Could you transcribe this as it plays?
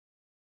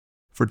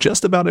for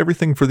just about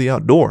everything for the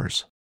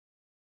outdoors.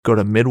 Go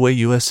to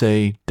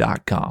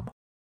MidwayUSA.com.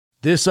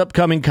 This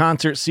upcoming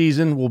concert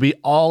season will be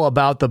all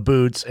about the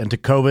boots, and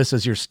Tecovas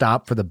is your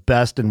stop for the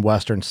best in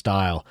Western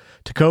style.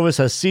 Tecovas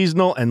has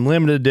seasonal and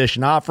limited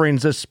edition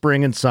offerings this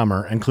spring and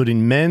summer,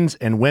 including men's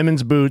and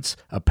women's boots,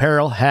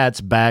 apparel,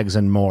 hats, bags,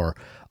 and more.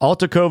 All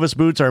Tecovas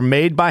boots are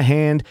made by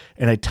hand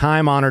in a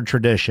time-honored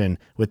tradition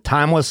with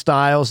timeless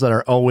styles that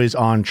are always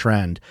on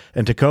trend.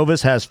 And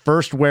Tecovas has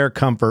first wear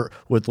comfort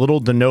with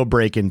little to no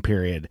break-in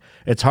period.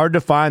 It's hard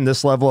to find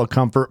this level of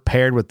comfort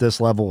paired with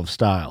this level of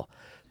style.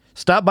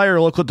 Stop by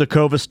your local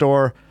Tecovas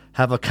store,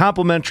 have a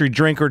complimentary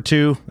drink or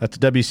two, that's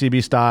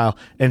WCB style,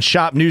 and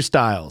shop new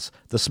styles.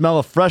 The smell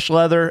of fresh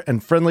leather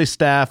and friendly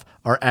staff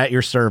are at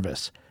your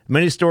service.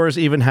 Many stores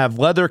even have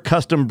leather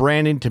custom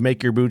branding to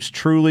make your boots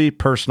truly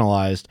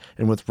personalized.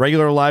 And with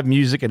regular live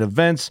music and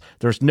events,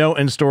 there's no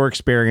in-store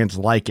experience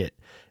like it.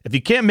 If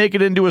you can't make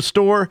it into a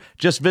store,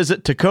 just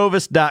visit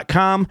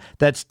tecovas.com.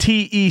 That's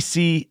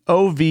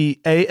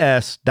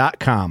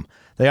TECOVAS.com.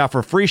 They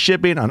offer free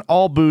shipping on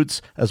all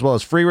boots, as well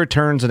as free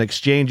returns and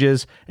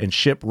exchanges, and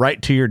ship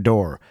right to your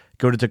door.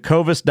 Go to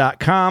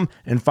tecovas.com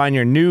and find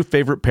your new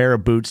favorite pair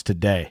of boots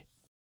today.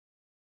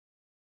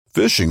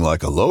 Fishing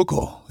like a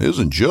local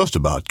isn't just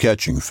about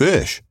catching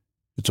fish.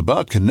 It's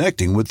about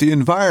connecting with the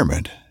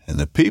environment and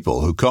the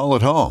people who call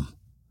it home.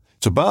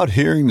 It's about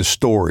hearing the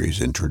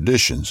stories and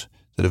traditions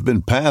that have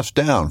been passed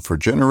down for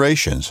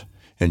generations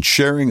and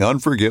sharing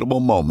unforgettable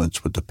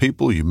moments with the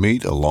people you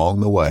meet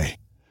along the way.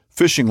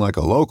 Fishing like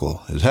a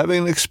local is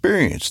having an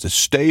experience that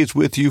stays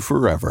with you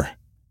forever.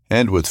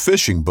 And with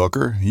Fishing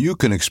Booker, you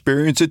can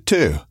experience it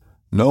too,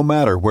 no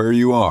matter where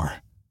you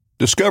are.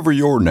 Discover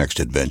your next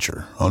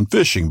adventure on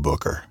Fishing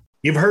Booker.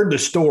 You've heard the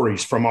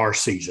stories from our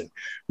season.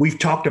 We've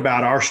talked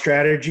about our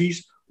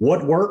strategies,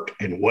 what worked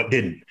and what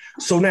didn't.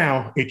 So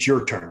now it's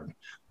your turn.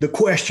 The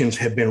questions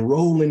have been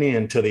rolling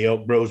into the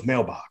Elk Bros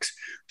mailbox.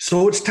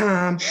 So it's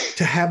time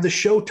to have the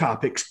show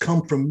topics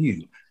come from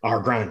you,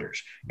 our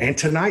grinders. And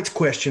tonight's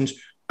questions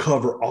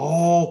cover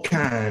all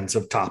kinds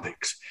of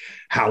topics: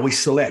 how we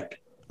select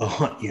a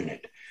hunt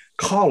unit,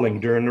 calling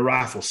during the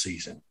rifle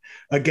season,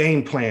 a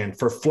game plan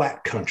for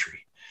flat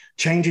country,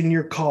 changing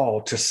your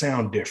call to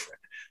sound different,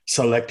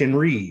 selecting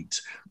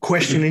reeds,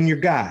 questioning your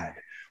guide,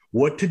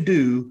 what to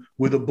do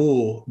with a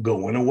bull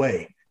going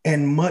away,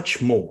 and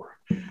much more.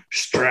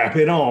 Strap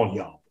it on,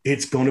 y'all.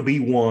 It's going to be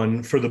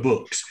one for the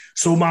books.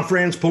 So, my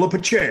friends, pull up a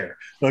chair,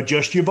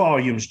 adjust your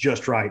volumes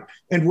just right,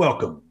 and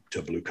welcome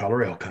to Blue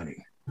Collar Elk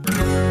Hunting.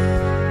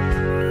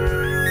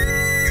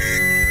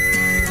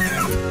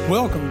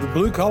 Welcome to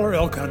Blue Collar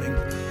Elk Hunting,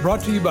 brought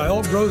to you by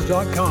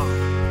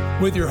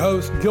ElkBros.com, with your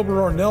host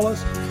Gilbert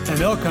Ornelas and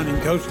elk hunting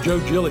coach Joe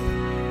Gilly.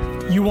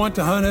 You want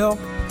to hunt elk?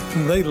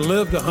 They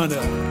live to hunt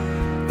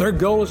elk. Their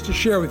goal is to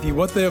share with you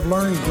what they have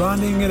learned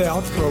grinding it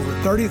out for over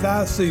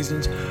 35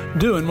 seasons,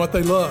 doing what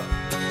they love.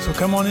 So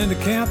come on into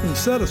camp and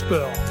set a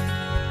spell.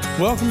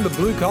 Welcome to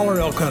Blue Collar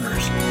Elk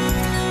Hunters.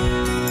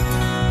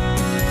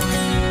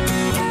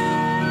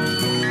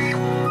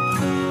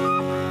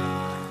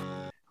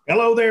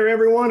 Hello there,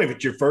 everyone. If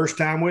it's your first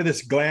time with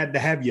us, glad to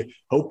have you.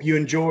 Hope you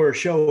enjoy our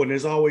show. And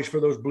as always,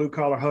 for those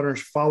blue-collar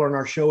hunters following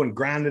our show and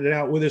grinding it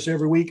out with us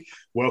every week,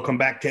 welcome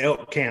back to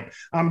Elk Camp.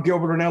 I'm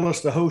Gilbert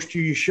Ornelas, the host of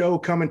your show,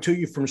 coming to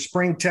you from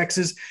Spring,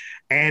 Texas,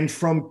 and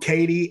from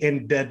Katy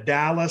and the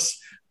Dallas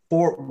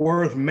Fort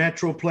Worth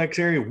Metroplex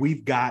area.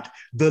 We've got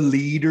the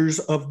leaders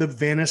of the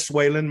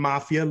Venezuelan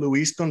Mafia,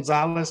 Luis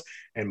Gonzalez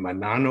and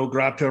Manano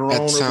Graterón.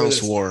 That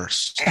sounds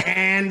worse.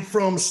 And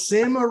from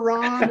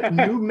Cimarron,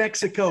 New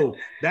Mexico.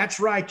 That's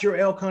right. Your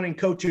elk hunting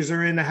coaches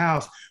are in the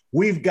house.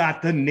 We've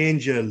got the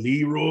ninja,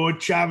 Leroy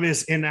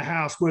Chavez, in the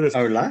house with us.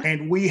 Hola.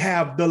 And we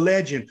have the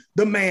legend,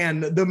 the man,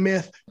 the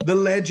myth, the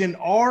legend.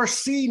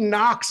 R.C.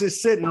 Knox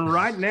is sitting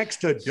right next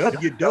to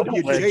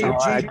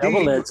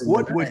WWJGD.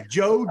 What would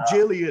Joe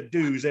Gillia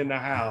do's in the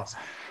house?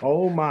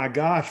 Oh, my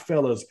gosh,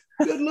 fellas.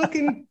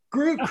 Good-looking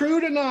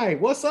crew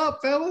tonight. What's up,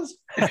 fellas?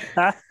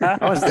 I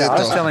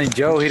was telling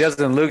Joe he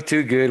doesn't look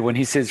too good when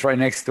he sits right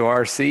next to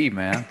RC,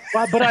 man.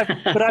 Well, but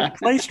I've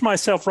placed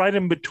myself right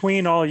in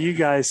between all you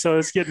guys, so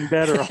it's getting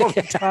better all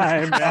the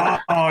time, man.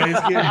 Oh, it's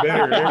getting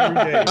better every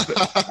day.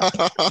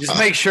 Just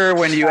make sure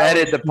when you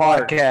edit the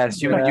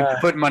podcast, you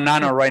put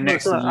Manano right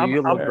next to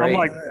you. I'm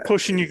like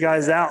pushing you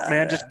guys out,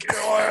 man. Just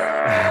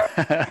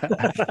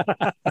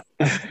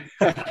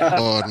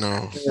Oh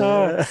no!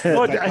 I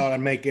thought I'd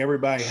make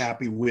everybody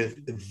happy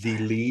with the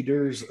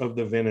leaders of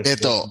the Venezuela.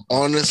 Beto,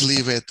 honestly,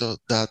 Beto,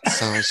 that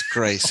sounds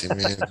crazy,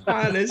 man.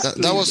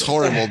 That was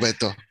horrible,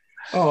 Beto.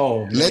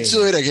 Oh, man. Let's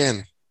do it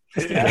again.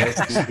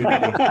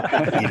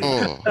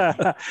 Oh.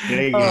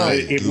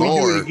 If we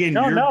do it again,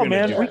 no,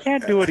 man, we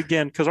can't do it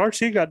again because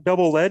RC got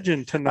double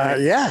legend tonight.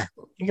 Yeah,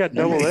 you got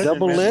double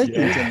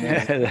legend.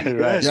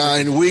 Right. Yeah,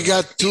 and we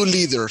got two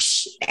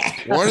leaders.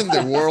 What in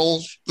the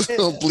world?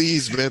 Oh,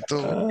 please,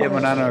 Beto. Yeah,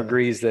 Manano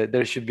agrees that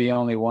there should be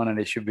only one, and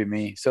it should be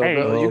me. So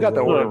Hey, you got the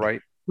order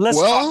right. let's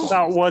talk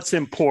about what's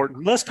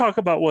important. Let's talk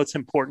about what's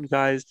important,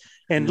 guys.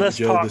 And let's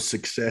talk. The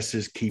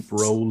successes keep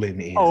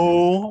rolling in.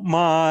 Oh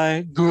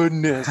my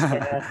goodness,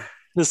 man.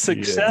 The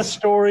success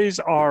stories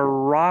are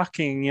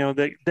rocking. You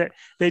know,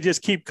 they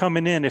just keep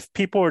coming in. If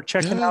people are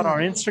checking out our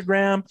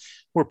Instagram,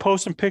 we're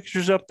posting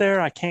pictures up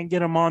there. I can't get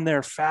them on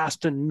there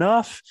fast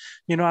enough.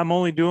 You know, I'm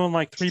only doing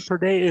like 3 per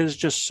day. It is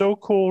just so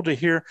cool to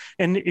hear.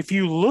 And if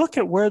you look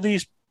at where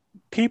these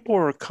people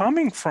are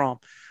coming from,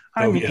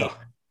 I mean,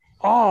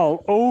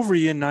 all over the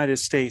United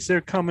States.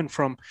 They're coming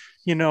from,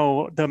 you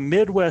know, the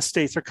Midwest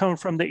states. They're coming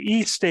from the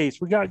East states.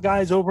 We got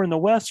guys over in the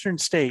Western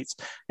states.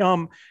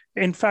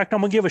 In fact,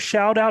 I'm going to give a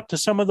shout out to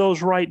some of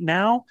those right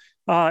now.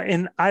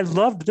 And I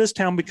loved this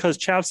town because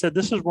Chav said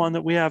this is one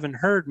that we haven't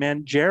heard,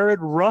 man. Jared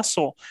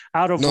Russell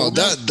out of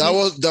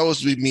that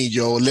was with me,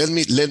 Joe. Let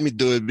me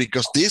do it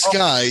because this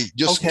guy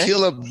just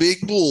killed a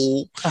big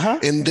bull,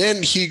 and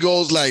then he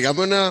goes like, I'm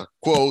gonna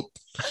quote.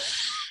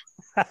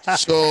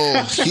 So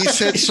he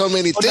said so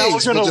many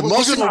things, but the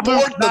most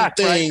important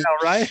thing,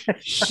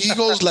 he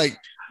goes like,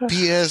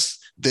 P.S.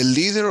 The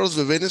leader of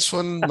the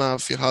Venezuelan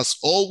mafia has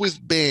always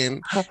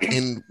been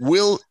and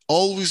will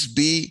always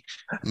be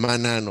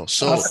Manano.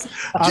 So,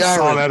 I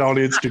saw that on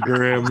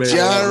Instagram, man.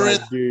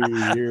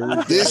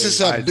 Jared, this is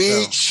a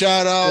big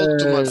shout out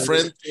to my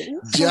friend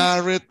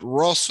Jared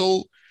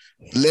Russell,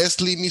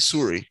 Leslie,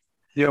 Missouri.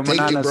 Yo,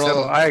 Manano,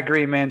 so I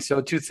agree, man. So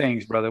 2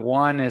 things, brother.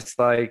 One is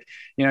like,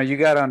 you know, you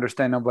got to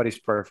understand nobody's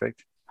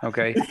perfect.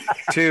 Okay.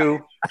 2,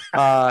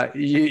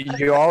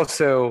 you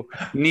also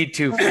need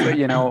to,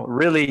 you know,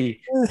 really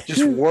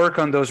just work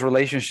on those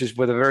relationships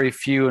with a very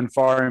few and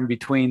far in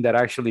between that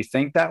actually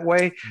think that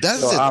way.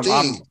 That's the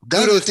thing.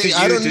 Kudos to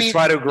you to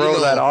try to grow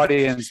that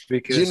audience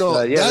because, there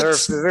are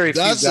very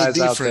few guys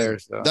out there.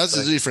 So, that's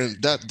the difference.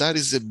 That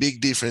is a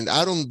big difference.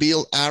 I don't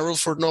build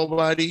arrows for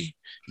nobody.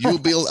 You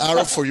build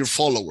arrow for your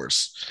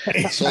followers.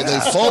 So they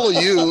follow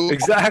you.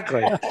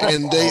 Exactly.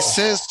 And they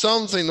say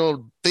something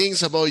or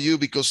things about you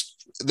because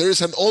there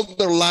is an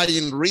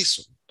underlying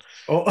reason.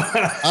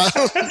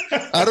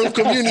 I don't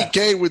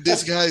communicate with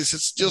these guys.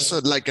 It's just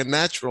like a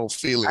natural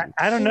feeling.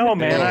 I don't know,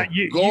 man.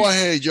 Go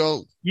ahead,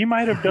 Joe. You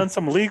might have done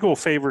some legal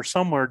favor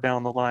somewhere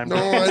down the line. No,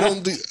 I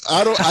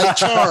don't. I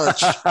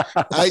charge.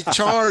 I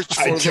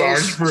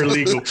charge for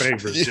legal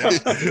favors.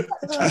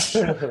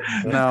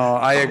 No,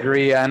 I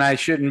agree, and I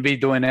shouldn't be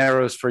doing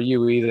arrows for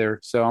you either.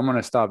 So I'm going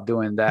to stop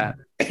doing that.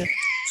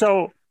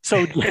 So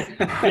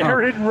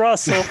Jared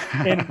Russell,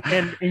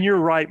 and you're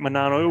right,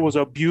 Manano. It was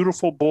a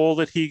beautiful bull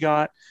that he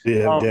got.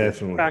 Yeah,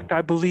 definitely. In fact,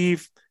 I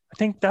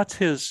think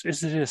that's is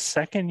it his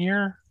second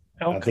year?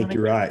 I think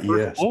you're right.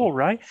 Yes. Bull,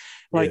 right?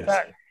 Like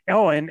that.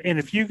 Oh, and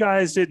if you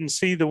guys didn't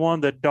see the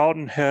one that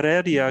Dalton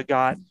Heredia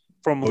got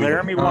from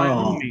Laramie,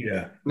 Wyoming.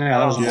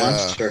 That was a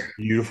monster.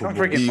 Beautiful. Some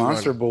freaking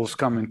monster bulls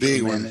coming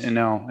through, man. You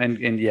know, and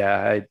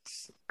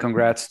it's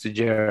congrats to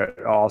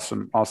Jared.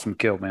 Awesome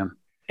kill, man.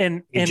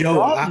 And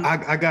Joe,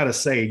 I gotta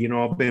say, you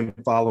know, I've been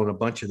following a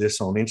bunch of this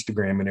on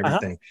Instagram and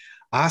everything.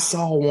 I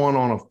saw one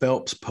on a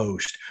Phelps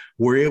post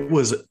where it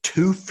was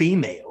 2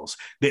 females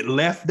that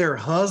left their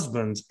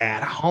husbands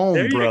at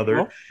home,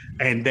 brother.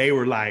 And they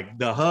were like,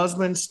 the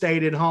husband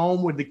stayed at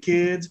home with the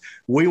kids.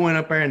 We went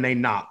up there and they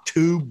knocked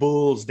 2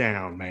 bulls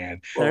down,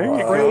 man. There you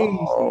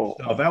go.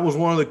 That was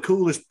one of the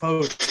coolest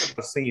posts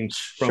I've seen.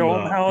 Show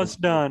them how it's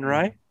done,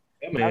 right?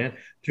 Yeah, man.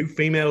 2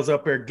 females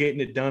up there getting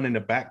it done in the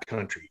back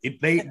country.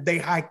 They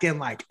hiked in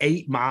like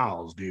 8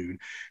 miles, dude,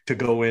 to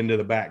go into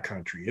the back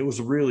country. It was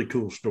a really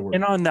cool story.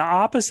 And on the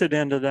opposite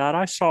end of that,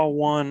 I saw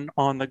one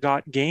on the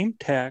Got Game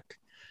Tech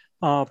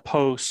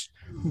post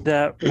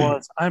that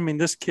was, I mean,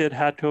 this kid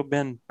had to have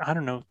been, I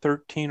don't know,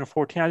 13 or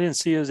 14. I didn't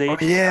see his age.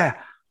 Oh,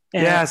 yeah.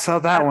 And I saw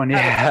that one.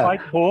 Yeah.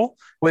 Spike bull.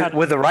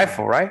 With the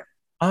rifle, right?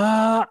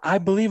 I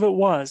believe it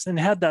was. And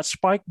had that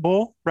spike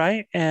bull,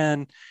 right?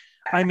 And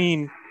I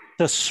mean,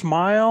 the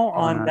smile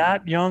on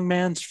that young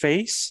man's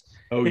face,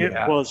 it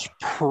was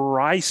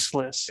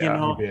priceless. Yeah,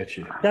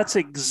 you know, that's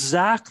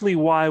exactly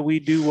why we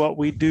do what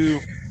we do,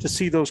 to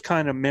see those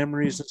kind of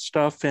memories and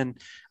stuff. And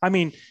I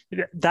mean,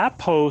 that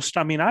post,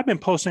 I mean, I've been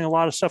posting a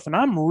lot of stuff and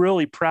I'm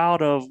really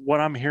proud of what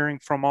I'm hearing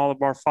from all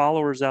of our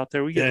followers out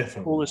there. We get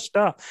the coolest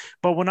stuff.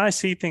 But when I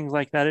see things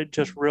like that, it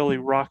just really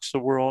rocks the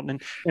world.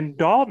 And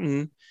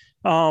Dalton,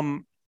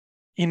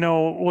 you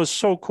know, was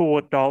so cool.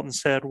 What Dalton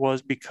said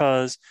was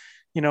because,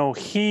 you know,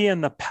 he in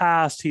the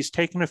past, he's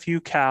taken a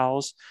few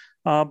cows,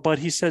 but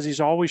he says he's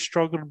always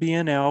struggled to be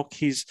an elk.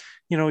 He's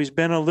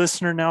been a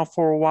listener now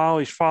for a while.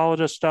 He's followed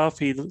us stuff.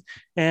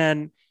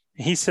 And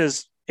he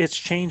says it's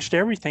changed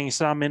everything. He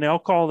said, I'm in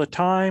elk all the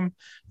time,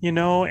 you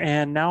know,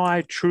 and now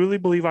I truly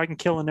believe I can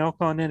kill an elk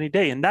on any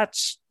day. And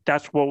that's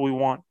what we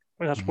want.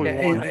 That's what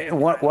we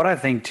want. What I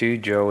think too,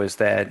 Joe, is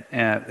that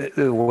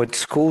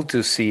what's cool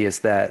to see is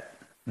that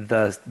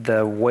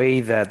the way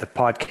that the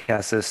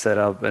podcast is set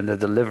up and the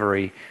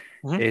delivery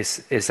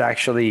is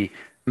actually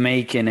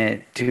making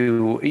it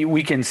to,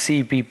 we can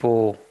see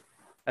people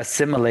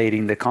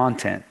assimilating the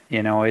content.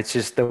 It's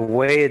just the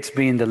way it's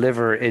being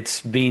delivered,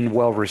 it's being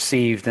well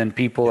received, and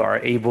people are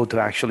able to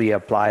actually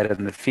apply it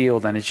in the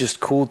field. And it's just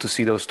cool to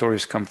see those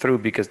stories come through,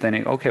 because then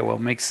it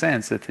makes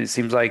sense. It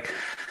seems like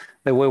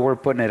the way we're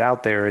putting it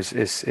out there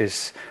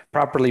is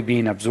properly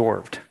being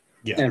absorbed.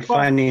 Yeah. And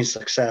finding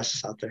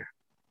success out there.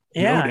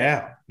 Yeah. No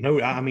doubt.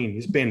 No, I mean,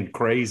 it's been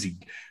crazy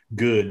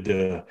good.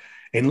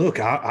 And look,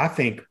 I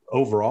think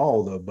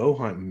overall the bow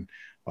hunting,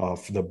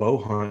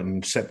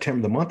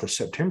 September, the month of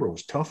September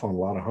was tough on a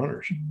lot of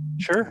hunters.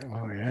 Sure.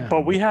 Oh, yeah.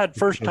 But we had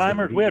first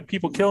timers. We had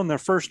people killing their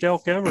first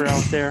elk ever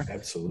out there.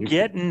 Absolutely.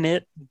 Getting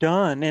it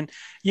done. And,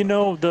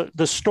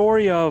 the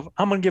story of,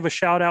 I'm going to give a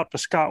shout out to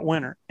Scott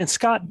Winter. And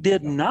Scott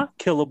did not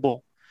kill a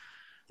bull.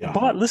 Yeah.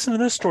 But listen to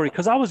this story,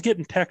 because I was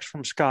getting texts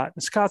from Scott.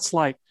 And Scott's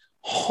like,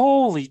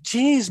 holy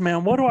geez,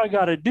 man, what do I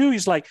got to do?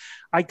 He's like,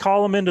 I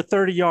call him into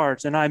 30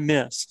 yards and I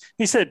miss.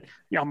 He said,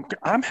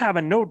 I'm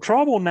having no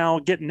trouble now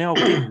getting elk.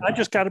 I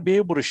just got to be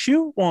able to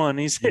shoot one.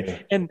 He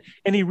said, and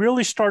he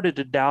really started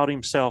to doubt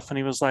himself. And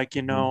he was like,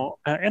 and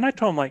I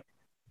told him, like,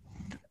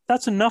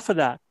 that's enough of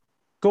that.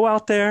 Go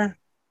out there,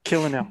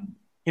 kill an elk,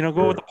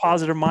 go with a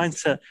positive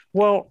mindset.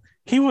 Well,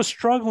 he was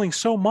struggling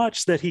so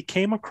much that he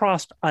came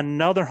across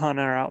another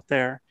hunter out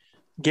there,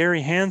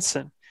 Gary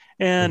Hansen.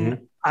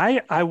 And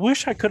I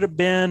wish I could have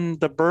been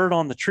the bird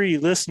on the tree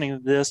listening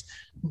to this,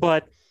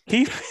 but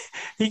he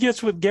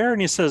gets with Gary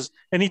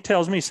and he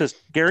tells me, he says,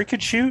 Gary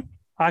could shoot,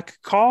 I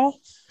could call.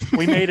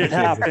 We made it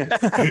happen.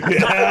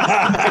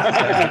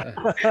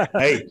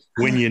 Hey,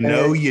 when you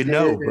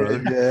know,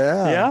 brother.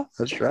 Yeah,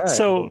 that's right.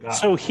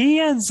 So he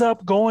ends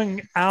up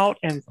going out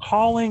and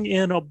calling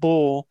in a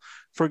bull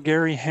for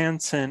Gary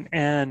Hansen,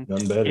 and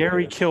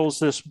Gary kills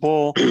this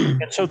bull.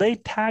 And so they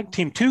tag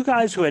team, two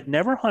guys who had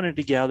never hunted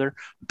together,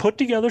 put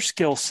together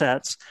skill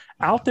sets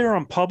out there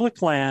on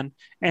public land,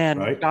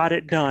 and got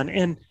it done.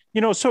 And,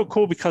 it's so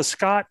cool because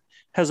Scott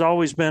has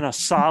always been a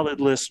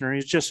solid listener.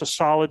 He's just a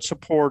solid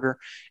supporter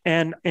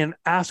and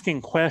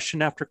asking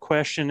question after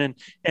question.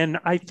 And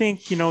I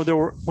think,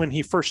 when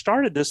he first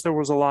started this, there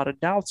was a lot of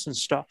doubts and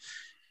stuff.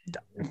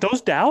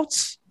 Those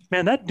doubts,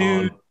 man, that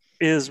dude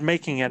is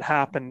making it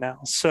happen now.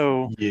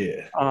 So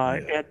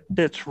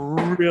it's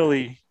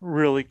really,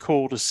 really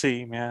cool to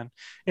see, man.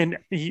 And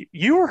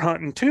you were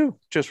hunting too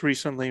just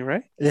recently,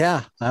 right?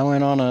 Yeah, I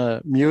went on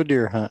a mule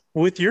deer hunt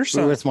with your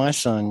son. With my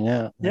son,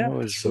 yeah. Yeah, it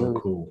was so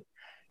cool.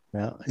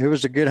 Yeah, it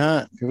was a good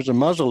hunt. It was a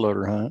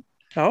muzzleloader hunt.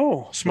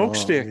 Oh, smoke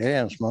stick.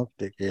 Yeah, smoke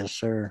stick. Yes,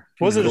 sir.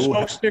 Was it a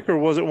smoke stick or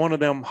was it one of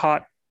them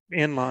hot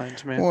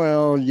inlines, man?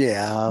 Well,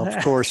 yeah,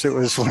 of course it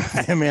was one of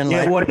them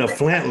inlines. It wasn't a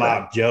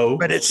flintlock, Joe.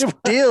 But it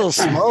still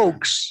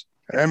smokes.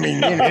 I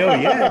mean,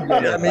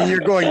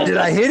 you're going, did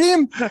I hit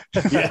him?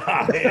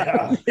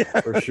 Yeah,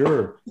 for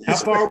sure. How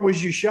far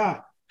was you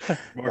shot,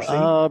 Marcy?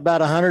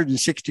 About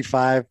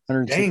 165.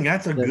 Dang,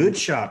 that's a good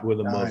shot with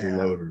a muzzle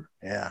loader.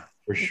 Yeah.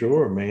 For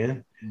sure,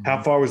 man.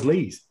 How far was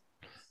Lee's?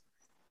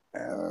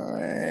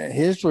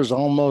 His was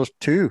almost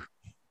 2.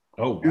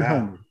 Oh,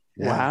 wow.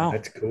 Wow.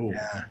 That's cool.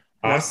 Yeah.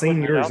 I've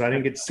seen yours. I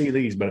didn't get to see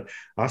these, but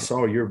I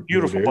saw your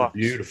beautiful buck.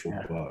 Beautiful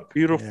buck.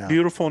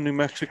 Beautiful New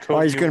Mexico.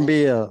 Oh, he's going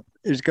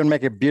to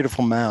make a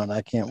beautiful mount.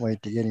 I can't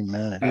wait to get him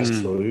mounted.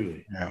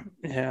 Absolutely.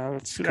 Yeah.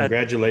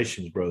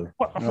 Congratulations, brother.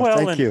 Well,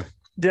 thank you.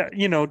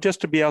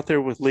 Just to be out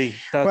there with Lee.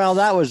 Well,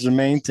 that was the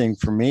main thing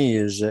for me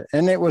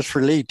and it was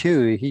for Lee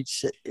too.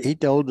 He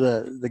told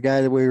the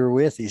guy that we were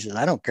with, he said,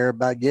 I don't care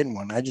about getting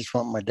one. I just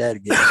want my dad to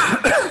get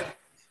one.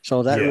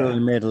 So that really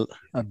made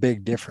a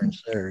big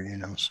difference there,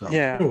 so.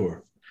 Yeah.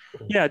 Sure.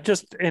 Yeah.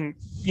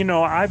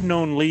 I've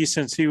known Lee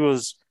since he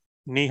was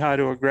knee high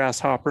to a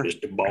grasshopper.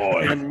 Just a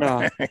boy. And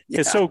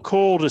it's so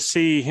cool to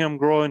see him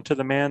grow into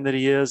the man that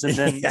he is, and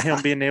then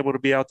him being able to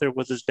be out there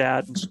with his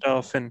dad and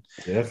stuff. And,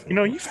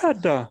 you've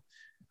had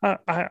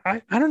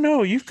I don't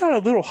know. You've got a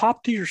little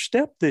hop to your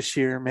step this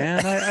year,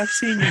 man. I've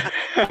seen you.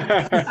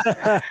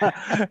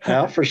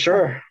 Yeah, for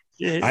sure.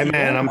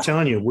 Man, I'm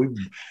telling you,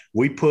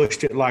 we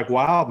pushed it like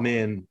wild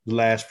men the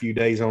last few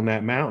days on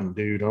that mountain,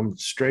 dude. I'm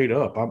straight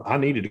up. I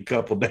needed a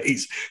couple of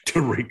days to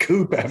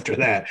recoup after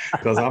that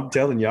because I'm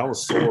telling you, I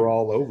was sore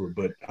all over.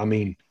 But I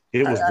mean,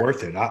 it was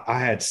worth it. I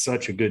had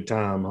such a good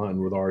time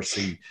hunting with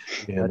RC.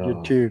 And, I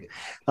did too.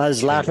 I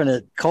was laughing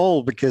at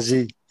Cole because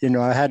I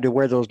had to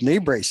wear those knee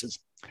braces.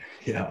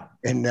 Yeah.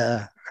 And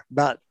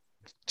about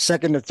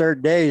second or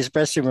third day,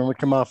 especially when we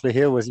come off the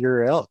hill with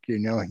your elk,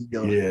 he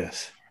goes,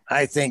 yes.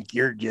 I think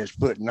you're just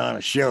putting on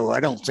a show. I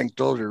don't think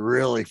those are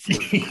really for,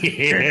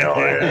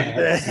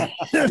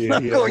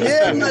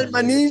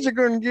 my knees are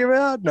going to give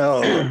out.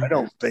 No, I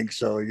don't think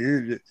so.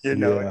 You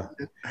know.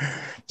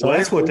 So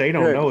that's what they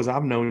don't know is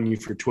I've known you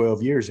for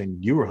 12 years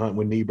and you were hunting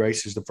with knee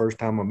braces the first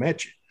time I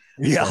met you.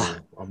 Yeah.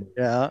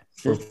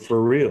 So,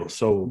 for real.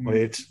 So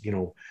it's,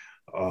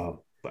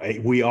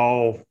 we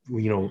all,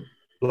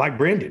 like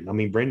Brendan. I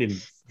mean, Brendan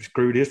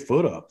screwed his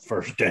foot up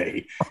first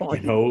day,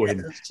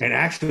 and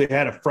actually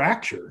had a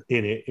fracture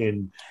in it.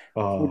 And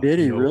did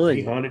he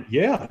really? He hunted, he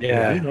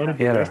hunted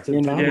the rest of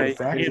the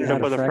time. He ended up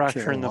with a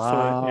fracture in the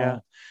foot. Yeah,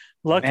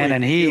 luckily, man,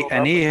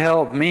 and he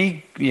helped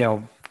me,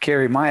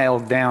 carry my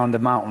elk down the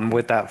mountain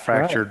with that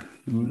fractured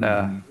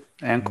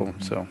ankle.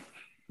 So,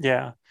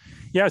 yeah.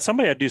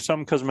 Somebody had to do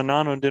something because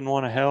Manano didn't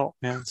want to help,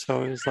 man.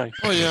 So it was like,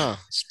 oh yeah,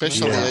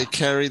 especially I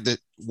carried the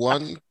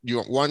one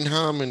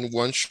arm and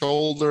one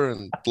shoulder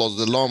and plus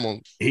the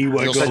lomo. He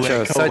was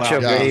such a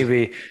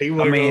baby.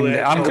 I mean,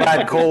 I'm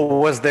glad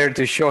Cole was there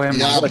to show him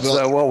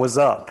what was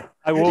up.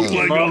 I won't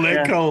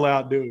let Cole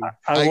out, dude.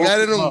 I got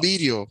it on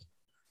video.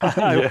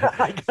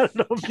 I got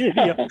it on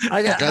video.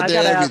 I got to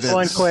ask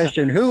one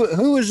question.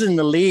 Who was in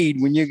the lead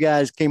when you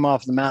guys came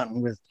off the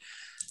mountain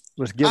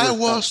with Gilbert? I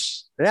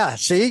was. Yeah,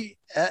 see?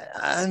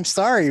 I'm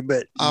sorry,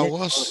 but I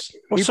was.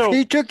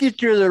 He took you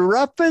to the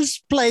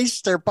roughest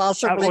place there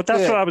possibly could.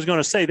 That's what I was going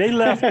to say. They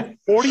left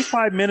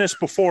 45 minutes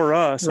before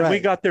us, and we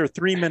got there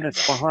 3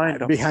 minutes behind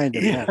them.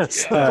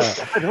 Yes.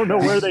 I don't know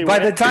where they went. By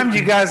the time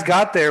you guys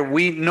got there,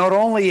 we not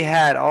only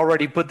had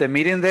already put the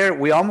meat in there,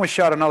 we almost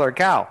shot another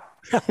cow.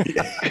 Hey,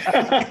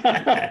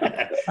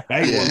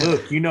 well,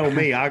 look, you know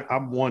me.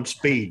 I'm one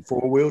speed,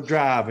 4-wheel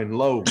drive, and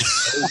low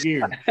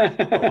gear.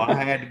 So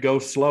I had to go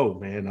slow,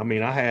 man. I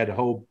mean, I had a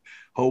whole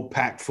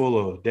pack full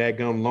of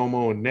dadgum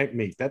lomo and neck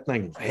meat. That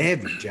thing was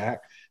heavy,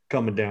 Jack,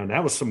 coming down.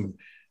 That was some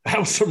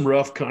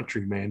rough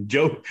country, man.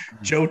 Joe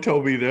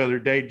told me the other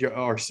day,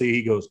 RC,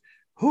 he goes,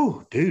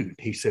 "Oh, dude,"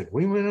 he said,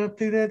 "we went up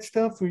through that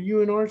stuff where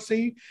you and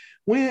RC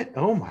went.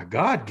 Oh my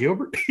God,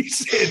 Gilbert," he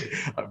said,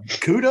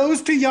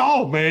 "kudos to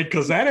y'all, man,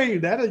 because that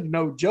ain't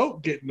no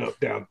joke getting up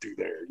down through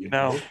there."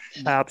 No,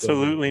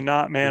 absolutely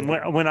not, man.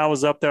 When I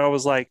was up there, I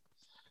was like,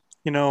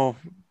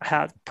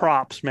 had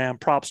props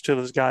to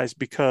those guys,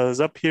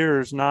 because up here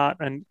is not,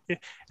 and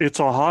it's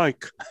a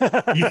hike.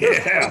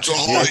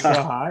 It's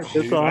a hike.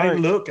 Hey,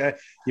 look,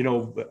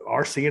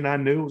 RC and I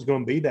knew it was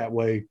going to be that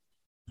way.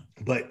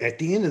 But at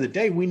the end of the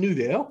day, we knew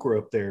the elk were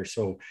up there.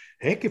 So,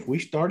 heck, if we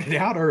started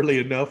out early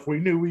enough, we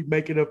knew we'd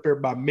make it up there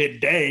by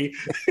midday.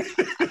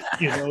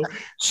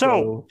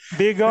 So,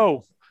 Big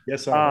O.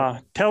 Yes,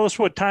 sir. Tell us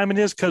what time it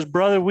is, because,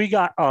 brother, we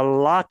got a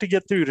lot to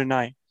get through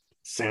tonight.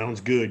 Sounds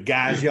good.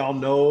 Guys, y'all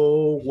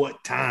know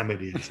what time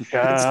it is. It's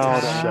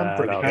time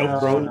for the Elk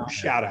Bro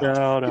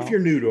shout-out. If you're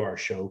new to our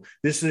show,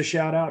 this is a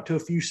shout-out to a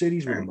few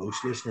cities with the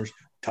most listeners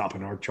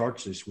topping our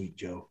charts this week,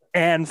 Joe.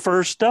 And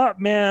first up,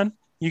 man,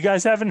 you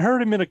guys haven't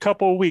heard him in a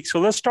couple of weeks,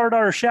 so let's start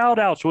our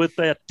shout-outs with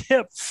a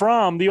tip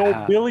from the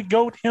old Billy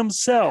Goat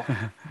himself,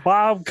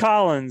 Bob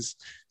Collins.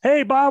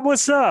 Hey, Bob,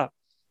 what's up?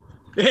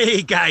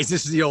 Hey, guys,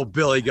 this is the old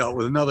Billy Goat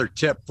with another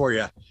tip for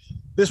you.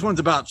 This one's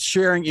about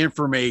sharing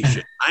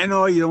information. I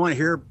know you don't want to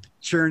hear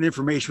sharing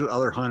information with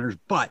other hunters,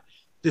 but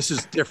this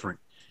is different.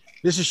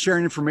 This is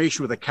sharing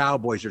information with the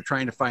cowboys. They're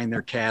trying to find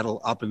their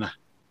cattle up in the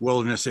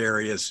wilderness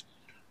areas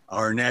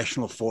or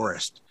national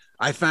forest.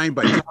 I find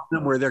by telling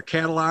them where their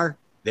cattle are,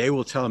 they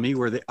will tell me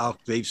where the elk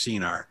they've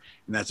seen are.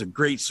 And that's a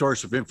great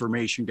source of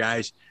information,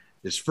 guys.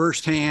 It's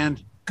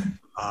firsthand.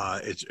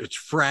 It's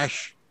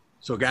fresh.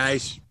 So,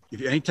 guys,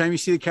 anytime you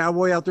see the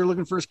cowboy out there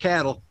looking for his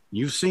cattle,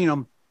 you've seen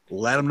them,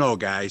 let them know,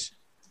 guys.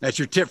 That's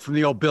your tip from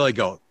the old Billy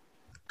Goat.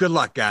 Good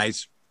luck,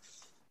 guys.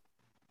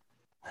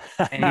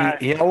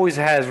 And he always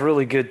has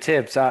really good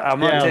tips. I'm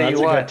going to tell you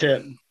what.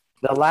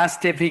 The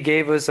last tip he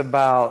gave us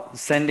about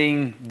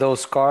sending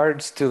those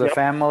cards to the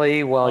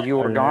family while you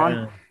were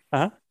gone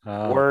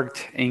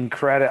worked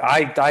incredible.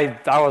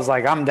 I was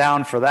like, I'm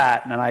down for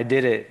that, and I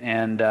did it.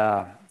 And,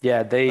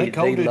 they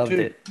loved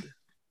it.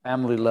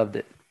 Family loved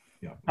it.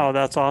 Yeah. Oh,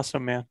 that's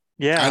awesome, man.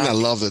 Yeah. And I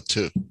love it,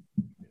 too.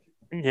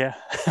 Yeah.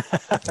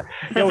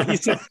 He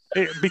said,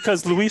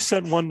 because Luis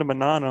sent one to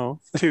Manano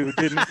too,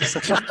 didn't he?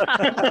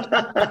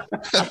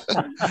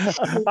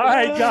 All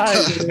right,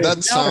 guys.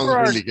 That sounds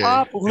really good.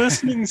 Top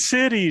listening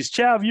cities.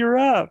 Chav, you're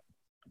up.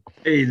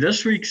 Hey,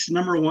 this week's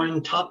number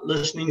one top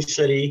listening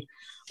city,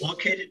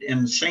 located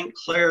in St.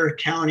 Clair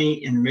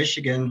County in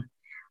Michigan,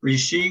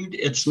 received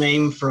its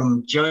name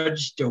from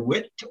Judge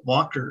DeWitt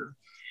Walker.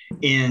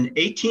 In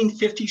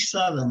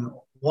 1857,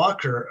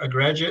 Walker, a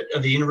graduate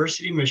of the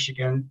University of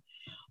Michigan,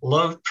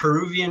 loved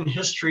Peruvian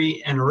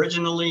history and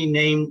originally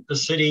named the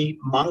city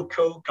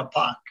Manco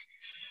Capac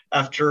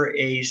after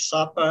a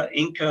Sapa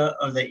Inca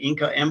of the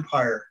Inca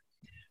Empire.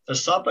 The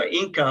Sapa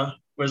Inca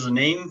was the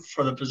name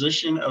for the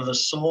position of the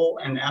sole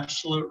and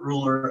absolute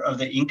ruler of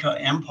the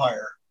Inca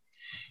Empire,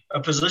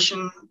 a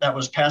position that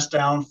was passed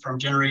down from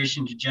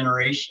generation to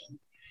generation.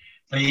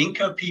 The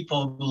Inca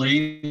people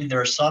believed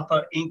their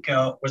Sapa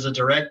Inca was a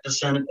direct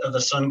descendant of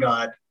the sun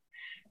god.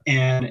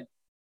 And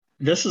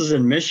this is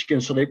in Michigan,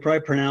 so they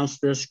probably pronounce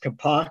this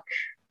Capac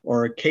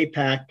or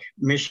Capac,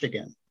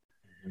 Michigan.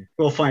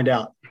 We'll find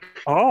out.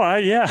 Oh,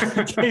 yeah.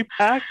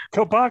 Capac,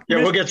 Capac.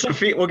 Yeah, we'll get some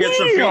feet.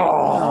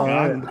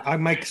 I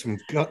make some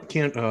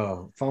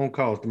phone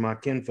calls to my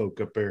kinfolk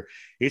up there.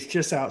 It's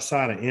just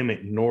outside of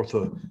Emmett,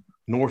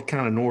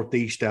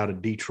 northeast out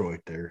of Detroit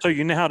there. So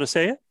you know how to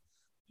say it?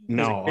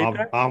 No,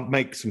 I'll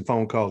make some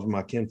phone calls with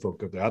my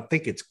kinfolk up there. I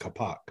think it's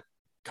Capac.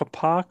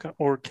 Capac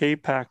or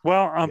Capac.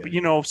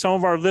 Well, some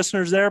of our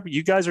listeners there, but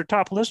you guys are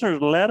top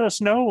listeners. Let us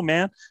know,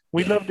 man.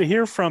 We'd love to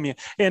hear from you.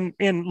 And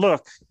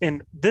look,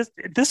 and this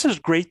is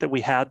great that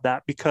we had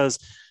that, because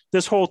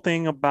this whole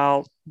thing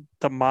about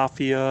the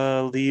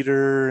mafia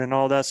leader and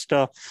all that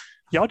stuff,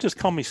 y'all just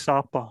call me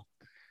Sapa.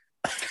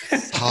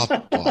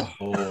 Sapa.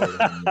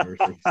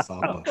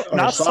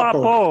 Not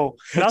Sapo.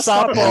 Not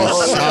Sapo.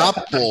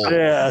 Sapo.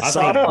 Yeah,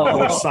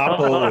 Sapo.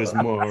 Sapo is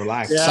more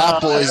like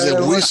Sapo is a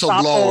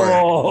whistleblower.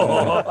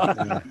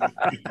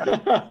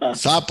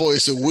 Sapo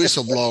is a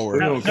whistleblower.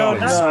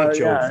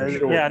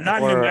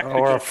 Not New Mexico.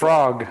 Or a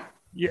frog.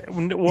 Yeah,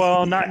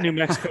 well, not New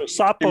Mexico.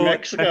 Sapo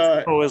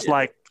Mexico is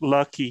like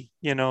lucky,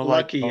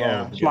 lucky,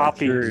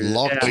 sloppy.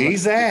 Lucky.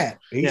 He's that.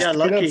 He's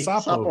lucky.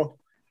 Sapo.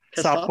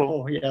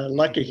 Sapo. Yeah,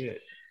 lucky.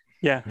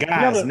 Yeah.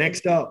 Guys,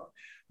 next up,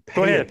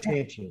 Go pay ahead.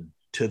 attention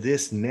to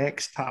this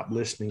next top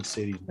listening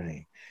city's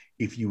name.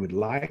 If you would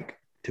like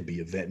to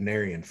be a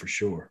veterinarian for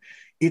sure,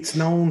 it's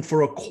known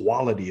for a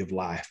quality of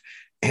life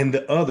and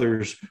the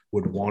others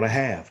would want to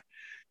have.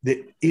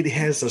 That it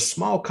has a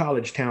small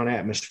college town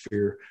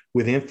atmosphere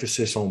with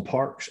emphasis on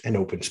parks and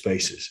open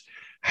spaces.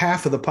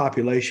 Half of the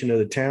population of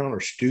the town are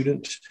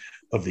students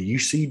of the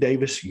UC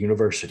Davis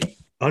University.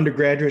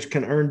 Undergraduates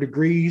can earn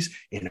degrees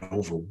in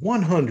over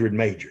 100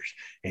 majors,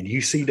 and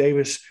UC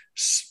Davis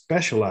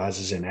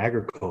specializes in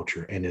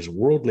agriculture and is a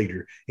world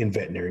leader in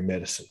veterinary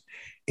medicine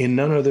in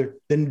none other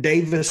than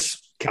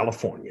Davis,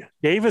 California.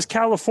 Davis,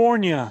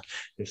 California.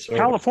 Yes, sir.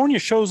 California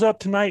shows up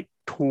tonight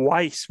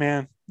twice,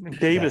 man.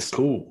 Davis. That's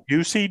cool.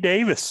 UC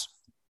Davis.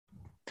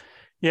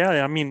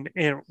 Yeah, I mean,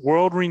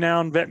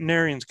 world-renowned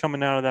veterinarians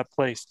coming out of that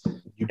place.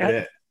 You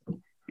bet.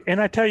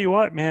 And I tell you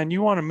what, man,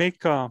 you want to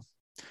make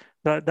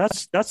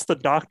that's the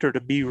doctor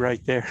to be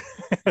right there.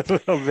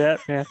 A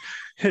vet, man.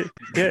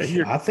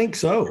 I think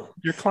so.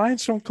 Your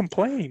clients don't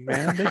complain,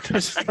 man. They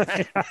just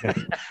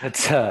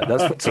That's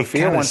what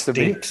Sophia wants to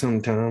be.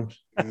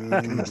 Sometimes.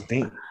 Kind of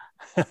stink.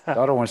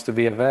 Daughter wants to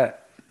be a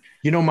vet.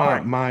 You know, my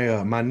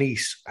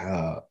niece,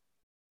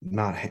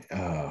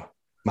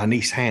 my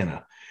niece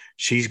Hannah,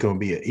 she's going to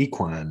be an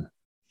equine.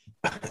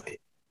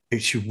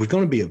 She was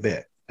going to be a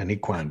vet, an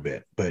equine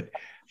vet, but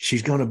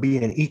she's going to be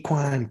an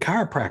equine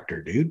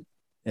chiropractor, dude.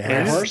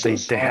 Yes,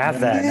 they have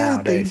that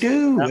nowadays. They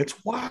do. It's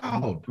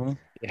wild.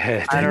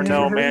 Yeah, I don't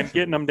know, man.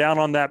 Getting them down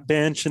on that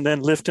bench and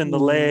then lifting the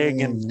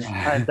leg, and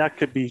that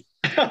could be.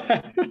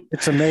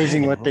 It's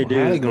amazing what they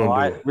do.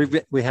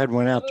 We had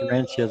one out to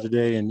ranch the other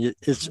day, and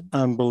it's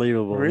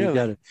unbelievable. Really? You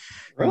got to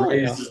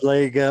raise his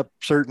leg up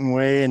a certain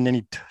way, and then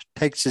he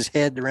takes his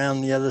head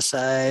around the other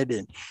side,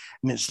 and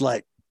it's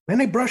like.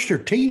 And they brush their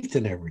teeth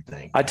and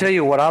everything. I tell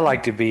you what I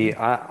like to be.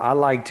 I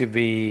like to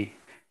be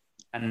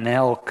an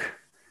elk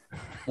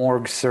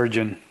morgue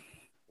surgeon.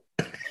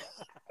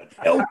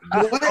 What?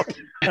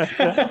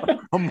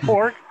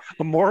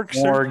 A morgue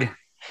surgeon.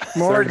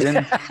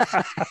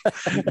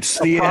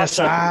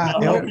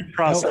 CSI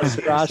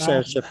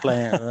process the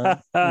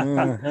plant.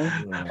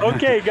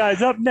 Okay,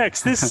 guys, up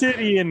next, this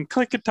city in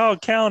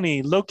Klickitat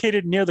County,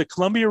 located near the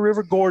Columbia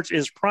River Gorge,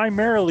 is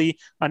primarily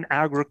an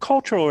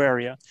agricultural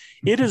area.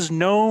 It is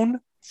known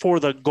for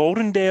the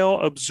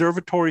Goldendale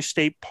Observatory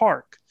State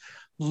Park.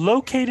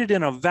 Located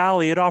in a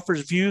valley, it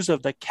offers views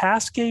of the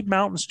Cascade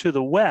Mountains to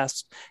the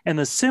west and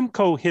the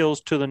Simcoe Hills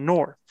to the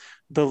north.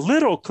 The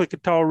Little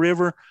Klickitat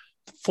River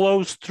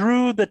flows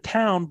through the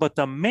town, but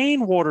the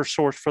main water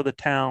source for the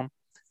town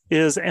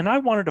is, and I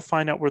wanted to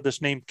find out where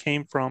this name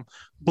came from,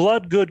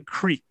 Bloodgood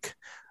Creek,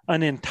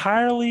 an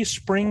entirely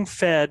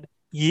spring-fed,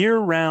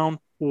 year-round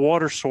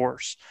water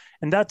source.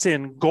 And that's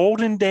in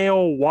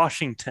Goldendale,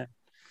 Washington.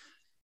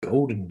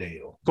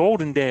 Goldendale.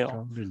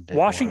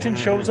 Washington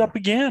shows up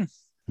again.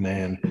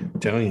 Man, I'm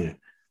telling you,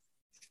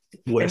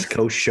 West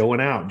Coast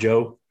showing out,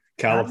 Joe.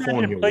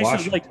 California, places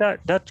Washington. like that.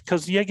 That's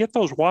because you get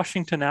those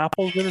Washington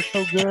apples that are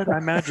so good. I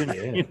imagine,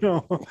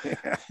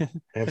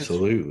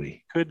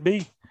 Absolutely. Could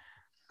be.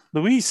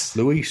 Luis.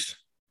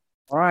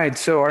 All right.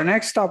 So our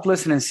next stop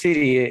listening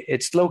city,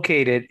 it's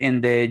located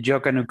in the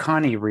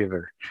Joconukani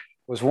River. It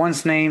was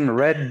once named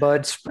Red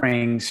Bud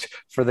Springs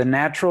for the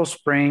natural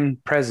spring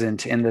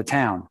present in the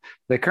town.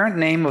 The current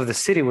name of the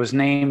city was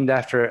named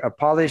after a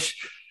Polish,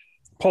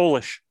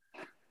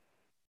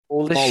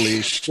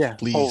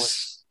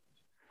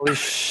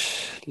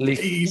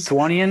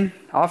 Lithuanian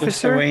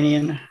officer.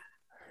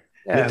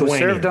 Who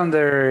served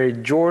under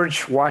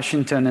George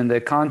Washington in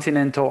the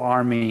Continental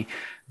Army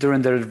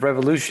during the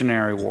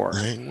Revolutionary War.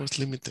 Language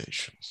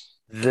limitations.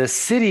 The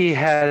city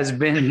has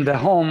been the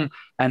home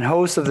and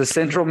host of the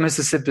Central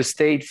Mississippi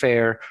State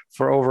Fair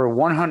for over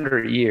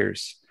 100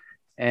 years.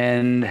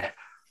 And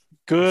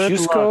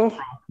Cusco,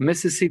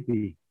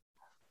 Mississippi.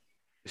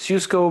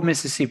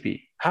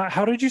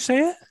 How did you say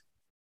it?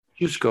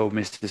 Cusco,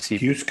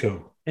 Mississippi.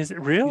 Cusco. Is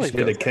it really?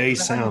 With a K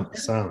sound.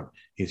 It's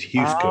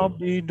Cusco. I'll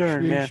be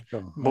darned, man.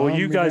 Boy,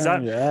 you guys,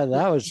 that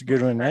was a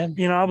good one, man.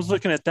 I was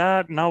looking at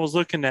that, and I was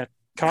looking at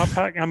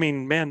compact. I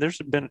mean, man, there's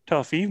been a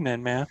tough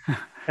evening, man.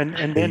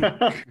 And then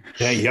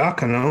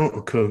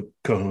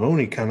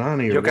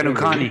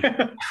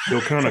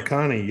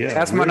Yokanokani, yeah.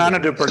 Ask Manana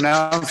to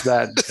pronounce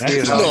that.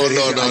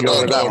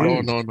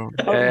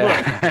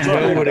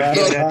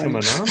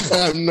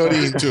 I'm not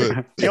into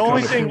it. The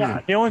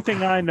only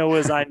thing I know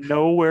is I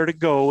know where to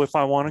go if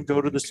I want to go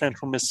to the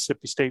Central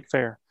Mississippi State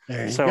Fair.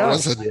 So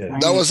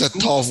that was a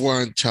tough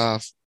one,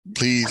 Chaff.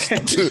 Please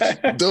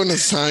don't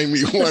assign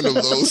me one of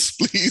those,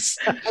 please.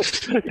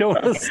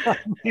 Don't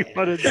assign me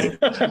one of those.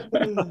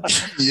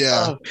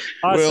 Yeah.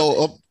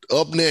 Well,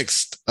 up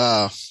next,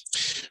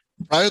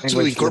 prior to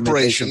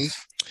incorporation,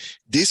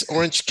 this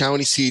Orange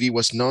County city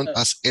was known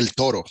as El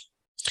Toro.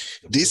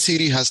 This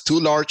city has 2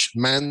 large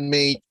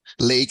man-made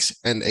lakes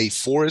and a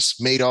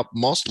forest made up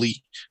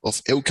mostly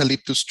of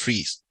eucalyptus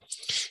trees.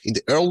 In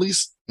the early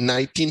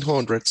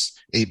 1900s,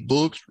 a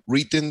book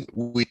written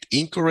with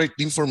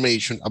incorrect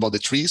information about the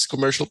tree's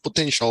commercial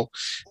potential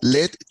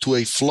led to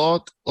a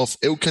flood of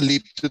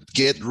eucalyptus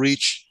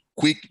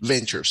get-rich-quick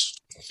ventures.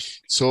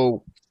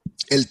 So,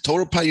 El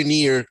Toro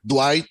pioneer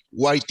Dwight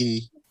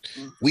Whiting,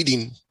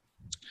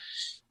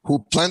 who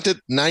planted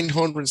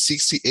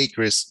 960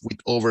 acres with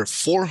over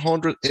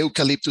 400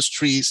 eucalyptus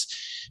trees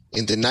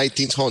in the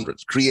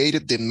 1900s,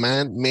 created the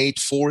man-made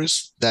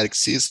forest that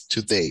exists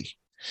today.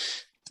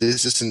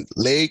 This is in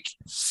Lake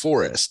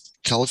Forest,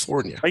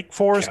 California. Lake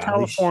Forest,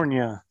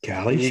 California.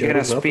 You're going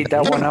to speed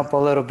that one up a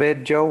little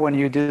bit, Joe, when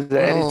you do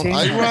the editing?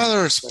 I'd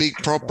rather speak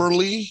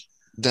properly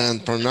than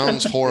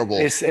pronounce horrible.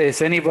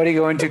 Is anybody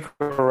going to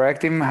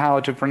correct him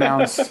how to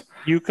pronounce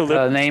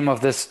the name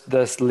of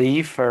this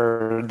leaf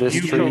or this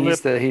tree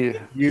that he...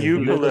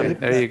 Eucalyptus.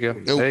 There you go.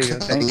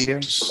 Thank you.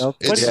 It's in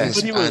But he was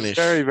Spanish.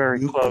 very, very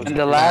close. And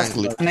the last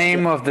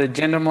name of the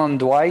gentleman,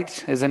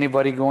 Dwight, is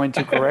anybody going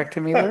to correct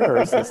him either?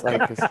 Or is this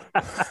like... It's a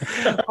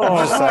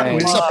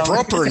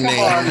proper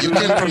name. You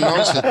can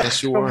pronounce it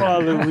as you want. Come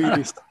on,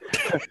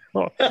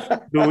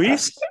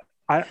 Luis.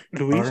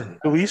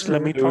 Luis,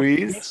 let me talk.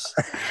 Luis,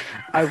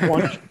 I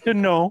want you to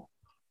know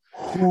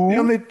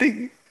who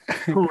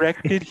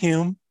corrected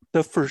him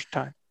the first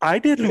time. I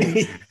did,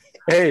 Luis.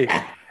 Hey,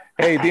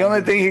 the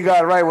only thing he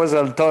got right was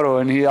El Toro,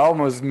 and he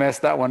almost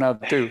messed that one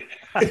up too.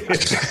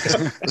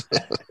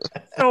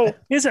 So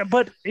is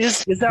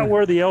that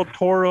where the El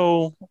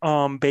Toro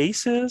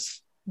base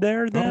is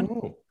there then?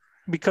 Oh.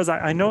 Because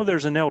I know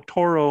there's an El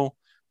Toro,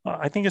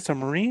 I think it's a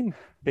Marine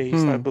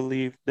base, I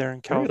believe, there in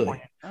California.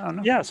 Really? I don't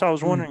know. Yeah, so I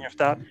was wondering if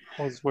that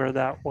was where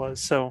that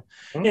was. So,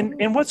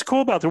 and what's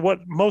cool about what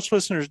most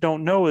listeners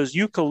don't know is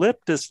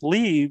eucalyptus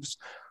leaves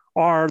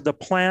are the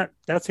plant.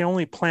 That's the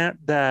only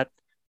plant that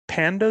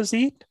pandas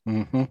eat.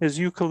 Is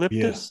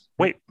eucalyptus? Yeah.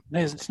 Wait,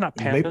 it's not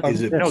pandas.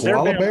 Is it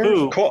koala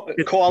bears?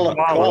 Koala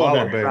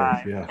bears.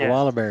 Right. Yeah.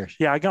 Koala bears.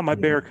 Yeah, I got my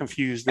bear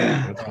confused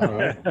there. That's all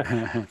right.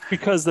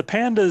 Because the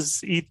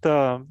pandas eat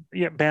the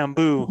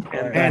bamboo.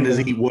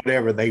 Pandas eat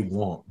whatever they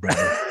want,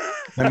 brother.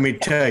 Let me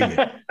tell you,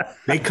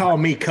 they call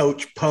me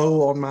Coach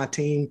Poe on my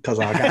team because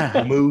I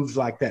got moves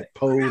like that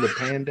Poe the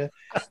panda,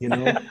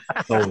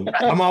 So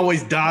I'm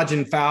always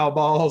dodging foul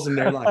balls, and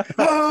they're like,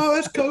 "Oh,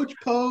 it's Coach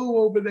Poe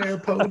over there,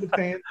 Poe the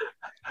panda."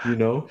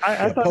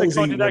 I thought they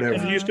called you that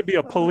because you used to be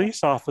a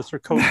police officer,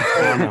 Coach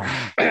Poe.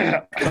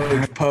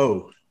 Coach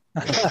Poe.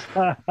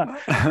 but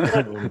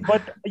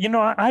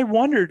I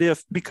wondered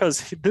if,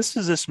 because this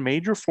is this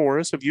major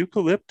forest of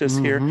eucalyptus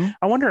here,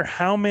 I wonder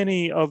how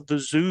many of the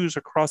zoos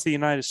across the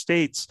United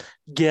States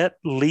get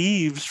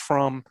leaves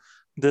from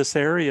this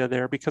area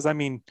there, because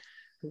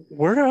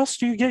where else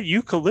do you get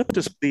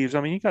eucalyptus leaves?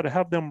 You got to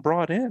have them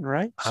brought in,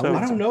 right? So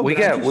I don't know. We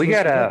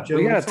got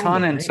a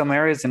ton in some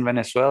areas in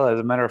Venezuela. As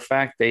a matter of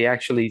fact, they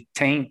actually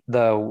taint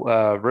the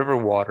river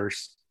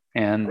waters,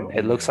 and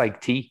it looks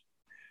like tea.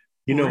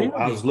 Really?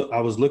 I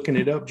was looking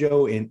it up,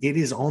 Joe, and it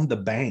is on the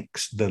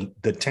banks.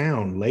 The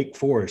town Lake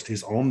Forest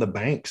is on the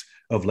banks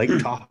of Lake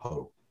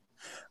Tahoe.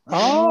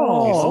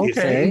 Oh, it's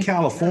in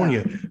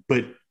California,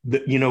 but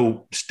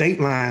the state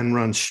line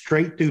runs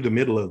straight through the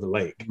middle of the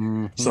lake.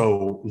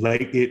 So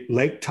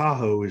Lake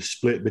Tahoe is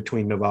split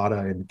between Nevada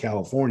and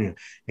California,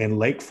 and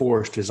Lake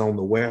Forest is on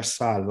the west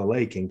side of the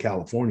lake in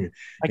California.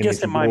 I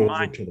guess in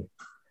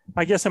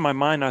my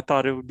mind, I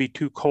thought it would be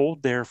too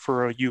cold there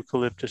for a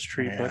eucalyptus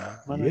tree, but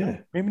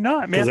maybe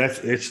not, man.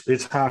 Because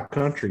it's high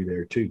country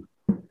there too.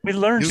 We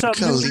learn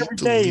something new every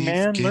day,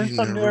 man. Learn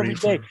something new every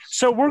day.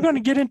 So we're going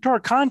to get into our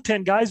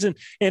content, guys.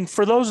 And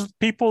for those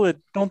people that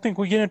don't think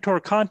we get into our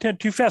content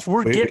too fast,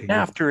 we're getting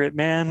after it,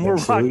 man. We're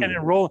rocking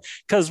and rolling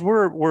because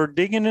we're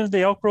digging into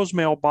the Elk Rose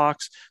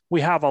mailbox.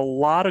 We have a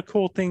lot of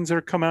cool things that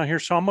are coming out here.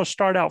 So I'm going to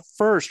start out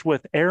first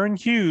with Aaron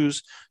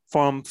Hughes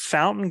from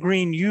Fountain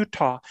Green,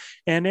 Utah.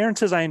 And Aaron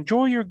says, I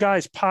enjoy your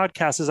guys'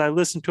 podcast as I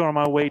listen to it on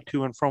my way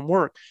to and from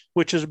work,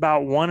 which is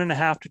about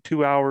 1.5 to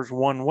 2 hours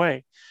one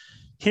way.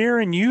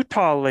 Here in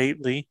Utah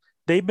lately,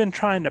 they've been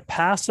trying to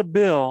pass a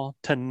bill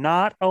to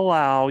not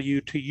allow you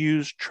to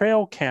use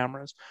trail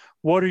cameras.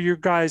 What are your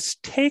guys'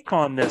 take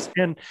on this?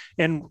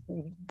 And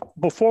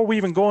before we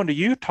even go into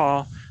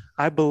Utah,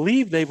 I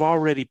believe they've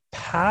already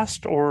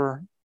passed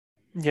or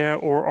Yeah,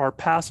 or are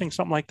passing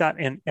something like that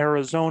in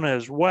Arizona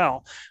as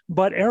well.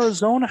 But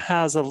Arizona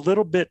has a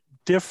little bit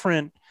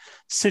different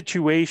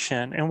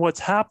situation. And what's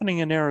happening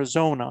in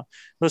Arizona,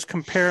 let's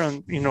compare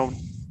and,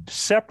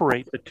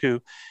 separate the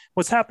two.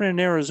 What's happening in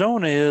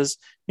Arizona is,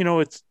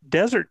 it's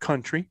desert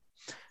country.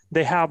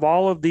 They have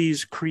all of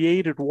these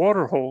created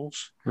water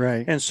holes.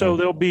 Right. And so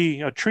there'll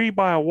be a tree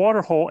by a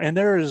water hole, and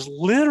there is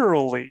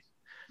literally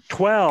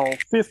 12,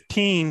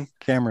 15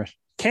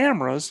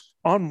 cameras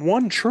on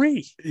one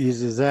tree.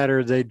 Either that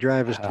or they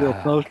drive a steel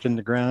post in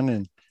the ground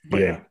and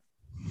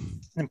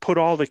put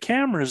all the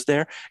cameras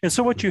there. And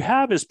so what you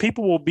have is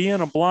people will be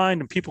in a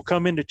blind and people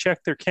come in to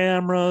check their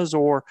cameras,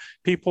 or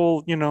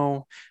people,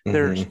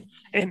 there's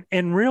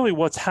and really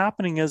what's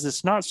happening is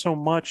it's not so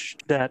much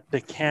that the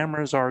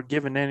cameras are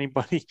giving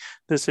anybody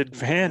this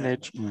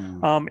advantage.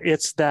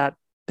 It's that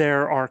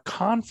there are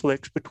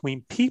conflicts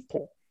between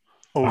people.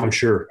 I'm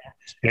sure.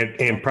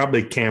 And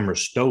probably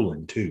cameras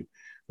stolen too,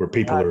 where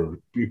people are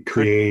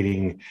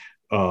creating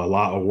a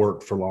lot of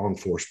work for law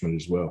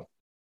enforcement as well.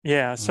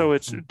 Yeah. So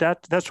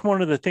that's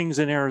one of the things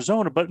in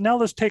Arizona. But now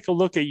let's take a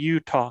look at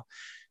Utah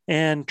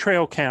and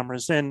trail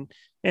cameras. And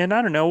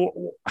I don't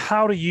know,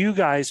 how do you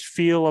guys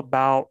feel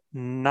about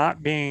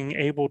not being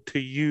able to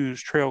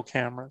use trail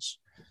cameras?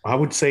 I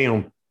would say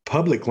on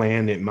public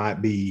land, it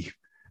might be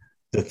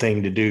the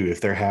thing to do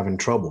if they're having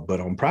trouble, but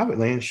on private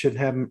land, it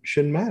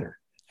shouldn't matter.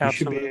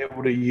 Absolutely. You should be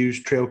able to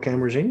use trail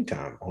cameras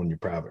anytime on your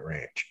private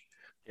ranch.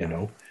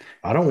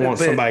 I don't want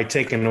somebody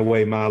taking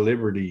away my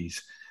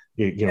liberties,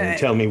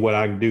 tell me what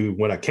I can do,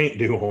 what I can't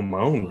do on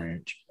my own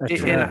ranch.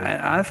 And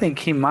I think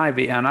he might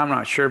be, and I'm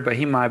not sure, but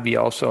he might be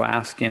also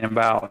asking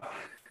about,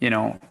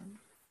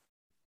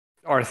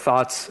 our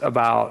thoughts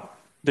about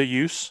the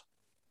use.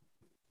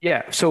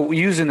 Yeah. So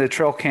using the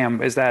trail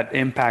cam, is that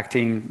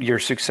impacting your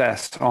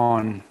success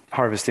on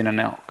harvesting an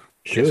elk?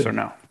 Yes or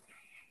no?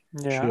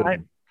 Yeah.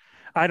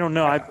 I don't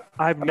know.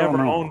 I've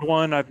never owned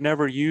one. I've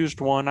never used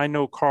one. I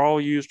know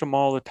Carl used them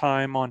all the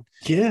time on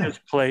his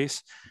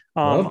place.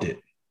 Loved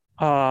it.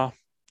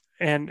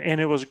 And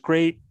it was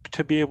great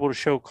to be able to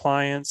show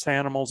clients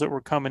animals that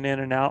were coming in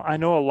and out. I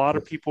know a lot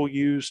of people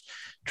use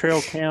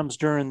trail cams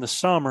during the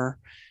summer,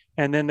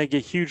 and then they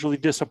get hugely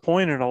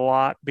disappointed a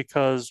lot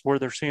because where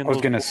they're seeing. I was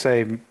going to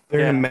say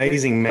they're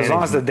amazing. As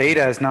long as the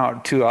data is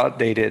not too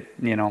outdated,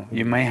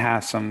 you may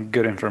have some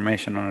good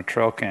information on a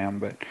trail cam,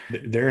 but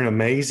they're an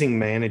amazing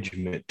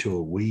management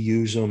tool. We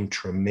use them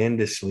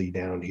tremendously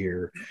down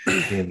here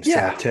in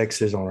South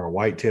Texas on our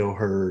whitetail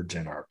herds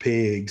and our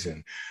pigs.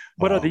 And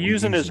what are they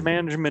using as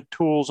management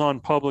tools on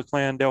public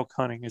land elk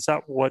hunting? Is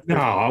that what?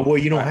 No, well,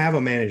 you don't have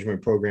a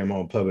management program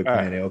on public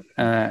land elk,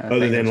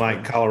 other than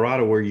like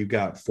Colorado, where you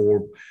got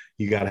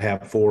you got to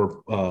have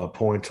 4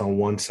 points on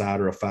one side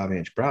or a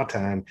 5-inch brow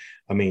tine.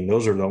 I mean,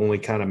 those are the only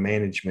kind of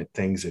management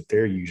things that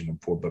they're using them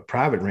for. But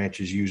private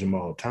ranches use them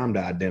all the time to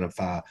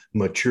identify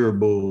mature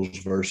bulls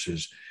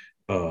versus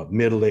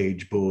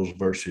middle-aged bulls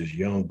versus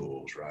young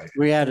bulls, right?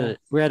 We had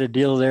a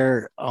deal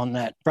there on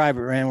that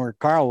private ranch where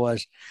Carl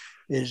was.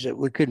 Is that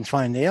we couldn't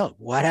find the elk.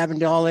 What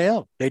happened to all the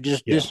elk? They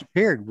just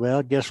disappeared.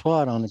 Well, guess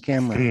what? On the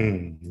camera,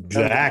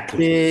 exactly.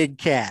 Big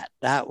cat.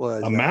 That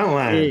was a mountain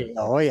lion.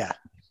 Oh yeah,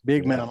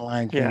 big mountain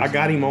lion. Yeah, I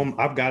got him on.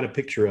 I've got a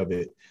picture of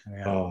it,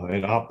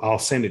 and I'll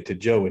send it to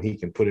Joe, and he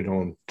can put it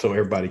on so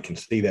everybody can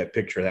see that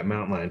picture of that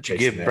mountain lion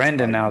chasing. Get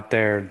Brendan out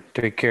there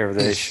to take care of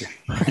the issue.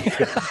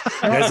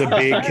 That's a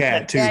big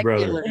cat too,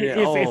 brother.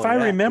 If I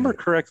remember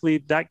correctly,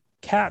 that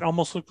cat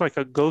almost looked like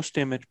a ghost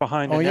image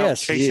behind an elk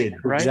chasing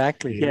it, right?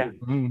 Exactly. Yeah.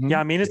 Yeah.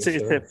 I mean, it's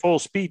at full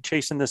speed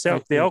chasing this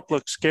elk. The elk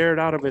looks scared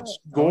out of its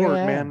gourd,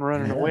 man,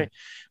 running away.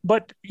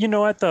 But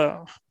at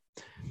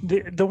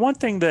the one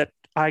thing that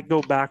I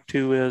go back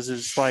to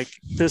is like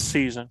this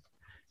season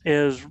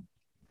is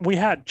we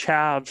had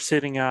Chav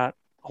sitting at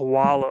a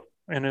wallet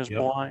in his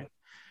blind.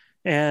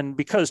 And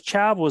because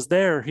Chav was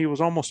there, he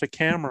was almost a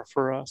camera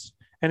for us.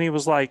 And he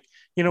was like,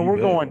 we're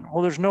going,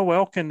 well, there's no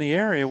elk in the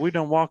area. We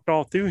done walked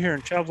all through here.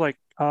 And Chav's like,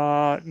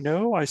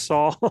 no, I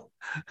saw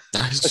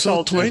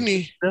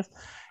 20. This.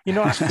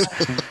 I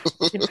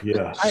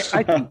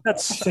think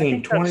that's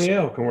saying 20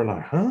 elk. And we're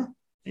like, huh?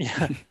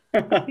 Yeah.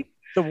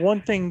 The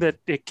one thing that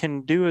it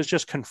can do is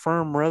just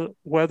confirm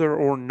whether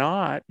or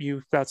not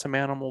you've got some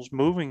animals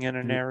moving in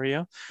an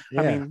area.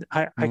 Yeah. I mean,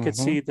 I could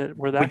see that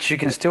where that. But you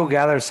can still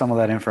gather some of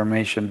that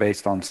information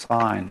based on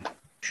sign.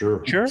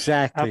 Sure.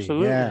 Exactly.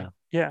 Absolutely.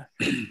 Yeah.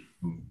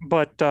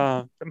 But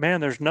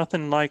man, there's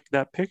nothing like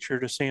that picture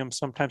to see them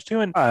sometimes too.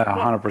 And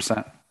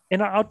 100%.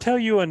 And I'll tell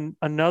you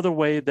another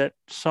way that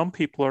some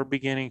people are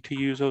beginning to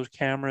use those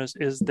cameras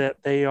is that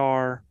they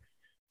are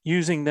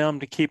using them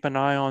to keep an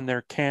eye on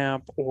their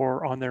camp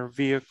or on their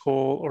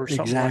vehicle or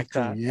something like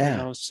that.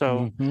 Yeah.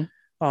 So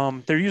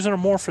they're using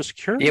them more for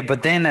security. Yeah,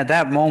 but then at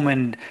that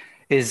moment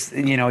is,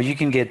 you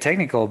can get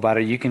technical about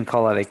it. You can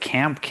call it a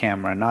camp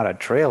camera, not a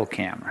trail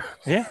camera.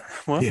 Yeah.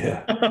 Well,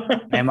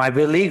 it might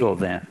be legal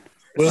then.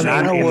 Well,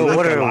 I know a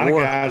lot of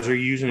guys are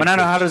using. But I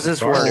know how does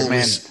this work,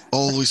 man?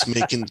 Always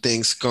making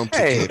things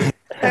complicated.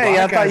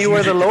 Hey, I thought you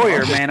were the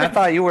lawyer, man. I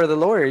thought you were the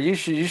lawyer. You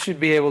should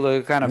be able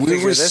to kind of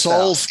figure this out. We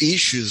resolve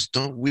issues.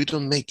 We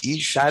don't make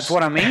issues. That's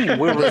what I mean.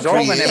 We're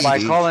resolving it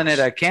by calling it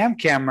a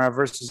camera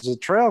versus a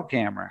trail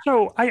camera.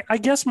 So I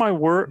guess my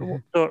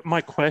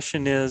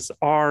question is: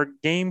 are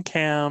game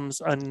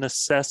cams a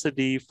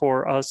necessity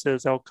for us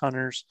as elk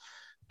hunters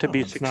to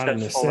be successful? It's not a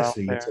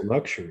necessity; it's a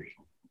luxury.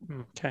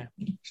 Okay,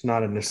 it's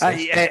not a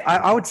necessity.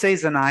 I would say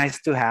it's a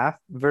nice to have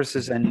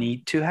versus a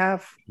need to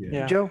have.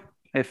 Yeah. Joe.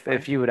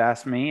 If you would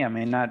ask me, I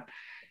mean, not,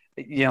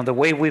 the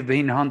way we've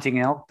been hunting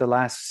elk the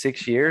last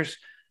 6 years,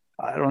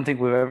 I don't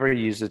think we've ever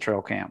used a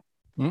trail cam.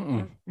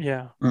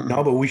 Yeah.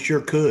 No, but we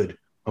sure could.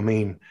 I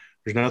mean,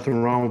 there's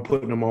nothing wrong with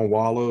putting them on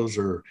wallows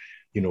or,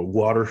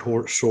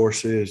 water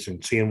sources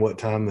and seeing what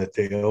time that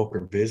the elk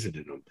are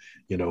visiting them.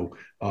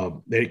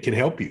 It can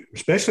help you,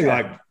 especially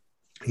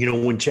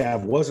when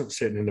Chav wasn't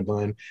sitting in the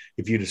blind.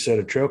 If you'd have set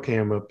a trail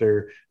cam up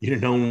there, you'd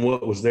have known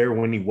what was there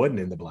when he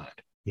wasn't in the blind.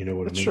 You know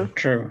what I mean?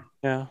 True.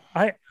 Yeah.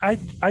 I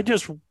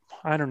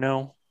don't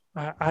know.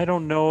 I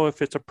don't know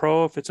if it's a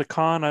pro, if it's a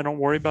con. I don't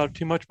worry about it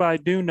too much, but I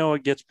do know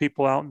it gets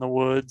people out in the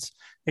woods.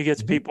 It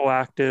gets people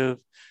active.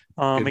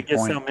 It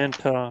gets them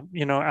into,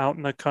 out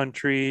in the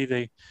country.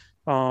 They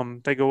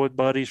go with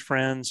buddies,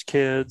 friends,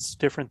 kids,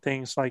 different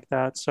things like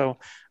that. So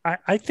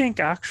I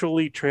think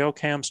actually trail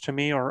cams to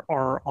me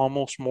are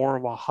almost more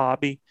of a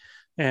hobby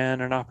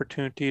and an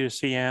opportunity to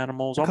see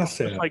animals, almost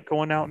like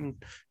going out and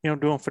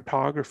doing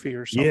photography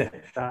or something. Yeah,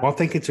 like that. Well, I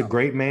think it's a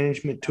great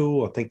management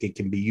tool. I think it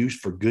can be used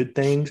for good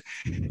things,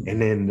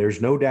 and then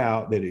there's no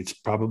doubt that it's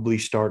probably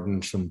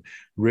starting some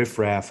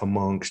riffraff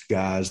amongst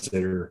guys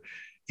that are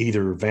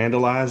either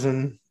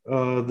vandalizing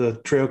the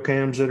trail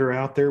cams that are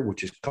out there,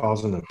 which is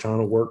causing a ton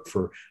of work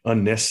for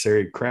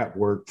unnecessary crap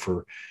work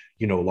for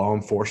law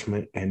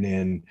enforcement, and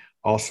then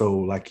also,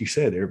 like you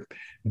said, they're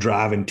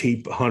driving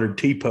 100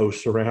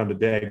 T-posts around a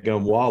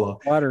daggum walla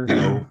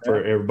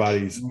for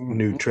everybody's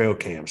new trail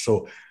cam.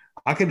 So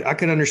I could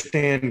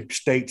understand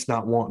states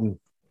not wanting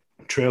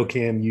trail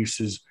cam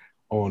uses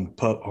on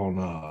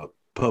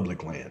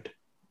public land.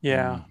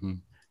 Yeah.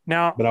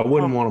 Now, but I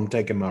wouldn't want them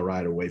taking my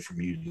right away from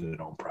using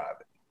it on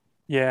private.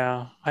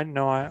 Yeah, I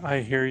know.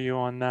 I hear you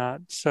on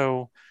that.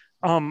 So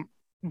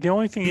the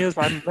only thing is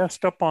I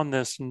messed up on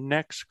this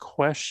next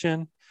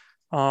question.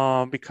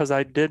 Because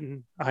I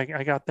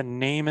got the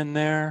name in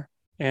there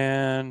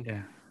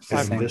and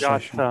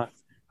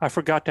I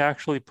forgot to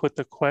actually put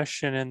the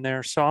question in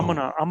there. So I'm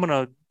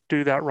gonna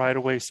do that right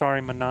away. Sorry,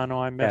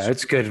 Manano, I missed. Yeah,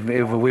 it's good.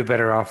 We're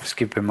better off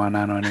skipping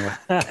Manano anyway.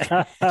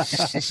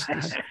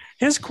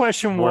 His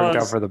question worked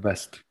out for the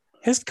best.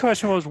 His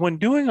question was, when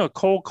doing a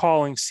cold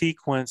calling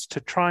sequence to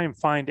try and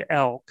find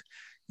elk,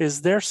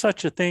 is there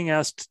such a thing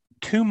as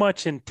too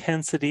much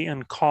intensity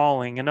in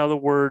calling? In other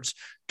words,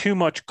 too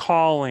much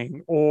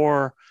calling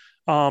or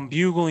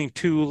bugling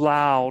too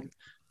loud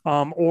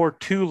or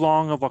too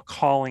long of a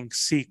calling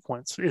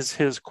sequence is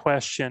his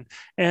question.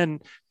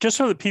 And just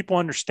so that people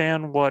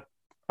understand what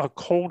a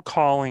cold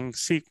calling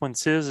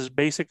sequence is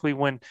basically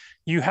when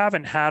you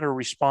haven't had a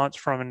response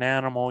from an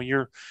animal,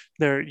 you're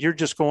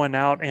just going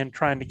out and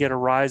trying to get a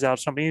rise out of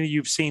something. Either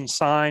you've seen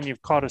sign,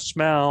 you've caught a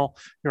smell,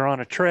 you're on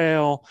a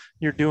trail,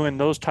 you're doing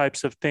those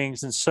types of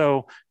things. And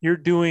so you're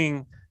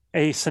doing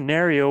a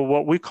scenario,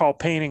 what we call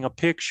painting a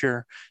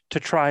picture, to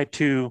try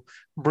to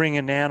bring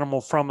an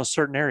animal from a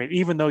certain area,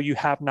 even though you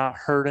have not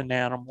heard an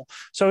animal.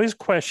 So his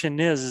question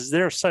is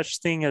there such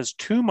thing as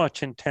too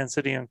much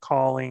intensity in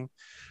calling,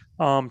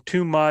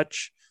 too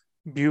much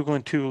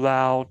bugling too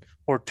loud,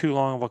 or too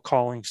long of a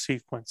calling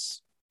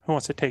sequence? Who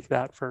wants to take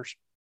that first?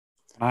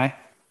 All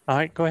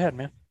right, go ahead,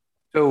 man.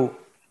 So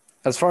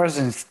as far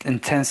as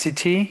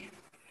intensity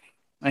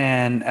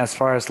and as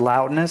far as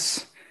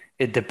loudness,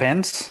 it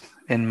depends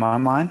in my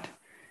mind.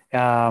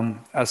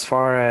 As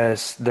far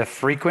as the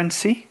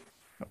frequency,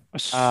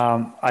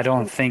 I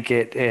don't think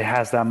it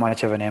has that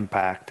much of an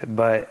impact.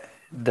 But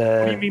what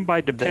do you mean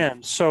by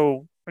depends?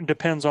 So it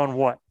depends on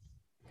what?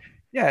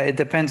 Yeah, it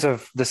depends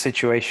of the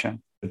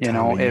situation.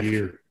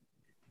 Year.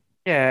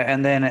 Yeah,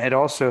 and then it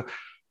also,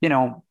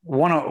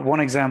 one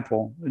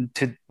example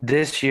to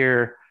this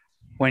year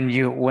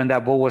when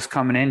that bull was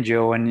coming in,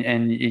 Joe,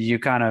 and you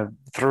kind of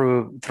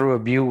threw a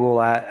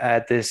bugle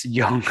at this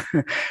young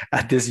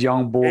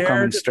bull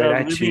coming straight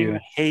at you,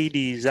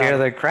 Hades, scare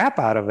the crap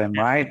out of him,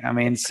 right?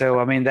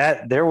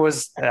 That there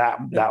was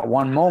that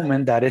one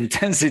moment, that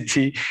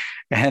intensity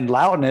and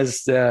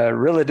loudness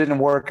really didn't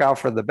work out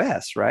for the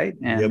best, right?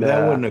 And but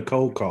that wasn't a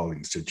cold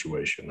calling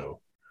situation, though.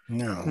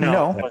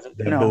 No.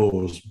 That bull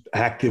was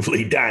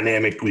actively,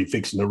 dynamically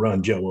fixing to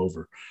run Joe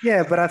over.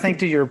 Yeah, but I think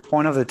to your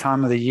point of the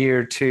time of the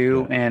year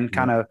too, and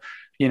kind of,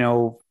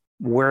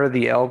 where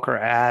the elk are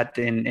at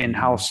and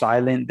how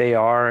silent they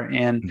are.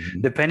 And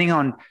depending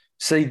on,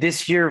 say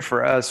this year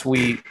for us,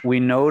 we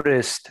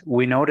noticed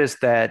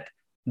that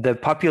the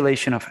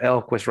population of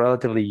elk was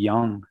relatively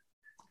young.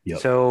 Yep.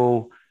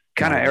 So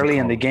kind of early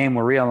in the game,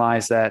 we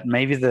realized that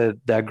maybe the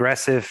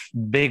aggressive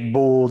big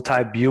bull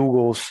type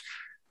bugles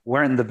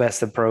weren't the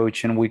best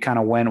approach, and we kind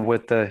of went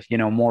with the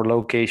more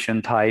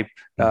location type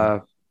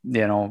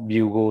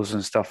bugles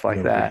and stuff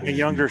like that. A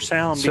younger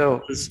sound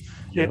because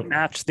Yep. it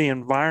matched the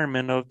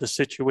environment of the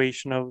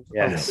situation of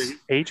the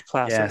age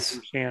class that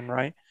you're seeing,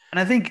 right? And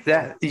I think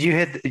that you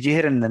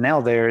hit in the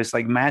nail there. It's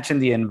like matching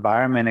the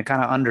environment and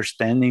kind of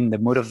understanding the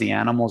mood of the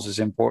animals is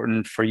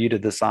important for you to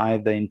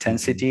decide the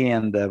intensity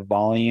and the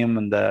volume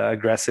and the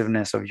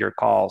aggressiveness of your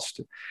calls.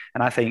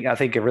 And I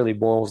think it really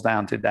boils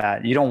down to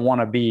that. You don't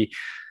want to be,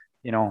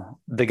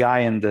 the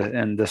guy in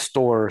the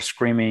store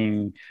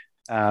screaming,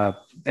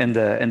 in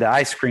the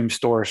ice cream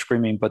store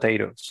screaming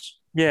potatoes.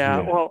 Yeah.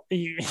 Well,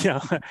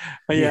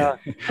 yeah.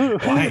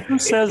 Who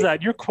says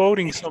that? You're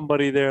quoting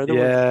somebody there.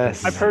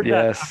 I've heard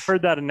that. I've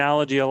heard that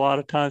analogy a lot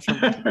of times.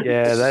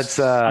 That's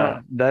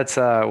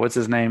what's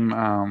his name?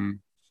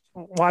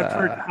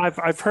 Well,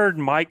 I've heard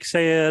Mike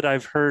say it.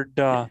 I've heard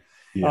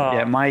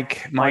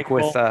Mike Michael,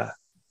 with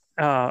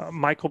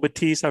Michael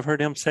Batiste. I've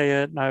heard him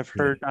say it, and I've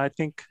heard. I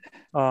think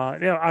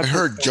I've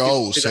heard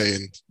Joe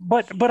saying.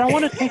 But I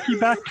want to take you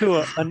back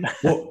to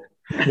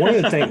one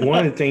of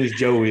the things,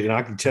 Joey, and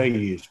I can tell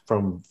you is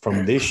from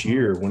this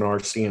year when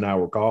RC and I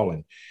were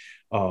calling,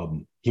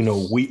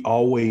 we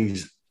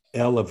always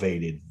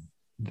elevated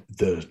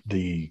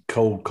the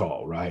cold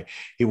call, right?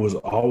 It was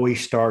always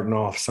starting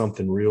off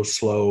something real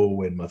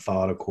slow and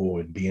methodical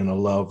and being a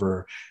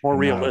lover, more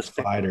realistic,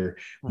 a fighter,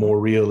 more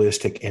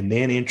realistic, and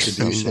then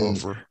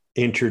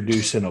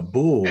introducing a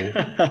bull,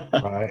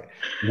 right,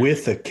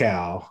 with a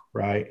cow,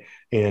 right,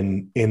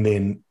 and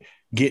then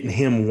getting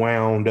him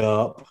wound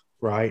up.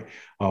 Right.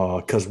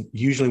 Because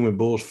usually when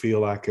bulls feel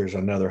like there's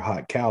another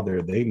hot cow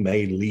there, they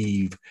may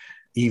leave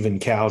even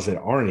cows that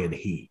aren't in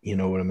heat, you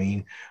know what I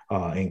mean?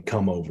 And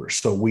come over.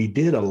 So we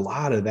did a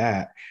lot of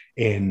that.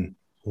 And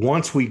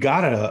once we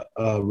got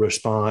a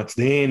response,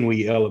 then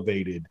we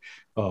elevated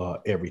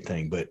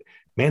everything. But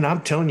man,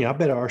 I'm telling you, I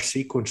bet our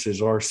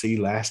sequences RC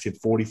lasted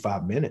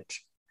 45 minutes,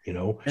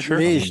 At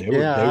least,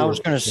 I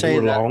was going to say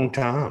that. A long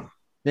time.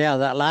 Yeah.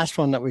 That last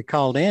one that we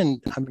called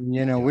in, I mean,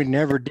 you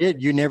never did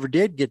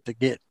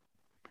get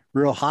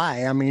real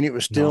high. I mean, it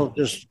was still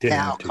just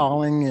cow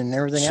calling and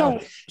everything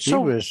else. He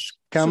was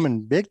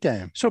coming big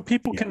time. So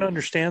people can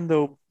understand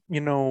though,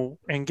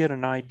 and get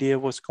an idea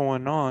of what's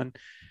going on.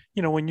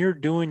 When you're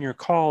doing your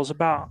calls,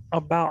 about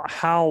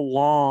how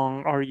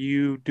long are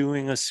you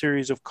doing a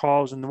series of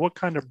calls, and what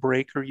kind of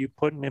break are you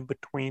putting in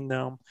between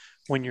them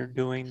when you're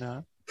doing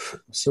that?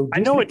 So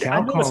I know it's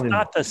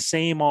not the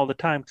same all the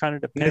time. Kind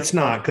of depends. It's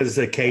not, because it's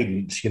a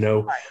cadence,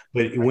 Right.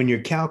 But when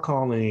you're cow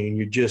calling and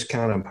you're just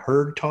kind of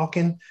herd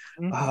talking,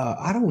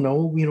 I don't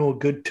know, a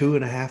good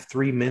 2.5,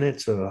 3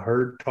 minutes of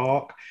herd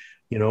talk,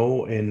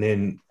 and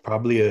then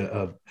probably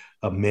a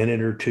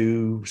minute or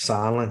two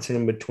silence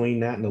in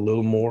between that and a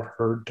little more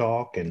herd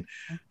talk, and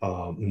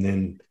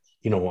then.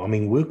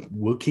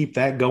 We'll keep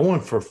that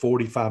going for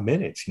 45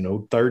 minutes,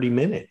 30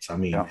 minutes.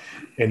 And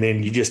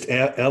then you just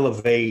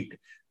elevate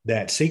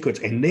that sequence.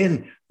 And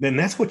then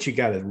that's what you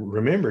got to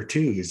remember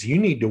too, is you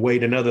need to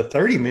wait another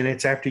 30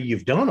 minutes after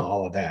you've done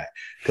all of that.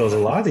 Because a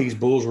lot of these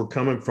bulls were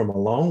coming from a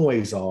long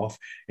ways off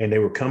and they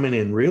were coming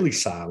in really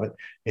silent.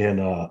 And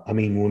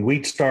when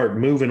we'd start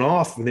moving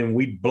off, then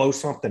we'd blow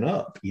something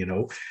up,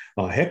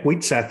 heck,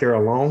 we'd sat there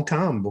a long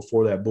time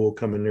before that bull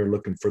come in there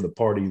looking for the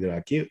party that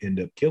I end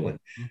up killing,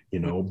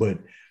 but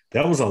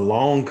that was a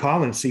long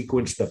calling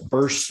sequence. The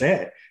first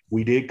set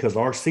we did, because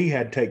RC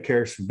had to take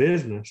care of some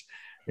business.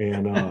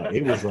 And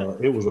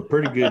it was a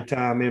pretty good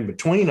time in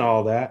between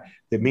all that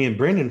me and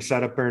Brendan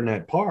sat up there in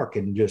that park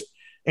and just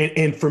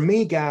and for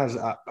me, guys,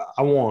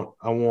 I want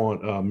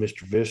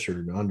Mr.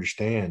 Visser to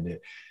understand that,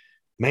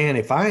 man,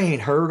 if I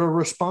ain't heard a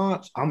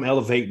response, I'm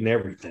elevating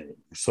everything.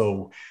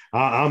 So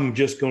I'm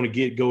just going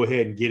to go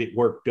ahead and get it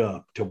worked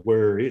up to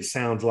where it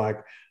sounds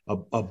like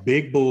a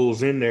big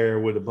bull's in there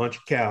with a bunch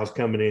of cows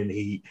coming in to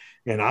eat.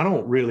 And I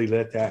don't really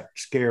let that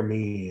scare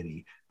me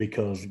any,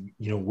 because,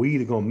 we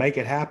either going to make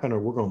it happen or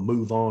we're going to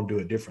move on to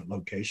a different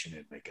location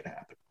and make it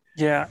happen.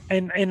 Yeah.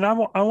 And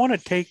I want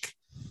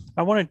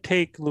to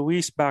take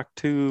Luis back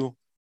to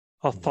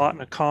a thought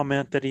and a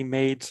comment that he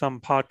made some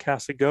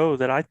podcasts ago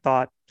that I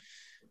thought,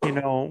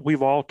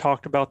 we've all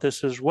talked about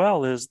this as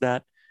well, is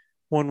that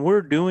when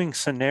we're doing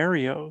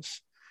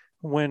scenarios,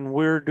 when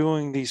we're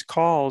doing these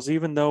calls,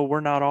 even though we're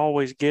not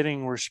always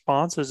getting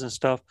responses and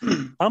stuff,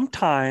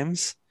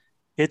 sometimes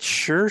it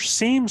sure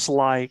seems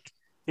like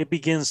it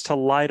begins to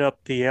light up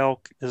the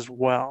elk as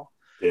well.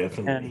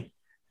 Definitely.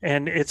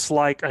 And it's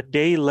like a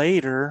day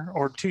later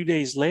or 2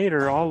 days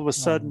later, all of a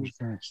sudden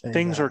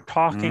things are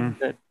talking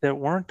that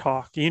weren't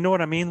talking. You know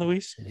what I mean,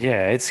 Luis?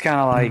 Yeah, it's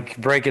kind of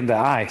like breaking the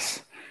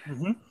ice,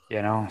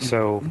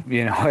 So,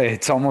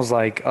 it's almost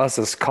like us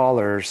as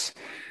callers,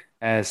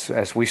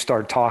 as we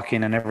start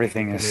talking and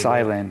everything is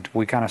silent,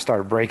 we kind of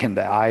start breaking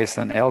the ice,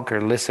 and elk are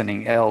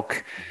listening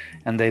elk,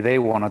 and they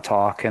want to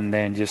talk, and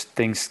then just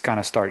things kind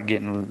of start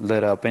getting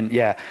lit up. And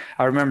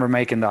I remember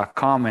making that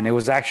comment. It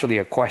was actually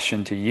a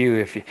question to you,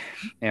 if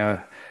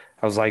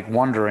I was like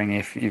wondering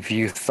if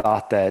you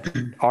thought that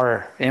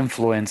our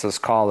influence as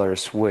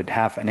callers would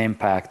have an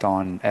impact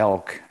on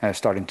elk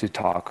starting to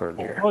talk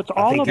earlier. Well, it's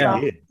all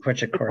about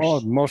which of course.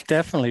 Oh, most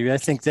definitely. I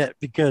think that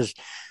because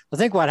I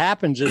think what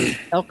happens is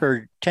elk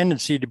are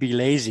tendency to be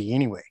lazy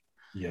anyway.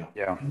 Yeah.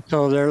 Yeah.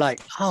 So they're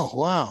like, oh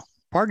wow,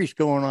 party's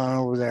going on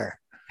over there.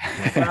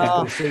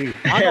 I'll go see.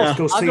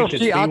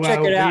 I'll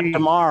check it out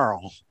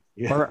tomorrow.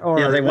 Yeah. Or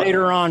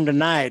later on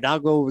tonight, I'll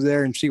go over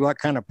there and see what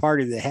kind of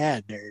party they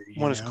had there.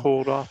 When it's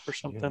cold off or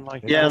something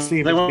like that. Yeah,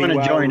 they want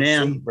to join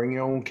in. Bring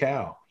your own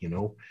cow,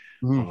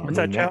 What's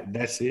that, Chow?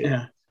 That's it.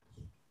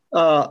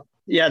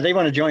 Yeah, they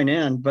want to join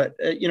in. But,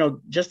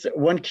 just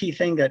one key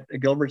thing that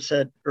Gilbert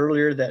said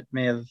earlier that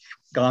may have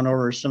gone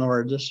over some of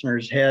our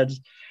listeners' heads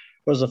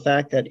was the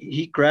fact that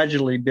he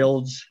gradually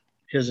builds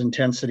his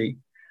intensity,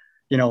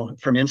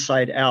 from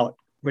inside out,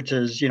 which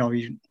is,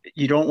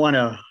 you don't want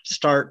to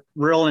start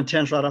real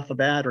intense right off the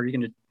bat, or you're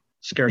going to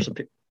scare some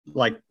people,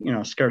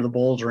 scare the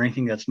bulls or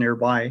anything that's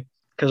nearby,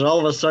 because all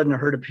of a sudden a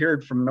herd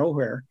appeared from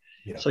nowhere.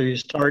 Yeah. So you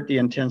start the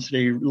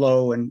intensity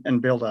low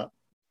and build up.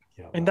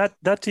 And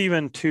that's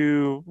even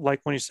too, like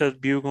when you said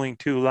bugling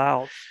too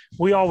loud,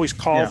 we always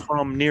call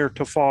from near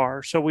to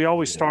far. So we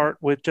always start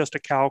with just a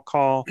cow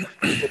call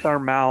with our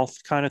mouth,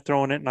 kind of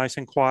throwing it nice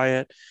and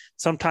quiet.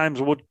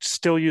 Sometimes we'll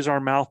still use our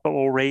mouth, but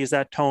we'll raise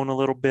that tone a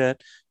little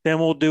bit. Then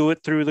we'll do it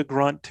through the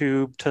grunt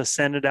tube to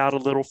send it out a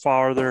little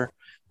farther.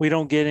 We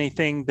don't get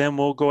anything, then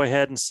we'll go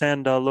ahead and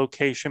send a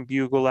location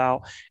bugle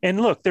out. And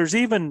look, there's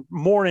even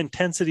more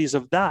intensities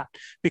of that,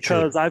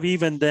 because I've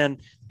even then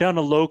done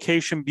a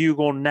location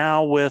bugle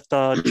now with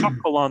a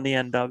chuckle on the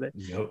end of it.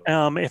 Yep.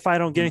 If I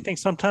don't get anything,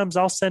 sometimes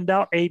I'll send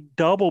out a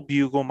double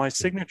bugle, my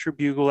signature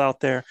bugle out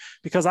there,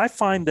 because I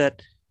find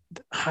that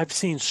I've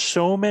seen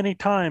so many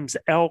times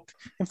elk.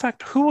 In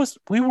fact,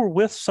 we were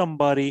with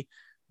somebody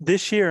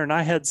this year, and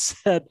I had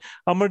said,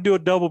 I'm going to do a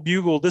double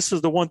bugle. This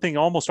is the one thing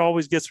almost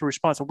always gets a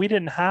response. And we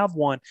didn't have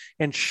one.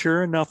 And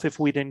sure enough, if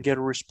we didn't get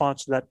a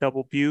response to that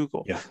double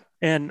bugle. Yeah.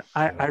 And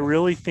I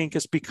really think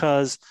it's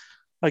because,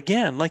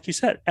 again, like you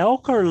said,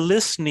 elk are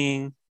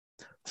listening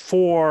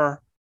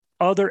for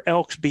other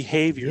elk's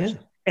behaviors. Yeah.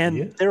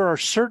 And there are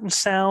certain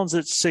sounds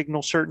that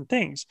signal certain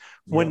things.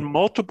 When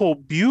multiple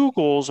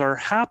bugles are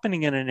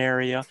happening in an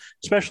area,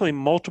 especially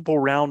multiple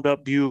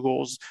roundup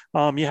bugles,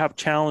 you have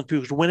challenge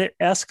bugles. When it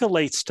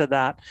escalates to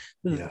that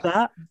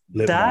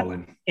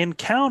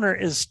encounter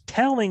is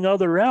telling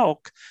other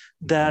elk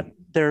that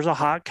there's a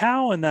hot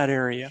cow in that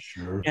area.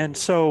 Sure. And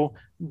so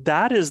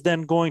that is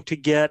then going to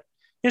get,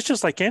 it's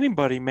just like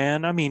anybody,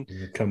 man. I mean,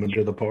 you're coming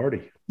to the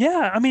party.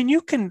 Yeah. I mean,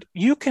 you can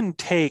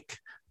take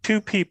two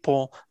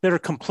people that are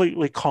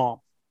completely calm,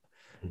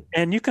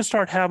 and you can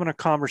start having a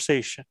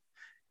conversation,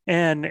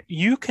 and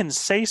you can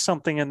say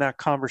something in that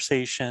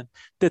conversation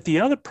that the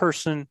other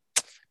person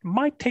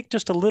might take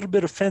just a little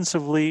bit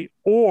offensively,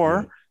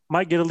 or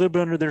might get a little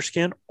bit under their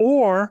skin,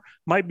 or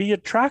might be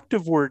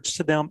attractive words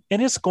to them.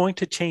 And it's going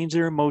to change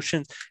their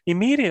emotions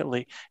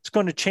immediately. It's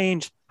going to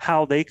change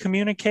how they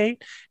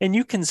communicate. And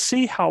you can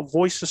see how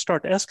voices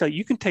start to escalate.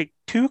 You can take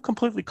two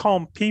completely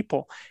calm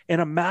people in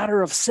a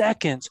matter of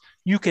seconds.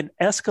 You can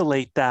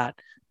escalate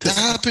that. That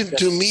happened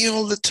to me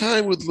all the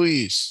time with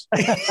Luis.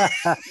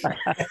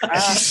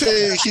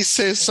 he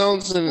says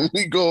something and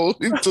we go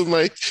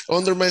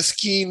under my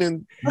skin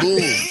and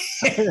boom.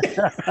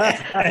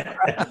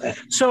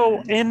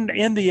 So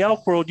in the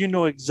elk world, you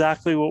know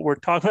exactly what we're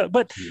talking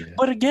about.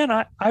 But again,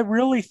 I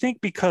really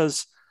think,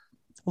 because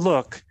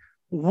look,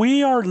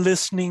 we are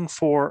listening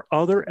for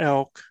other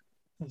elk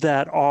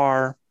that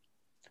are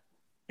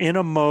in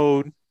a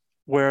mode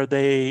where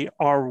they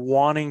are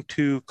wanting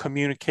to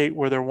communicate,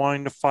 where they're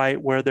wanting to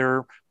fight, where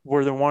they're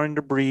wanting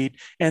to breed,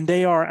 and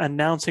they are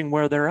announcing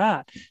where they're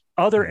at.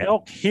 Other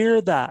elk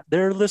hear that.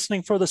 They're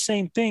listening for the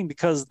same thing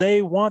because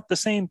they want the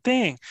same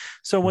thing.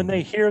 So when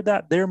they hear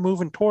that, they're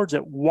moving towards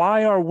it.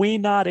 Why are we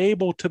not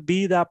able to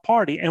be that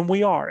party? And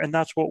we are, and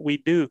that's what we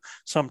do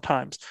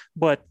sometimes.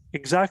 But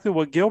exactly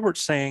what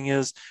Gilbert's saying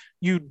is,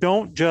 you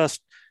don't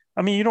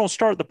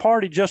start the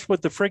party just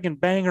with the friggin'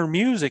 banger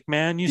music,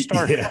 man. You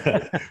start.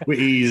 We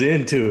ease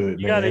into it.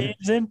 You got to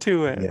ease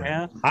into it,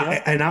 man.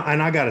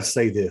 I got to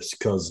say this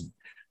because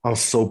I'm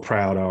so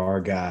proud of our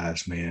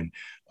guys, man.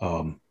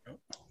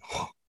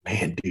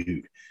 Man,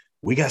 dude,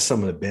 we got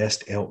some of the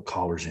best elk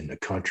callers in the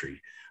country.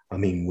 I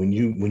mean, when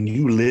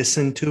you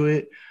listen to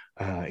it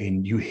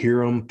and you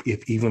hear them,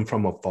 if even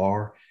from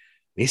afar,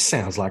 it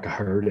sounds like a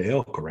herd of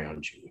elk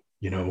around you.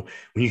 You know,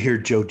 when you hear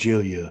Joe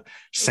Gillia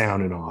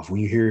sounding off,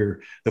 when you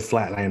hear the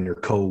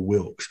Flatlander Cole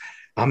Wilkes,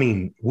 I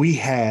mean, we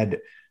had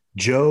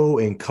Joe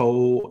and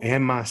Cole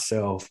and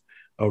myself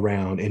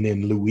around, and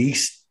then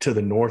Luis to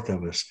the north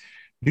of us.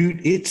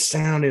 Dude, it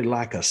sounded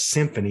like a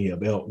symphony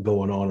of elk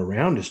going on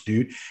around us,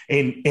 dude.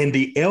 And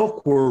the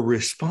elk were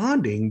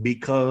responding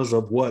because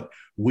of what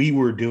we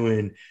were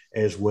doing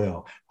as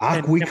well.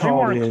 We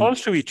weren't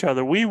close to each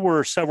other. We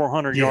were several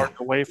hundred yards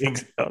away from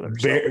each other.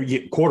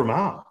 Quarter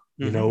mile.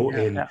 You know,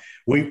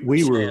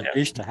 we were,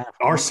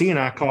 RC and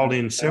I called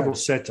in several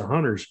sets of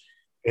hunters,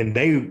 and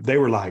they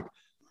were like,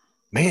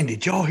 man,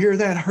 did y'all hear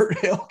that herd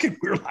elk? And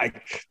we're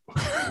like,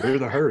 we're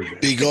the herd.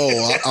 Big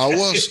O, I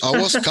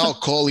was cow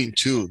calling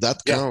too.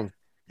 That count.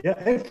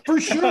 Yeah,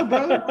 for sure,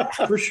 brother.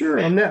 For sure.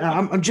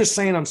 I'm just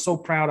saying I'm so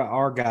proud of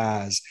our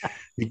guys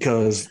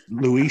because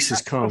Luis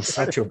has come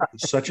such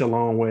a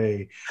long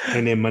way.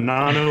 And then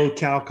Manano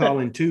cow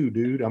calling too,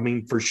 dude. I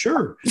mean, for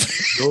sure.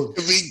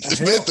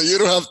 Smith, you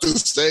don't have to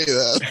say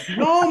that.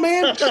 No,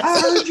 man. I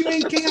heard you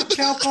ain't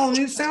cow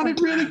calling. It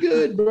sounded really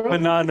good, bro.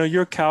 Manano,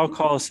 your cow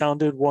call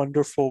sounded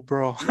wonderful,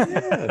 bro.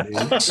 Yeah,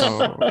 dude.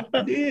 So,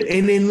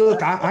 and then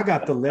look, I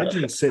got the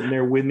legend sitting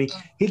there with me.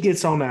 He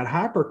gets on that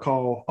hyper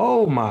call.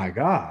 Oh my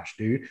gosh,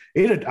 dude.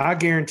 I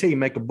guarantee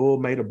make a bull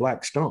made a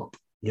black stump,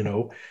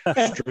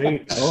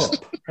 straight up.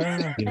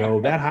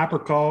 That hyper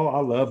call, I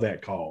love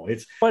that call.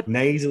 It's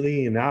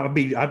nasally, and I'd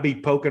be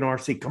poking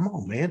RC. Come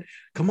on, man.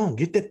 Come on,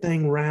 get that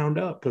thing round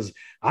up because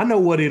I know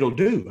what it'll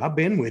do. I've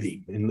been with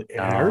him and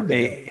I heard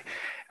that.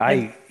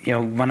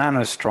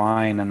 Manano's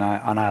trying, and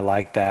I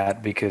like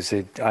that because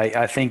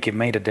I think it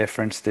made a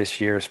difference this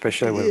year,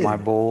 especially with my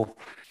bull.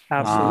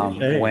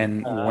 Absolutely.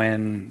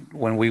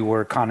 When we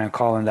were kind of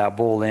calling that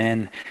bull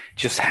in,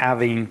 just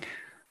having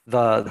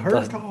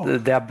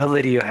the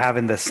ability of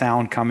having the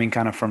sound coming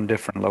kind of from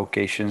different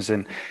locations,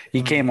 and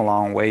he came a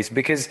long ways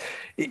because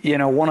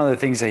one of the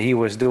things that he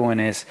was doing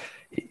is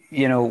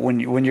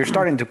when you're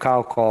starting to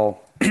cow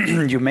call,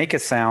 you make a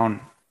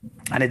sound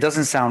and it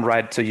doesn't sound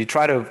right, so you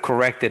try to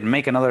correct it and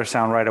make another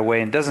sound right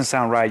away, and it doesn't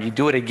sound right. You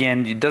do it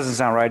again, it doesn't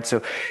sound right,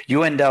 so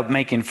you end up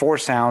making 4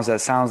 sounds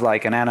that sounds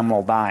like an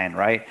animal dying,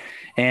 right?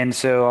 And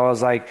so I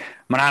was like,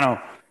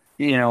 Manano,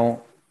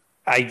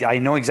 I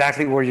know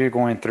exactly what you're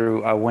going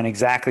through. I went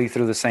exactly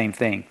through the same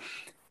thing.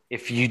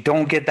 If you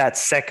don't get that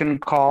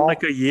second call,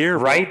 like a year,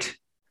 right?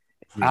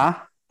 Yeah.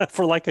 Huh?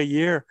 For like a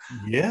year.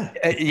 Yeah.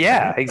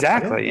 Yeah,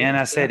 exactly. And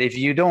I said, if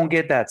you don't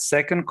get that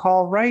second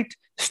call right,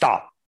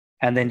 stop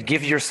and then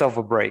give yourself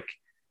a break.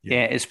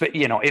 Yeah.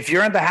 If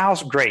you're in the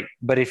house, great.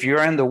 But if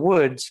you're in the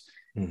woods,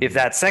 if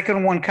that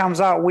second one comes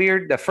out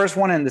weird, the first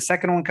one and the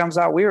second one comes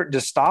out weird,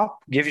 just stop,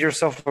 give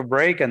yourself a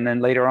break, and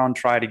then later on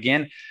try it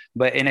again.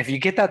 And if you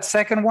get that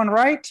second one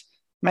right,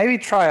 maybe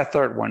try a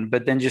third one,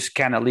 but then just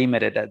kind of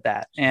limit it at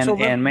that.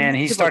 And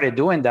he started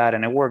doing that,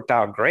 and it worked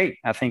out great.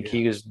 I think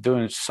he was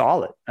doing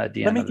solid at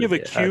the end. Let me give a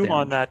cue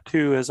on that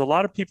too, is a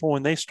lot of people,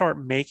 when they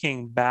start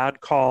making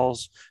bad cow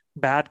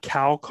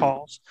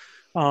calls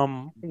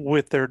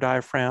with their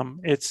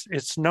diaphragm,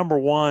 it's number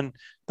one,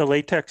 the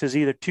latex is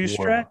either too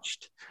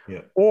stretched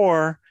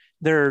or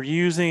they're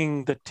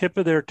using the tip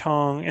of their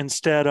tongue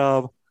instead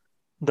of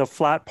the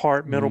flat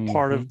part, middle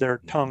part of their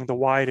tongue, the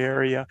wide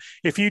area.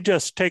 If you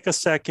just take a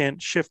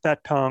second, shift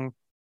that tongue,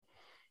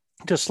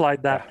 just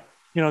slide that,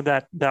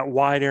 that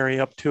wide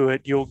area up to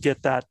it, you'll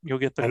get the.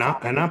 And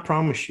I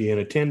promise you, in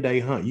a 10-day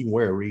hunt, you can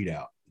wear a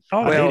readout.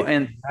 Oh, well,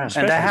 and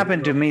that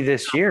happened to me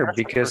this year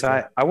because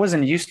I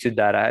wasn't used to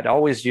that. I'd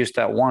always used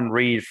that one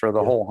read for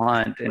the whole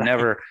hunt and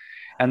never.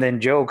 And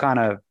then Joe kind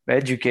of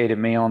educated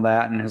me on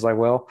that, and he's like,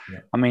 "Well,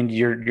 I mean,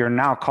 you're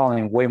now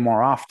calling way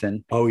more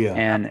often. Oh yeah,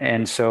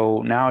 and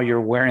so now you're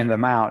wearing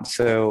them out.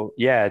 So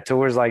yeah,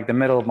 towards like the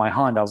middle of my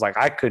hunt, I was like,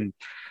 I couldn't.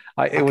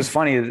 It was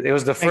funny. It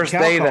was the first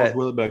day that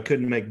but I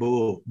couldn't make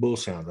bull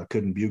sounds. I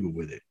couldn't bugle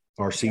with it.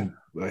 RC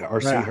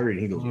heard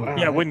it. He goes, wow.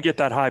 Yeah, I wouldn't get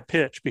that high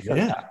pitch because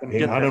I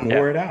didn't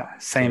wear it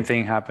out. Same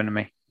thing happened to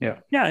me. Yeah.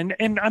 Yeah,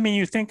 and I mean,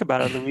 you think about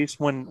it, Luis.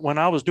 When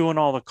I was doing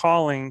all the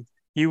calling,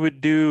 you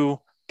would do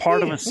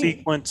part of a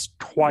sequence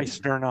twice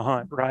during a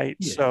hunt, right?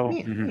 Yeah. So,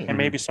 and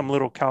maybe some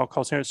little cow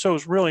calls here. So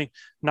it's really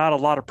not a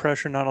lot of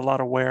pressure, not a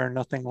lot of wear,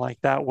 nothing like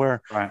that,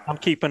 where I'm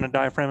keeping a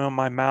diaphragm in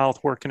my mouth,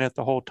 working it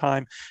the whole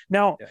time.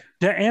 Now,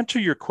 to answer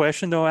your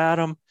question though,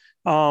 Adam,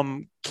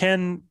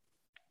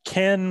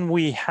 can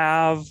we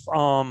have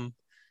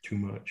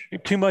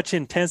too much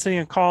intensity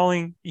in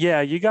calling?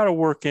 Yeah, you got to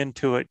work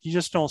into it. You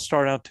just don't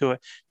start out to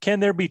it. Can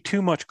there be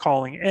too much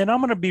calling? And I'm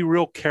going to be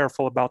real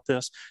careful about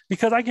this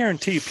because I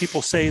guarantee you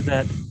people say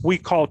that we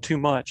call too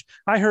much.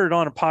 I heard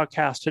on a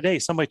podcast today,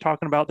 somebody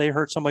talking about they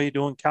heard somebody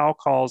doing cow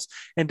calls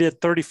and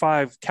did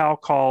 35 cow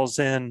calls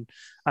in,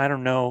 I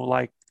don't know,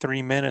 like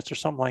 3 minutes or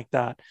something like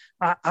that.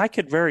 I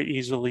could very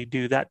easily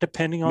do that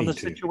depending on the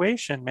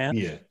situation, man.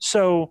 Yeah.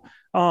 So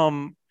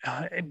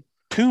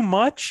too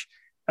much,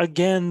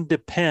 again,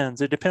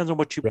 depends. It depends on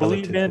what you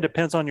believe in,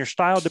 depends on your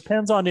style,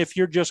 depends on if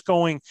you're just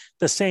going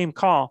the same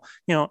call,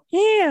 or,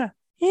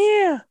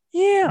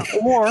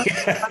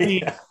 I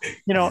mean,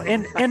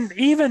 and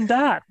even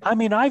that, I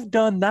mean, I've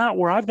done that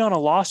where I've done a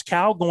lost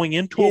cow going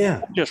into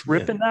it, just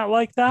ripping that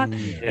like that.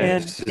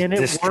 And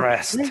it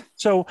works.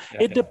 So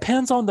it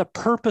depends on the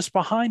purpose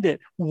behind it,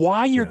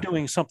 why you're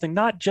doing something,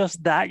 not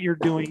just that you're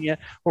doing it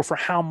or for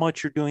how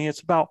much you're doing it.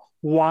 It's about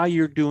why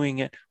you're doing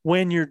it,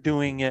 when you're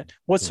doing it,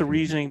 what's the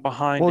reasoning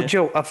behind it. Well,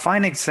 Joe, a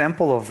fine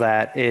example of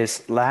that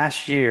is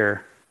last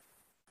year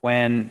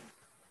when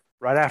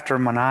right after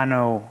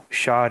Manano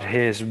shot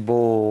his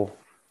bull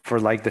for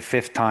like the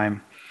 5th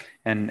time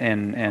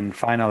and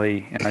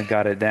finally I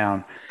got it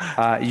down.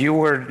 You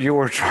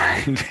were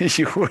trying to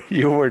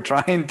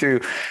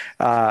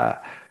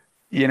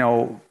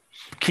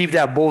keep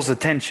that bull's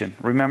attention.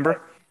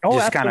 Remember?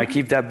 Just kind of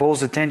keep that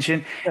bull's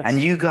attention. Yes. And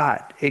you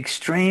got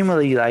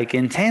extremely like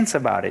intense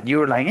about it. You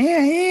were like,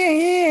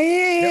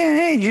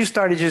 yeah. You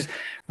started just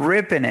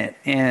ripping it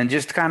and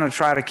just kind of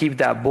try to keep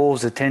that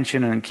bull's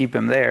attention and keep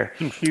him there.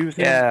 Confuse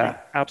him. Yeah,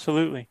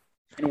 absolutely.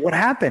 And what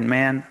happened,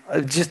 man?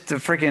 Just the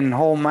freaking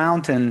whole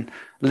mountain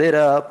lit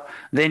up.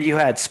 Then you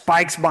had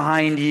spikes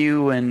behind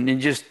you and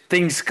just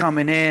things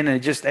coming in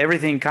and just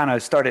everything kind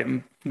of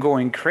started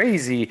going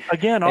crazy.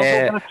 Again, I'll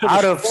go back to the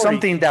out of story.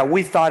 Something that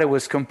we thought it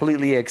was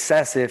completely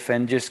excessive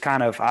and just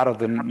kind of out of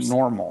the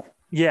normal.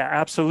 Yeah,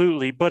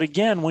 absolutely. But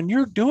again, when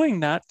you're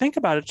doing that, think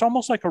about it. It's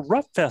almost like a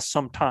rut fest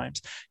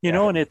sometimes, you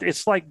know, and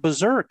it's like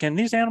berserk. And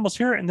these animals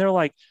hear it and they're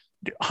like,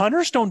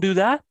 hunters don't do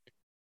that.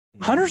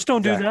 Hunters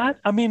don't do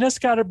that. I mean, that's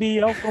got to be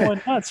elk going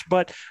nuts.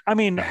 But I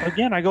mean,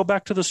 again, I go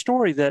back to the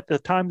story that the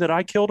time that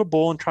I killed a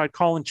bull and tried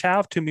calling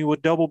chav to me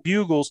with double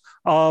bugles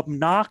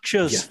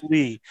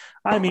obnoxiously.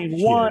 Yeah. I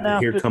mean, one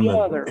after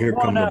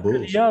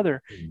the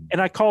other. And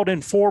I called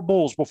in 4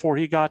 bulls before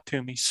he got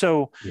to me.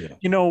 So,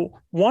 you know,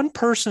 one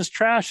person's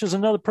trash is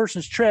another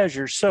person's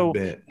treasure. So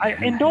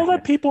and don't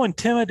let people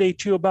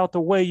intimidate you about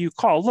the way you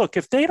call. Look,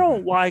 if they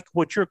don't like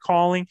what you're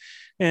calling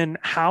and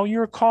how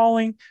you're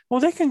calling,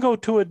 well, they can go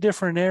to a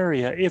different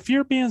area. If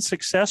you're being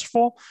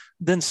successful,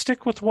 then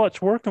stick with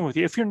what's working with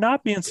you. If you're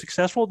not being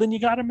successful, then you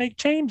got to make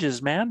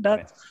changes, man.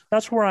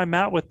 That's where I'm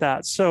at with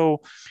that.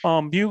 So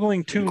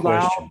bugling too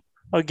loud,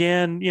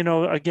 again, you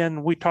know,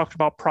 we talked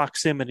about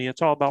proximity.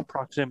 It's all about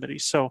proximity.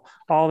 So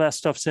all that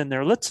stuff's in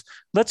there.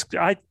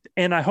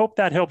 I hope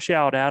that helps you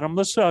out, Adam.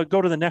 Let's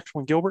go to the next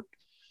one, Gilbert.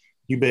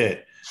 You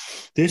bet.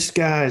 This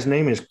guy's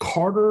name is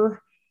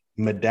Carter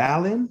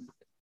Medallin.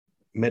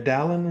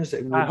 Is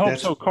it? I hope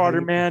so,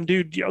 Carter, man,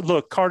 dude.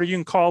 Look, Carter, you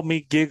can call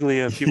me Giggly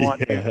if you want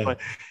to, but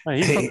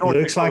he's from North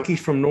Dakota. Like he's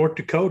from North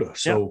Dakota.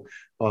 So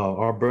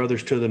our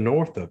brothers to the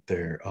north up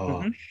there.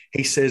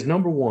 He says,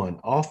 number one,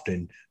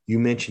 often you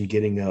mentioned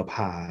getting up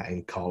high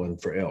and calling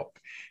for elk.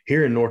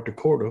 Here in North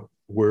Dakota,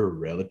 we're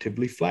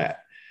relatively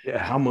flat. Yeah.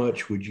 How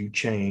much would you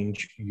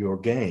change your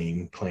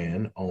game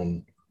plan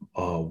on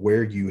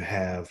where you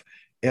have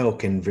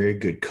elk in very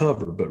good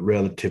cover, but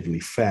relatively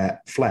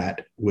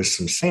flat with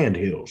some sand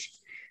hills?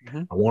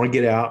 I want to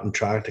get out and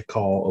try to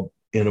call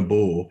in a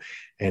bull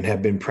and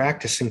have been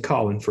practicing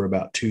calling for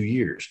about 2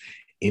 years.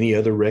 Any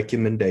other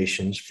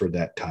recommendations for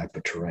that type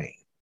of terrain?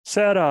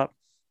 Setup.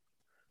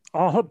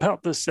 All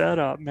about the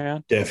setup,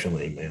 man.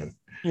 Definitely, man.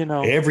 You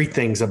know,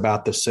 everything's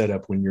about the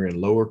setup when you're in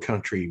lower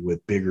country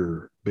with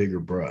bigger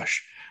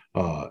brush.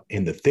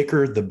 And the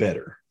thicker, the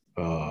better.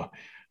 You're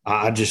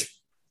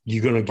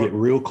going to get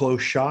real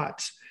close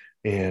shots.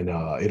 And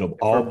it'll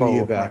all be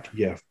about,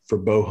 for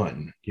bow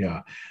hunting.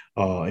 Yeah.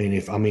 And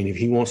if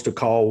he wants to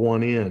call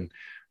one in,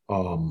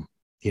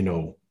 you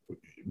know,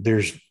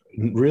 there's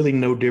really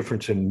no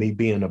difference in me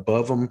being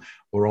above them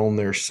or on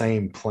their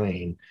same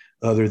plane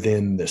other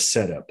than the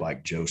setup,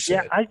 like Joe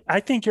said. Yeah, I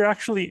think you're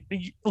actually,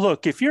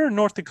 look, if you're in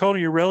North Dakota,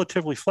 you're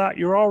relatively flat.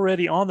 You're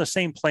already on the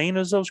same plane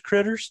as those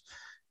critters.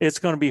 It's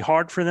going to be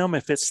hard for them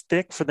if it's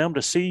thick for them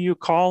to see you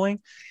calling.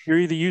 You're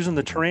either using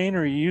the terrain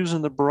or you're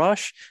using the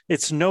brush.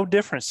 It's no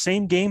different.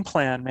 Same game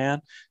plan,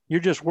 man.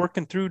 You're just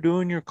working through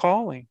doing your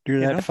calling.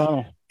 Do that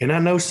funnel. And I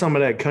know some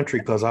of that country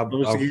because I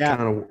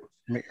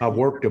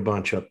worked a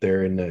bunch up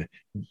there in the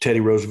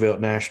Teddy Roosevelt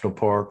National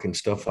Park and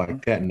stuff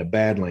like that in the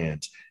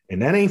Badlands.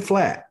 And that ain't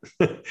flat.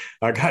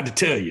 I got to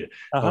tell you,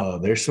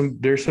 there's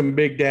some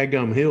big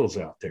daggum hills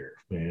out there,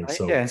 man.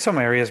 So in some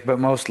areas, but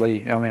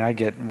mostly, I mean, I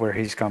get where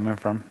he's coming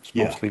from.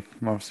 It's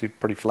mostly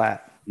pretty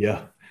flat.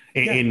 Yeah,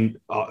 and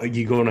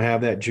you're going to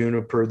have that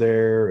juniper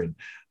there and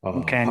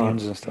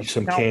canyons and stuff.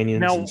 Some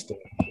canyons and stuff.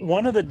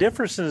 One of the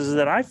differences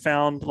that I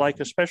found, like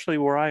especially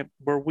where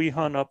we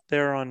hunt up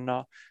there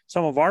on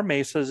some of our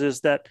mesas, is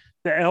that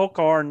the elk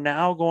are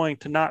now going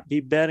to not be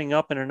bedding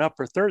up in an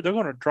upper third. They're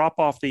going to drop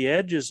off the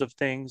edges of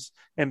things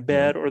and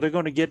bed, or they're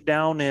going to get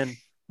down in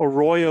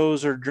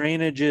arroyos or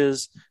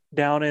drainages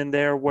down in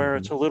there where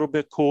it's a little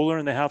bit cooler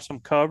and they have some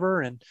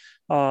cover and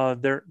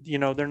they're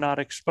not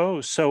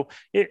exposed. So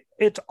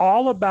it's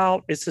all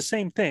about, it's the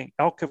same thing.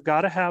 Elk have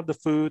got to have the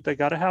food. They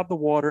got to have the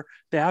water.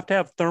 They have to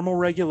have thermal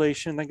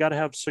regulation. They got to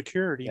have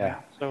security.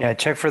 Yeah.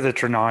 Check for the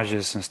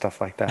trenages and stuff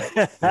like that.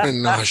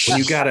 Well,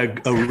 you got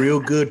a real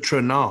good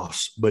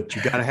trenasse, but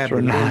you got to have the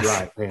wind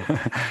right, man.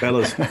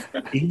 Fellas,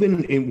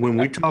 even when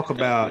we talk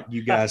about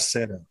you guys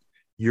setup,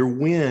 your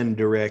wind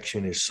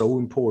direction is so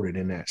important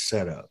in that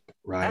setup,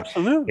 right?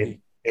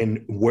 Absolutely.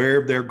 And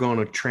where they're going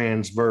to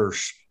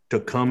transverse to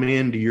come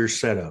into your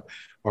setup.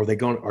 Are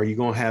you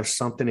going to have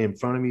something in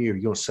front of you? Or are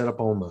you going to set up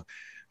on the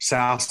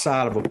south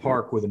side of a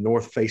park with a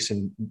north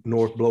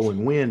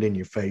blowing wind in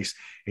your face,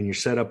 and you're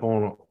set up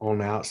on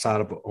the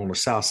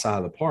south side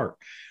of the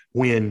park?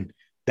 When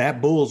that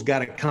bull's got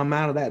to come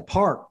out of that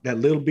park, that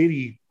little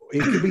bitty,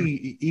 it could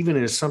be even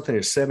as something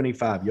as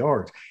 75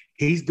 yards.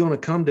 He's going to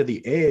come to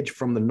the edge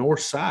from the north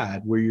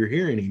side where you're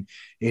hearing him,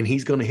 and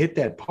he's going to hit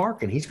that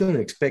park, and he's going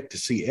to expect to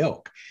see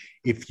elk.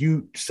 if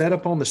you set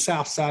up on the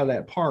south side of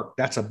that park,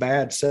 that's a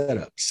bad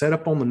setup. Set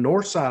up on the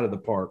north side of the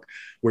park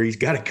where he's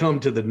got to come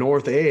to the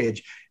north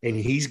edge and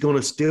he's going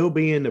to still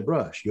be in the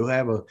brush. You'll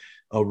have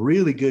a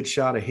really good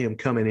shot of him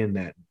coming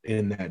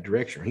in that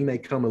direction. He may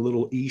come a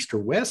little east or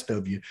west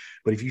of you,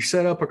 but if you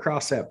set up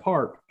across that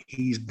park,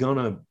 he's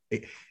gonna.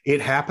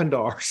 It happened to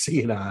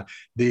RC and I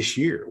this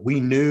year.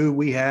 We knew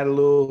we had a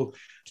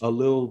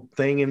little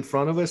thing in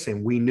front of us,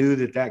 and we knew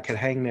that could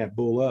hang that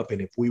bull up.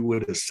 And if we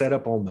would have set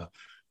up on the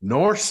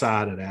north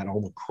side of that,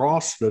 on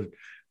across the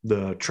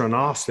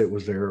Trenos that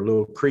was there, a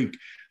little creek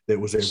that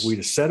was there, if we'd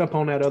have set up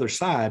on that other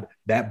side,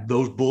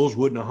 those bulls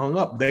wouldn't have hung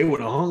up. They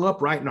would have hung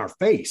up right in our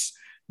face.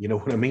 You know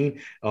what I mean?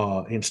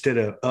 Instead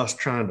of us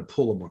trying to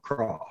pull them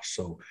across.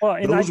 So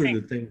those are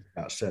the things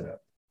about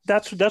setup.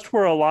 That's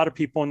where a lot of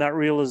people in that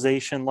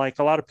realization, like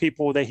a lot of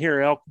people, they hear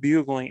elk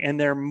bugling and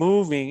they're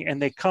moving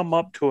and they come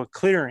up to a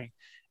clearing.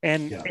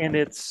 And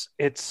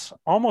it's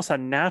almost a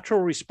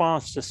natural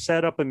response to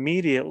set up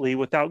immediately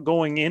without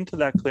going into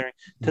that clearing,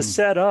 to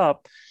set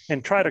up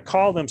and try to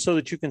call them so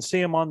that you can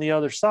see them on the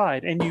other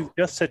side. And you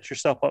just set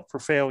yourself up for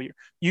failure.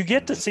 You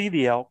get to see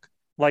the elk.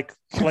 Like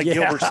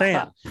Gil was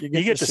saying,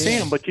 you get to see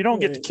them, but you don't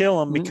get to kill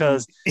them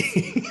because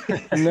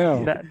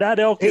that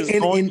elk is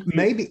and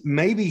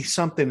maybe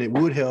something that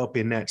would help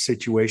in that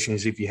situation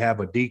is if you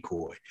have a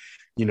decoy.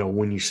 You know,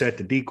 when you set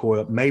the decoy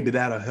up, maybe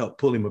that'll help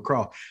pull him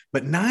across.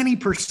 But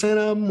 90%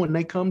 of them, when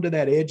they come to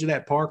that edge of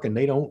that park and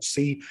they don't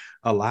see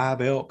a live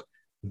elk,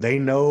 they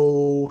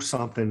know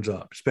something's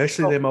up,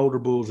 especially them older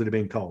bulls that have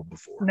been called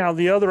before. Now,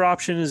 the other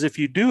option is if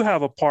you do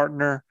have a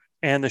partner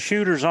and the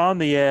shooter's on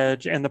the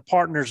edge and the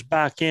partner's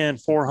back in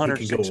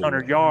 400,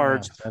 600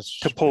 yards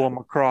to pull them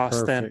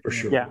across, then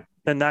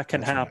then that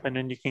can happen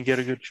and you can get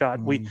a good shot.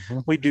 We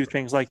do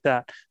things like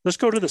that. Let's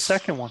go to the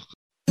second one.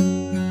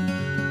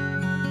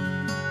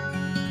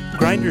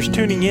 Grinders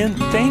tuning in,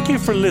 thank you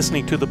for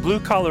listening to the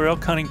Blue Collar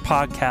Elk Hunting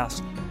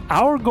Podcast.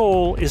 Our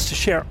goal is to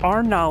share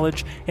our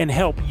knowledge and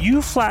help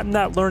you flatten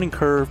that learning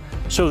curve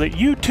so that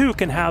you too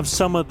can have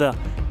some of the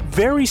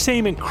very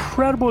same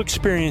incredible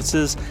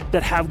experiences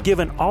that have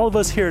given all of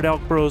us here at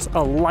Elk Bros a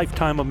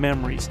lifetime of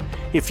memories.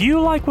 If you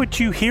like what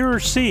you hear or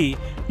see,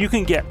 you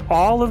can get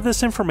all of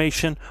this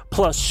information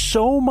plus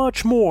so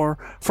much more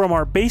from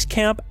our Base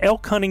Camp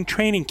Elk Hunting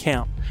Training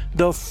Camp,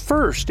 the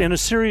first in a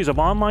series of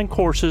online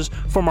courses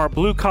from our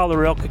Blue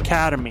Collar Elk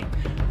Academy.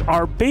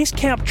 Our Base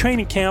Camp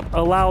Training Camp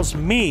allows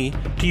me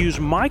to use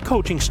my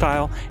coaching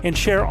style and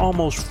share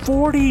almost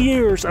 40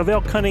 years of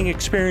elk hunting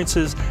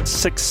experiences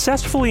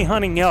successfully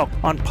hunting elk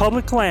on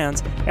public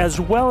lands, as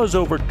well as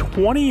over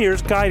 20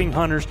 years guiding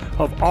hunters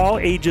of all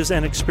ages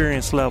and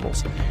experience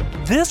levels.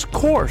 This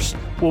course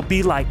will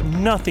be like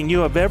nothing you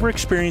have ever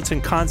experienced in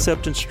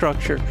concept and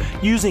structure,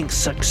 using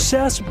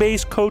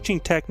success-based coaching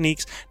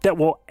techniques that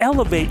will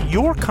elevate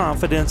your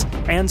confidence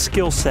and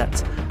skill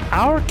sets.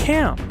 Our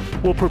camp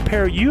will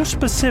prepare you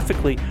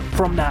specifically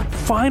from that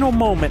final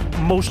moment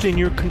most in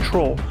your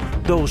control,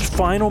 those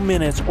final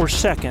minutes or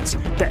seconds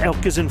the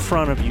elk is in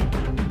front of you,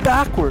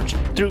 backwards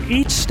through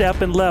each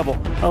step and level,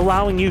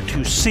 allowing you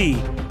to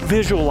see,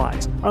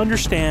 visualize,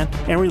 understand,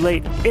 and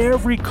relate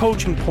every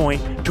coaching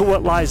point to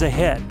what lies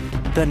ahead,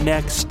 the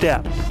next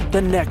step,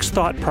 the next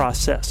thought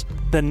process,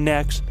 the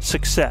next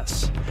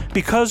success.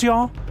 Because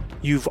y'all,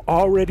 you've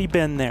already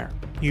been there.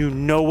 You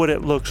know what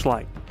it looks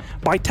like.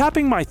 By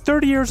tapping my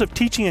 30 years of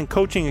teaching and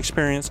coaching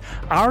experience,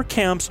 our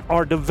camps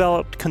are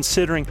developed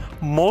considering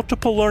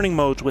multiple learning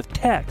modes with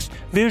text,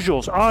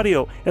 visuals,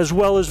 audio, as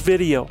well as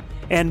video.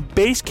 And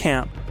Base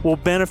Camp will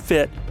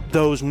benefit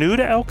those new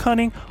to elk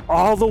hunting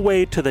all the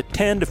way to the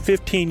 10 to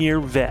 15 year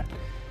vet.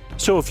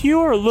 So if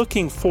you are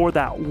looking for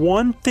that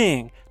one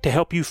thing to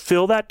help you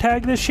fill that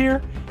tag this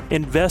year,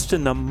 invest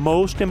in the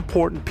most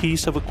important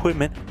piece of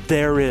equipment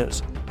there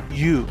is,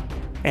 you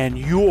and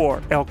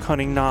your elk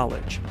hunting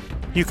knowledge.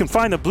 You can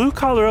find the Blue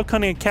Collar Elk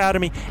Hunting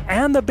Academy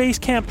and the Base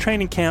Camp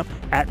Training Camp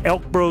at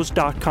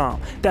elkbros.com.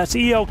 That's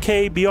ELKBROS.com.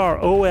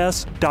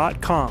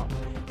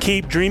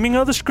 Keep dreaming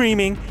of the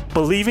screaming,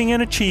 believing in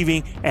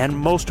achieving, and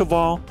most of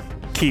all,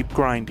 keep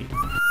grinding.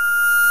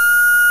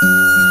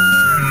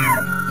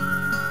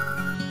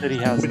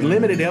 With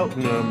limited elk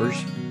numbers,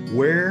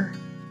 where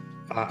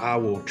I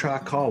will try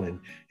calling,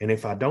 and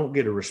if I don't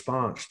get a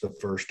response the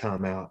first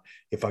time out,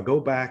 if I go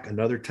back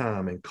another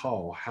time and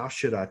call, how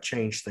should I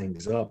change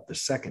things up the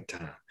second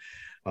time?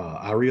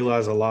 I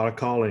realize a lot of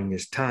calling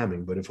is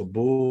timing, but if a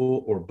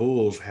bull or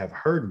bulls have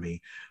heard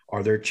me,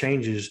 are there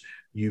changes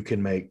you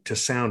can make to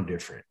sound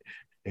different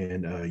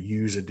and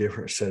use a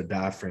different set of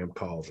diaphragm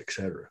calls,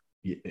 etc.?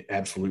 Yeah,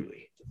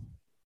 absolutely.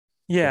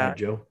 Yeah, ahead,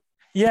 Joe.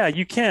 Yeah,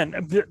 you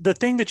can. The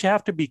thing that you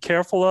have to be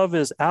careful of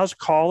is, as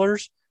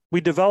callers, we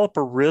develop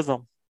a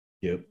rhythm.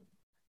 Yep.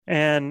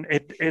 And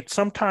it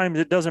sometimes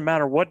it doesn't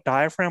matter what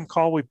diaphragm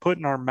call we put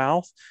in our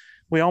mouth.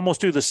 we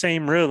almost do the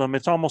same rhythm.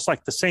 It's almost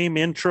like the same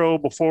intro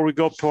before we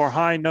go up to our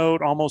high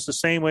note, almost the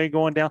same way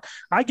going down.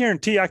 I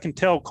guarantee I can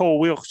tell Cole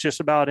Wilkes just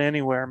about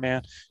anywhere,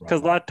 man,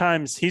 because a lot of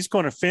times he's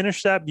going to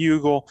finish that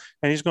bugle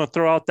and he's going to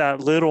throw out that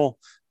little,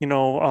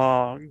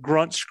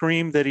 grunt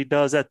scream that he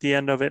does at the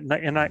end of it.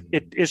 And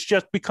it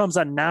just becomes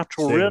a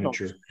natural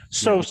Signature. rhythm.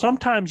 So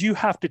sometimes you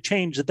have to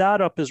change that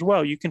up as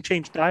well. You can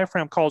change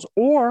diaphragm calls,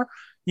 or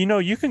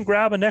you can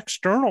grab an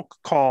external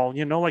call,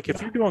 like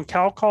if you're doing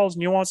cow calls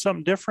and you want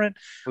something different.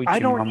 I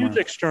don't use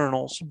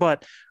externals,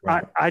 but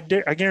I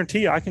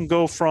guarantee you I can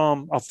go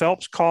from a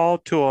Phelps call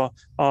to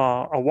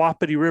a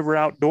Wapiti River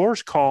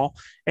Outdoors call,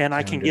 and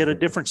I can get a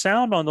different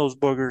sound on those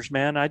boogers,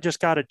 man. I just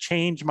got to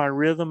change my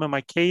rhythm and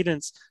my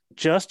cadence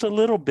just a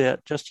little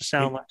bit just to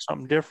sound like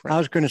something different. I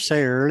was going to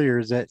say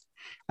earlier that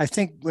I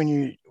think when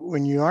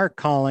you are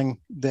calling,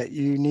 that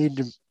you need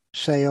to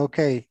say,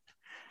 okay,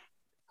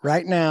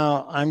 right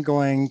now I'm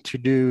going to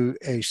do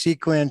a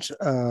sequence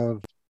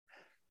of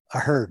a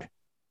herd.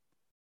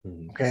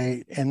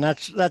 Okay. And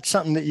that's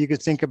something that you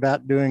could think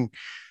about doing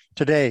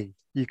today.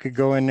 You could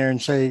go in there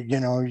and say, I'm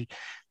going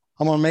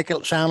to make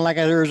it sound like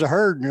there's a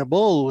herd and a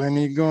bull, and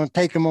you're going to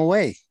take them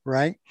away.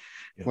 Right.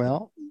 Yeah.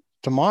 Well,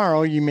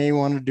 tomorrow you may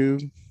want to do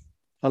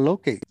a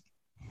locate.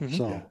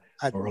 So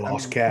or a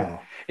lost cow.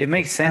 It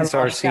makes sense,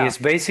 RC.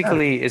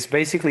 It's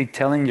basically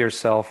telling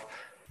yourself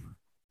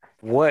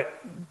what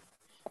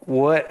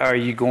are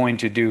you going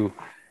to do,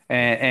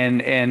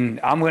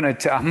 and I'm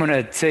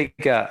gonna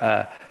take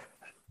a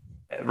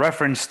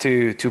reference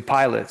to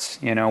pilots.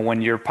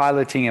 When you're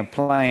piloting a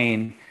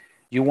plane,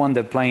 you want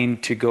the plane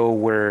to go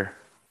where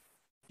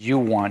you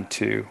want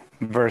to,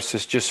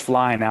 versus just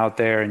flying out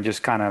there and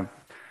just kind of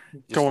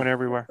going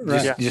everywhere.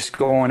 Just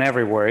going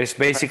everywhere. It's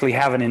basically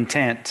have an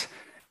intent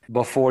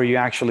before you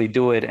actually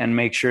do it, and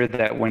make sure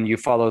that when you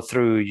follow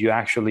through, you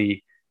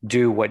actually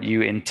do what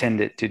you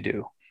intended to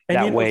do. And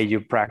that way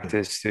you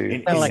practice to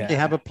you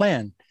have a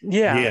plan.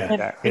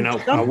 Yeah. And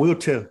I will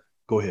tell.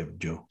 Go ahead,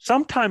 Joe.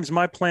 Sometimes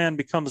my plan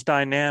becomes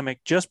dynamic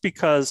just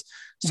because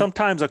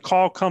sometimes a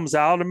call comes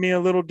out of me a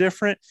little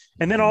different.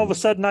 And then all of a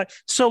sudden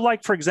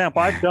like, for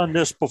example, I've done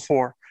this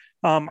before.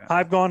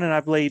 I've gone and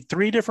I've laid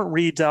 3 different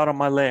reeds out on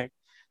my leg,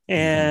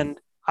 and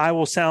I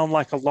will sound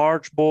like a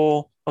large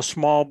bull, a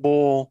small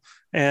bull,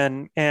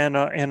 and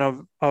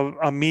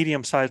a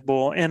medium-sized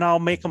bull, and I'll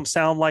make them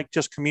sound like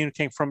just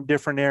communicating from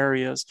different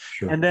areas.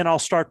 Sure. And then I'll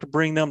start to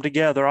bring them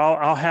together.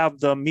 I'll have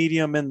the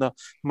medium and the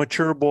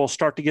mature bull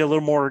start to get a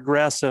little more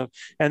aggressive,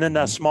 and then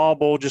that small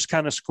bull just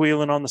kind of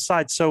squealing on the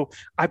side. So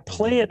I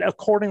play it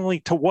accordingly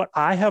to what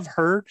I have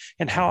heard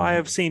and how I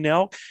have seen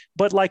elk.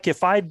 But like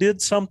if I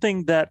did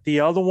something that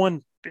the other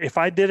one, if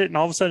I did it and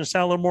all of a sudden it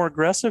sounded a little more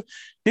aggressive,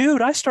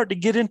 dude, I start to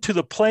get into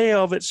the play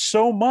of it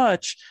so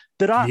much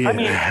that I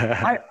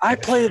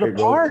play the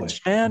parts,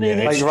 man.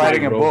 Yeah, like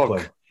writing a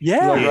book.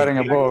 Yeah. Like writing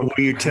a book.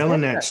 Well, you're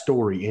telling that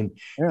story.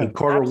 And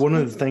Carter, one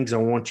of the things I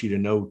want you to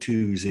know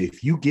too is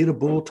if you get a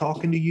bull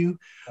talking to you,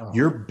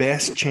 your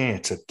best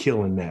chance of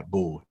killing that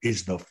bull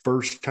is the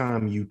first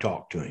time you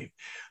talk to him,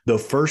 the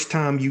first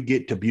time you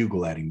get to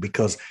bugle at him,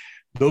 because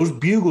those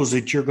bugles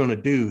that you're going to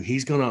do,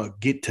 he's going to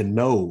get to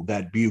know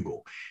that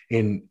bugle.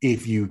 And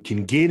if you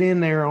can get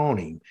in there on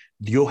him,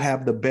 you'll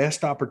have the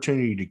best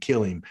opportunity to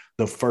kill him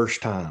the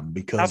first time.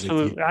 Because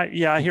absolutely.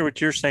 I hear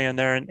what you're saying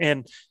there.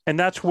 And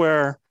that's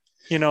where,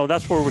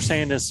 that's where we're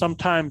saying is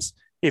sometimes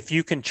if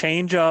you can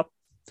change up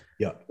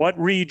what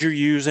reed you're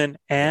using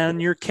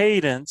and your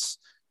cadence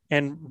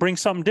and bring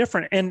something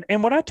different.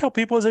 And what I tell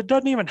people is it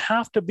doesn't even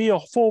have to be a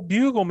full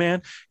bugle,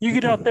 man. You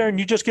get out there and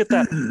you just get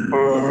that,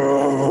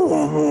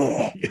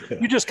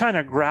 you just kind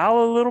of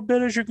growl a little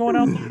bit as you're going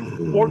out,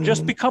 or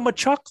just become a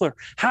chuckler.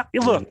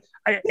 Look,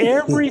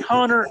 every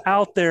hunter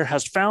out there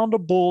has found a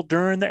bull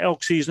during the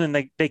elk season,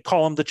 and they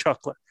call him the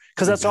chuckler,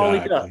 because that's all he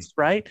does,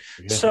 right?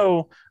 Yeah.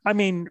 So, I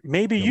mean,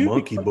 maybe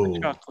you become a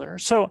chuckler.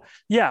 So,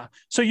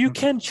 so you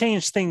can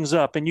change things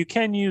up, and you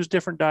can use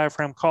different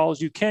diaphragm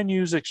calls. You can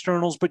use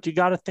externals, but you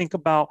got to think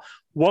about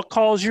what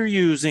calls you're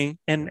using.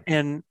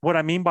 And what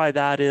I mean by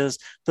that is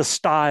the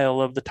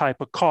style of the type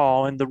of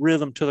call and the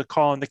rhythm to the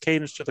call and the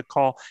cadence to the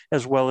call,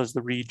 as well as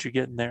the reeds you're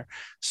getting there.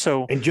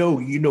 So, and Joe,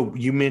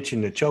 you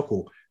mentioned the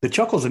chuckle. The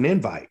chuckle's an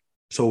invite.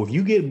 So if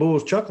you get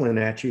bulls chuckling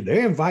at you,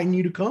 they're inviting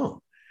you to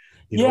come.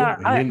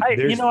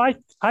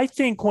 I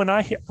think when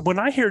I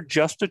hear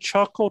just a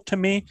chuckle, to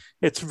me,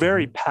 it's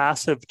very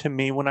passive to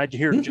me when I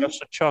hear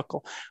just a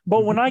chuckle.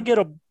 But when I get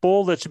a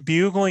bull that's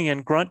bugling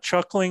and grunt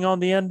chuckling on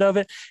the end of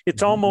it,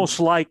 it's almost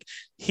like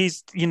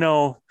he's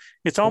getting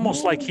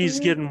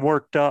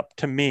worked up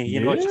to me.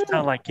 It's just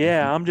kind of like,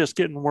 I'm just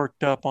getting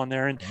worked up on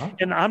there. And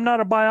I'm not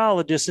a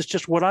biologist. It's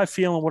just what I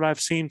feel and what I've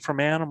seen from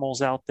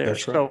animals out there.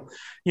 That's so,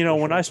 right.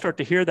 When I start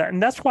to hear that,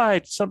 and that's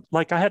why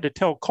I had to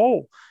tell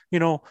Cole,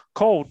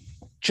 Cole,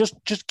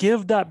 just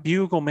give that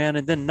bugle, man,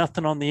 and then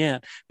nothing on the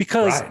end,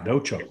 because no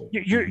chuckle.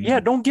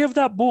 Don't give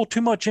that bull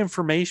too much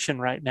information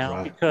right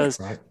now, because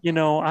I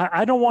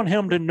don't want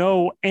him to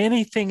know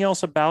anything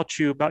else about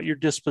your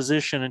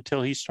disposition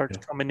until he starts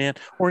coming in,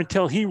 or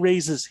until he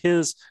raises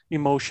his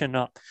emotion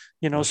up.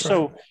 That's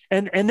right.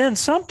 And then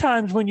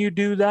sometimes when you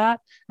do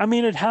that, I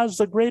mean, it has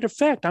a great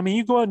effect. I mean,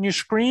 you go out and you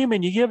scream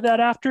and you give that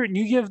after it and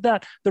you give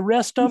that the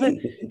rest of it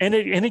and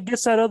it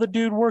gets that other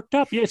dude worked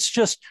up. It's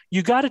just,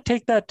 you got to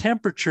take that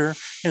temperature.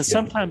 And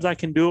sometimes I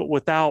can do it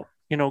without,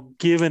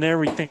 giving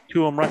everything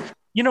to them. Right.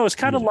 It's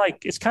kind of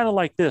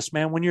like this,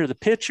 man. When you're the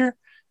pitcher,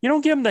 you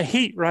don't give them the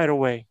heat right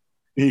away.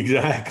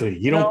 Exactly.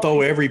 You don't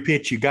throw every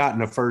pitch you got in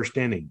the first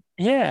inning.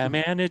 Yeah,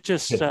 man. It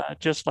just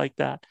like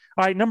that.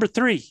 All right. Number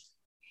 3.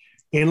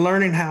 In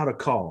learning how to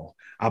call,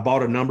 I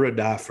bought a number of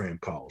diaphragm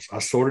calls. I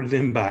sorted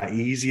them by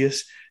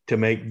easiest to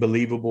make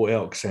believable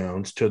elk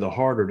sounds to the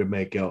harder to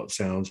make elk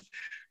sounds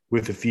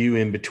with a few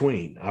in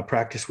between. I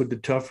practiced with the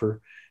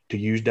tougher to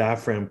use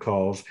diaphragm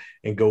calls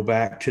and go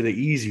back to the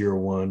easier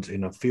ones.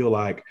 And I feel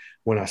like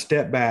when I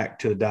step back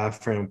to the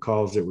diaphragm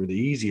calls that were the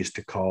easiest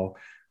to call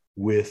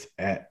with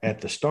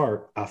at the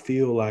start, I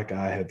feel like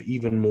I have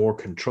even more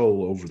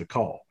control over the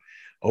call.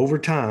 Over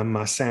time,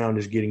 my sound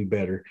is getting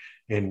better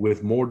and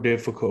better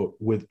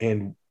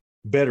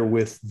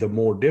with the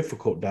more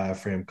difficult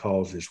diaphragm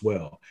calls as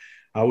well.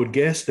 I would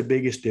guess the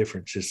biggest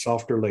difference is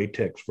softer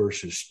latex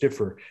versus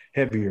stiffer,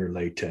 heavier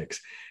latex.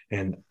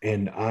 And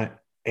am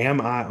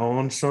I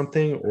on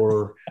something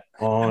or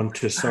on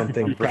to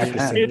something?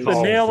 Practicing hit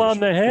the nail on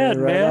the head,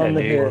 man.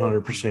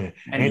 100%.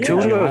 And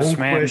kudos,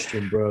 man.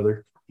 Question,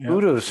 brother.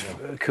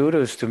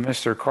 Kudos to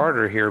Mr.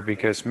 Carter here,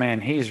 because man,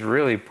 he's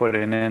really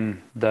putting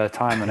in the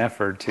time and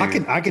effort to.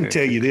 I can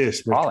tell you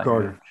this, Mr.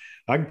 Carter.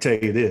 I can tell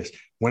you this.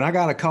 When I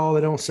got a call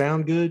that don't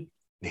sound good,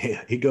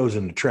 he goes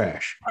in the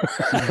trash.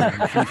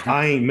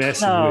 I ain't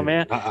messing with it.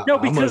 Man.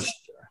 Because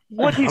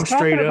what he's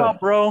talking about,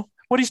 bro,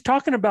 what he's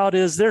talking about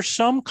is there's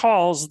some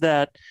calls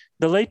that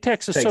the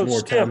latex is so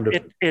stiff,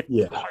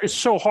 it's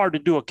so hard to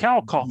do a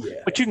cow call.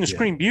 But you can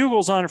scream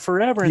bugles on it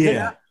forever. And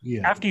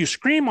then after you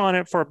scream on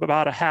it for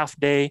about a half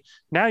day,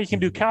 now you can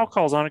do cow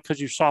calls on it because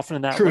you're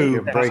softening that.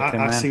 True.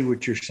 I see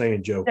what you're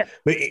saying, Joe. Yeah.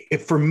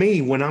 But for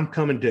me, when I'm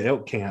coming to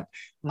elk camp,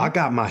 I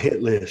got my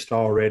hit list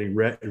already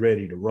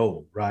ready to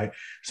roll, right?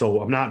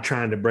 So I'm not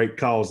trying to break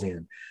calls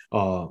in.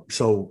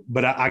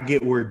 But I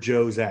get where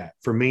Joe's at.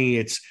 For me,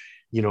 it's,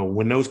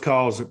 when those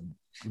calls,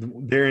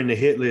 they're in the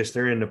hit list,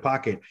 they're in the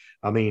pocket.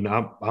 I mean,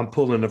 I'm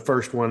pulling the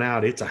first one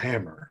out. It's a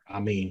hammer.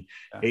 I mean,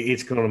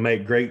 it's going to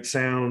make great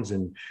sounds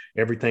and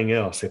everything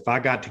else. If I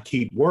got to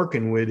keep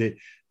working with it,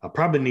 I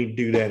probably need to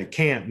do that at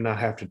camp and not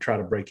have to try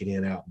to break it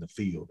in out in the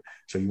field.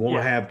 So you want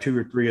to have 2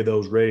 or 3 of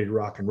those ready to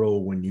rock and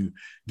roll when you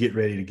get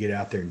ready to get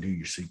out there and do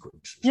your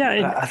sequences.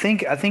 Yeah, I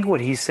think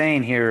what he's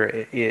saying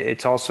here,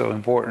 it's also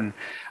important.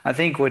 I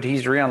think what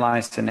he's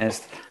realizing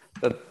is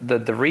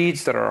the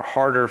reeds that are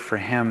harder for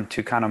him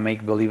to kind of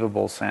make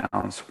believable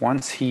sounds,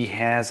 once he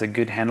has a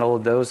good handle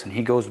of those and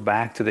he goes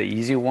back to the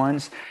easy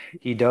ones,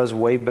 he does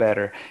way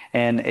better.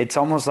 And it's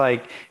almost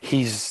like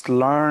he's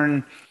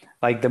learned,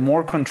 like the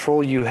more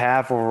control you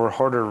have over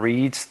harder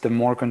reeds, the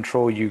more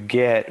control you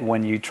get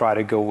when you try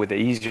to go with the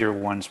easier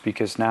ones,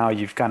 because now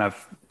you've kind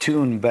of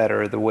tuned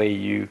better the way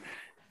you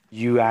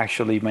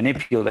actually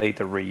manipulate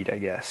the reed, I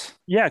guess.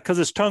 Yeah, because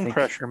it's tongue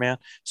pressure, man.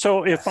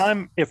 So if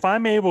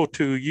I'm able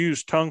to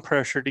use tongue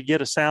pressure to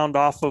get a sound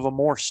off of a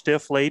more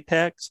stiff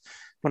latex,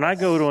 when I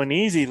go to an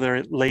easy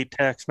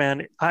latex,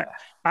 man,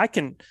 I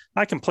can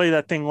play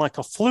that thing like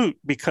a flute,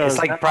 because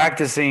it's like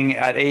practicing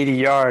at 80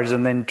 yards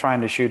and then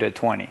trying to shoot at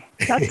 20.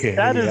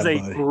 That is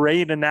a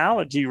great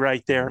analogy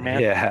right there,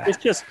 man. Yeah. It's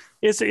just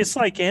it's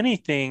like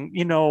anything,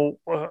 you're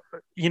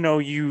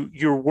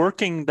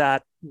working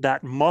that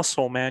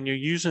muscle, man. You're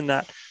using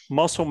that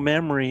muscle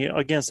memory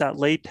against that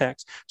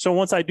latex. So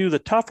once I do the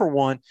tougher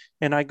one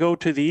and I go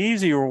to the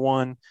easier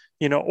one,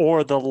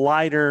 or the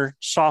lighter,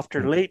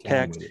 softer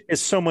latex,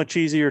 it's so much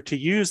easier to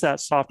use that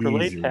softer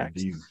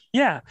latex.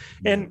 Yeah.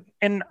 And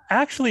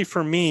actually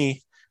for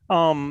me,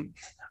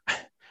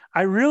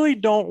 I really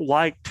don't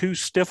like too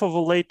stiff of a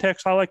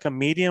latex. I like a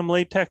medium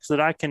latex that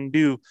I can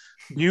do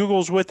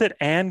bugles with it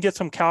and get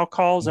some cow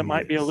calls that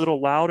might be a little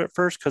loud at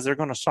first because they're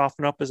going to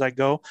soften up as I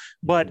go.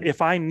 But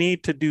if I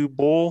need to do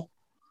bull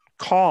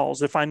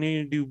calls, if I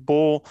need to do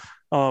bull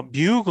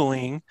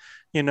bugling,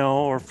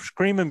 or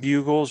screaming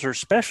bugles, or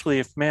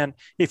especially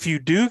if you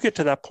do get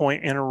to that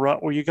point in a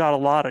rut where you got a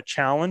lot of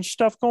challenge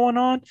stuff going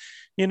on,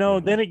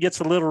 then it gets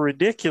a little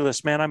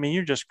ridiculous, man. I mean,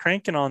 you're just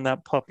cranking on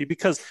that puppy,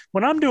 because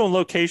when I'm doing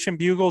location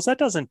bugles, that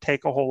doesn't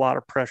take a whole lot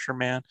of pressure,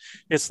 man.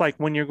 It's like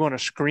when you're going to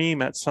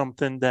scream at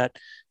something that,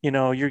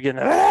 you're getting,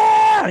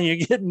 and you're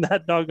getting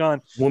that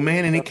doggone. Well,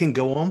 man, and it can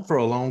go on for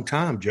a long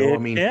time, Joe.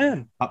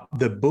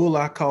 The bull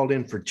I called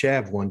in for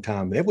Chav one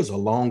time, it was a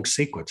long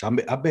sequence. I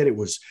bet it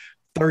was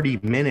 30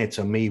 minutes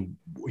of me,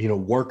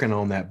 working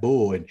on that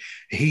bull, and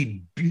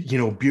he'd,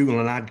 bugle,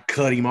 and I'd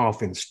cut him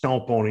off and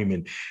stomp on him.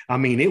 And I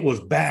mean, it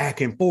was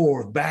back and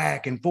forth,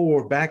 back and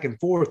forth, back and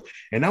forth.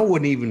 And I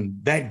wasn't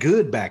even that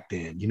good back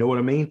then. You know what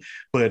I mean?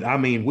 But I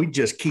mean, we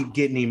just keep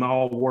getting him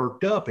all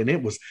worked up, and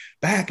it was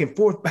back and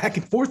forth, back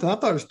and forth. And I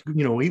thought,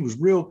 he was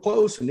real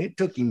close, and it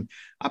took him,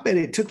 I bet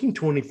it took him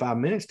 25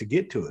 minutes to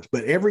get to us.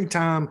 But every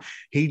time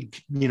he'd,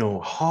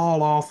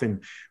 haul off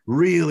and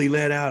really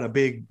let out a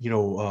big,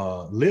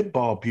 lip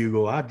ball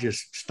bugle, I'd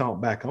just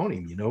stomp back on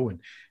him, and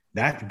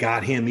that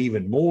got him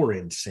even more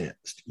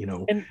incensed,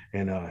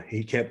 and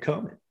he kept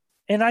coming.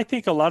 And I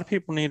think a lot of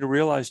people need to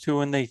realize too,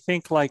 when they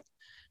think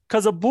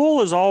because a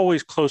bull is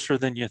always closer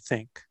than you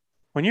think.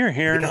 When you're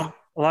hearing them,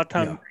 a lot of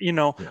times,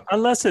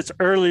 unless it's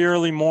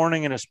early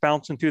morning and it's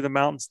bouncing through the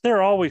mountains,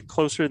 they're always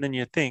closer than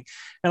you think.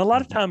 And a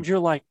lot of times you're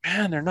like,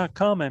 man, they're not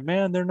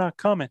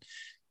coming.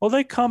 Well,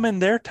 they come in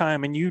their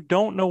time, and you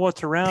don't know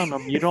what's around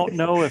them. You don't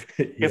know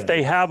if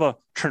they have a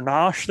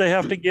Trenosh they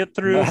have to get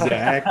through.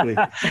 Exactly.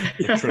 The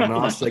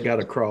Trenosh they got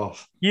to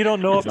cross. You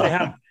don't know if they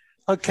have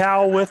a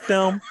cow with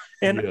them.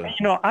 And,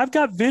 I've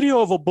got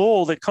video of a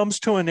bull that comes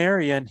to an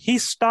area and he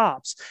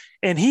stops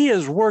and he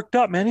is worked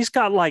up, man. He's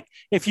got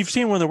if you've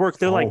seen when they work,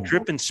 they're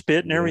dripping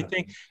spit and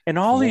everything. And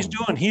all he's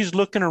doing, he's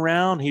looking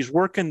around, he's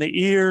working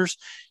the ears.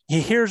 He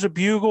hears a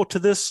bugle to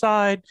this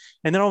side,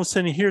 and then all of a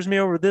sudden he hears me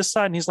over this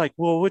side, and he's like,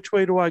 well, which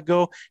way do I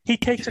go? He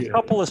takes a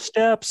couple of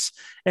steps,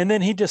 and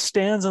then he just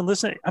stands and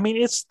listens. I mean,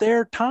 it's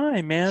their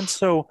time, man.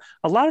 So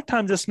a lot of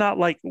times it's not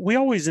we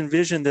always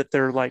envision that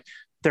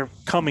they're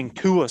coming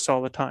to us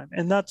all the time,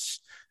 and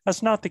that's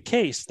not the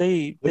case.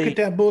 Look at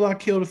that bull I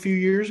killed a few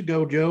years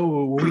ago,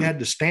 Joe. We had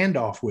to stand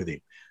off with him.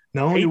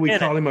 Not only did we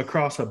call him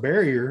across a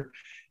barrier,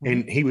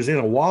 and he was in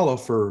a wallow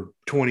for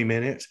 20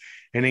 minutes,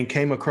 and then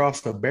came across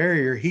the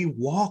barrier, he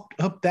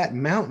walked up that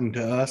mountain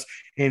to us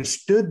and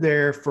stood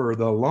there for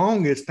the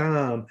longest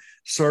time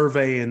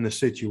surveying the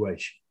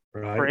situation.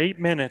 Right? For 8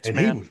 minutes, and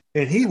man.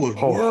 He was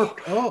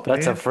worked up.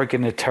 That's a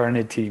freaking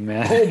eternity,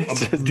 man.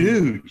 Oh,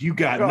 dude, you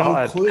got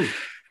no clue.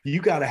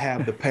 You got to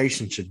have the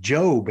patience of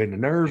Job and the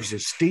nerves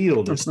of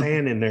steel to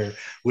stand in there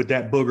with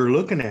that booger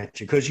looking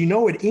at you. Because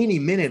at any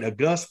minute, a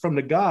gust from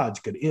the gods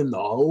could end the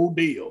whole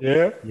deal.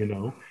 Yeah.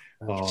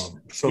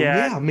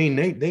 I mean,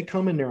 they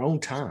come in their own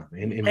time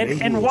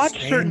and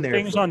watch certain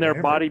things on their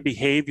body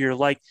behavior.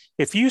 Like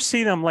if you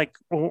see them,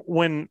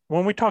 when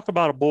we talk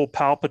about a bull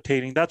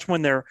palpitating, that's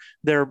when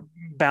they're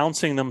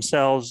bouncing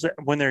themselves,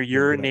 when they're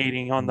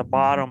urinating on the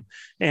bottom.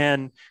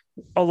 And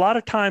a lot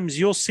of times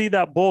you'll see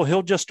that bull,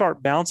 he'll just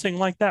start bouncing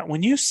like that.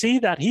 When you see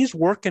that, he's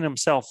working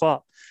himself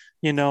up.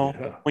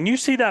 When you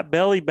see that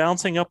belly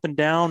bouncing up and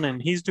down and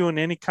he's doing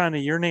any kind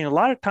of urinating, a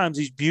lot of times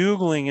he's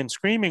bugling and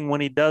screaming when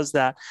he does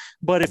that.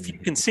 But if you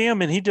can see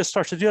him and he just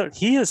starts to do it,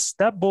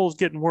 that bull's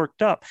getting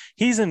worked up.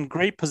 He's in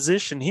great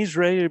position. He's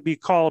ready to be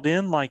called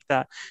in like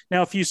that.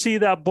 Now, if you see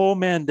that bull,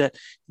 man,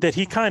 that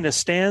he kind of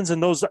stands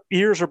and those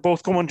ears are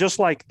both going just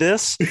like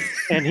this,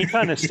 and he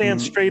kind of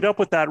stands straight up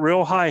with that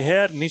real high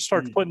head and he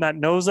starts putting that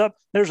nose up,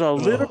 there's a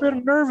little bit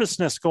of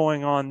nervousness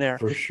going on there.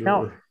 For sure.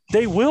 Now,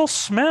 they will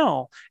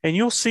smell and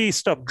you'll see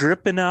stuff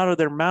dripping out of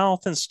their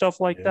mouth and stuff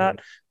like that.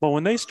 But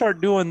when they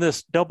start doing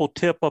this double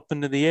tip up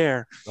into the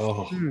air,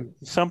 I'm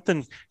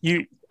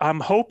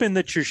hoping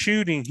that you're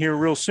shooting here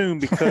real soon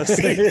because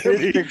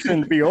it's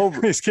going to be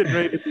over. It's getting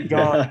ready to be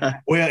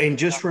gone. Well, and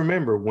just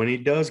remember, when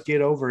it does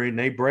get over and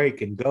they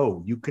break and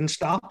go, you can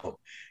stop them.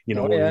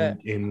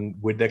 And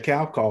with the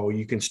cow call,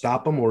 you can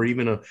stop them, or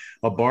even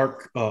a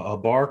bark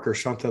or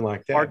something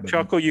like that. Bark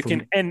chuckle, you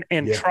can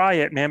try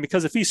it, man.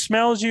 Because if he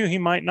smells you, he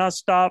might not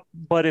stop.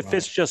 But if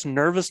it's just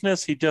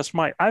nervousness, he just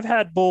might. I've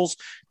had bulls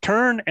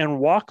turn and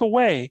walk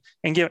away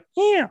and give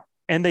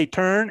and they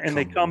turn and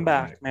they come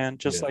back, man,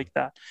 just like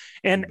that.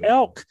 And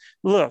elk,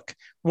 look,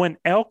 when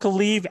elk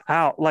leave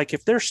out, like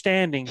if they're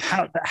standing,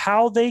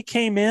 how they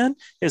came in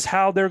is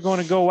how they're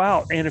going to go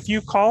out. And if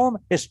you call them,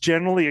 it's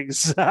generally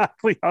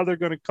exactly how they're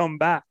going to come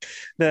back.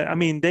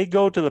 They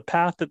go to the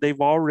path that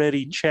they've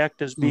already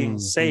checked as being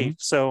safe.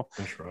 So,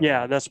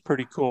 that's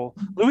pretty cool.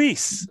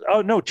 Luis,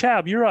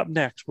 Chab, you're up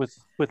next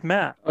with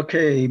Matt.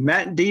 Okay,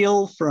 Matt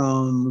Deal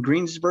from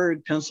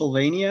Greensburg,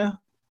 Pennsylvania.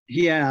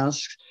 He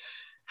asks,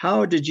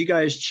 how did you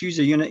guys choose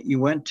a unit you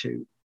went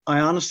to?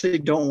 I honestly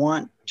don't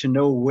want to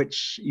know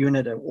which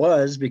unit it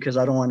was because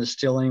I don't want to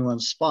steal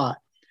anyone's spot.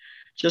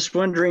 Just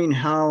wondering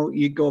how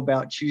you go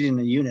about choosing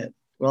a unit.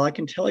 Well, I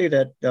can tell you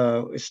that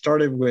it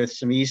started with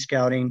some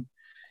e-scouting,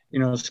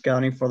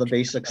 scouting for the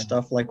basic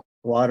stuff like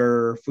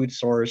water, food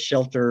source,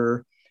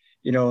 shelter,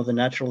 the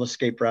natural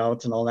escape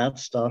routes and all that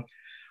stuff.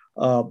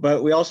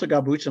 But we also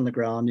got boots on the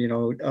ground.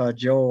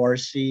 Joe,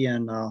 RC,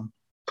 and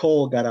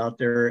Cole got out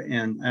there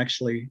and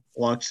actually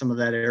walked some of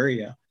that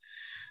area.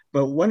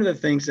 But one of the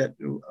things that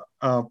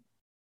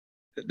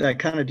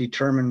kind of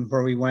determined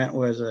where we went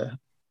was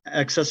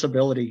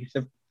accessibility.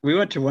 We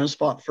went to one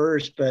spot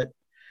first, but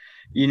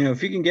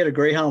if you can get a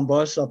Greyhound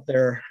bus up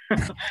there,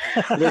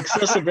 the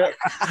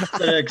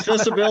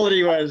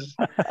accessibility was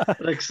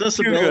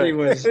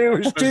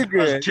too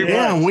good.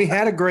 And we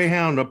had a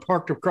Greyhound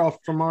parked across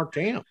from our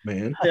camp,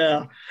 man.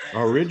 Yeah,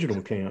 our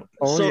original camp.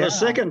 The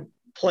second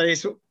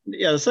place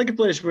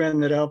we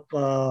ended up.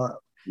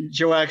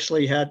 Joe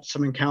actually had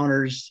some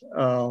encounters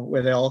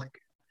with elk,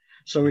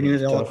 so we knew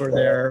the elk were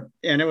there.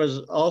 And it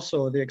was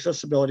also, the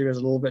accessibility was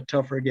a little bit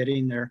tougher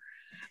getting there,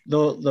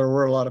 though there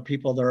were a lot of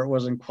people there. It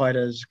wasn't quite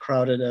as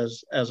crowded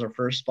as our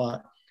first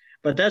spot.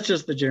 But that's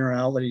just the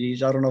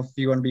generalities. I don't know if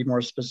you want to be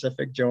more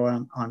specific, Joe,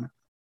 on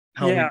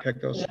how we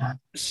pick those.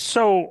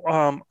 So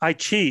I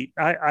cheat.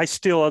 I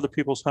steal other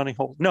people's hunting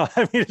holes. No,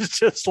 I mean, it's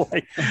just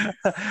like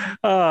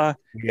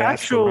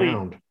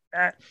actually,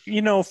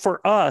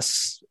 for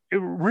us,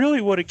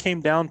 really what it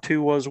came down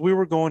to was we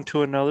were going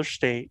to another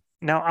state.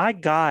 Now I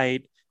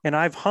guide and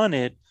I've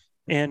hunted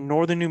in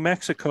northern New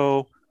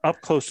Mexico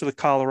up close to the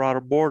Colorado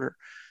border.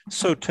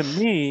 So to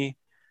me,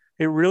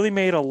 it really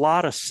made a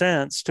lot of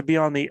sense to be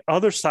on the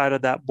other side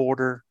of that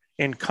border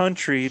in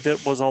country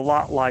that was a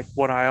lot like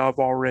what I have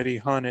already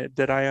hunted,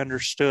 that I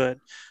understood.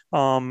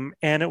 And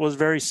it was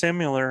very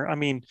similar. I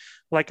mean,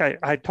 like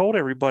I told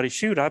everybody,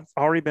 shoot, I've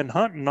already been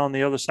hunting on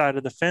the other side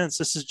of the fence.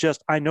 This is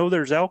just, I know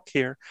there's elk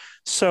here.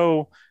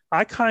 So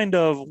I kind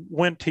of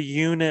went to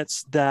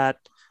units that,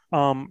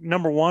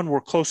 number one, were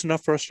close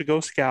enough for us to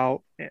go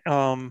scout.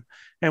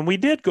 And we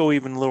did go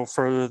even a little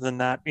further than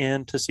that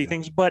in to see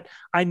things, but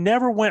I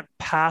never went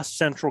past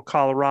central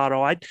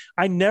Colorado.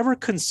 I never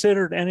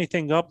considered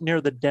anything up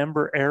near the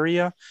Denver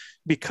area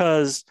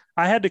because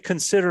I had to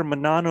consider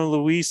Manano,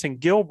 Luis, and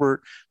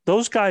Gilbert.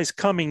 Those guys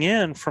coming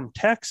in from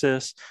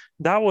Texas,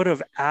 that would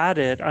have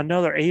added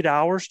another 8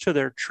 hours to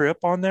their trip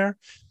on there.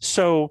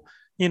 So,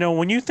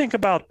 when you think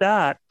about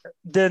that,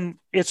 then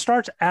it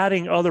starts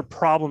adding other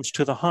problems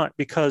to the hunt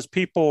because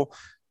people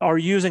are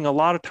using a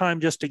lot of time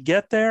just to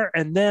get there.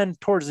 And then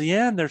towards the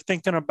end, they're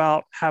thinking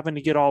about having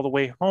to get all the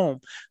way home.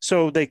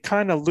 So they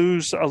kind of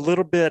lose a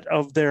little bit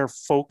of their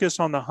focus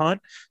on the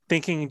hunt,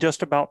 thinking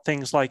just about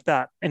things like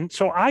that. And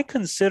so I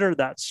consider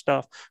that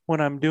stuff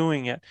when I'm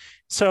doing it.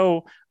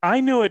 So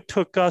I knew it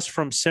took us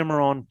from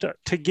Cimarron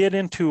to get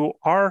into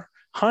our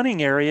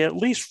hunting area at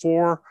least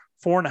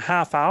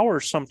 4.5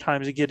 hours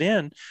sometimes to get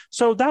in.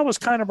 So that was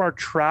kind of our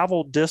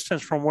travel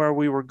distance from where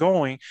we were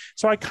going.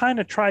 So I kind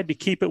of tried to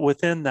keep it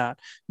within that.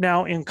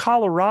 Now in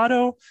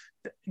Colorado,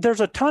 there's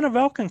a ton of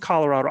elk in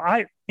Colorado.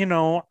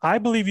 I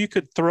believe you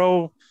could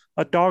throw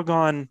a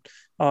doggone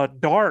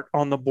dart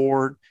on the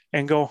board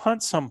and go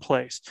hunt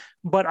someplace.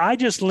 But I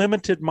just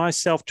limited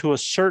myself to a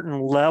certain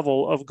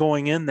level of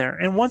going in there.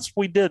 And once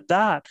we did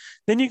that,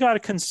 then you got to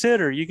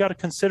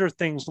consider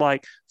things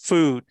like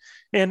food.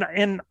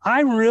 And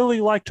I really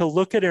like to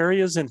look at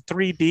areas in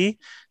 3D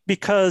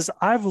because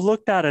I've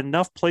looked at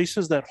enough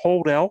places that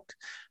hold elk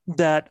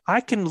that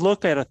I can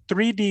look at a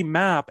 3D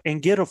map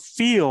and get a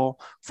feel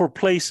for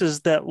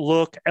places that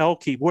look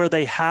elky, where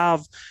they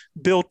have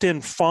built-in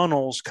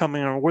funnels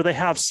coming on, where they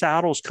have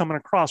saddles coming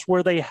across,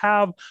 where they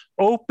have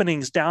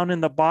openings down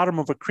in the bottom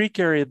of a creek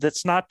area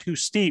that's not too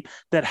steep,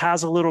 that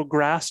has a little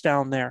grass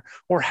down there,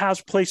 or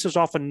has places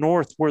off of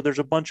north where there's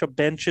a bunch of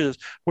benches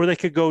where they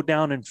could go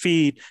down and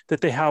feed,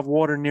 that they have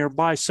water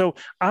nearby. So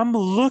I'm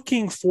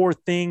looking for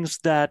things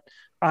that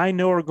I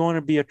know are going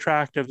to be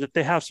attractive, that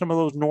they have some of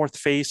those north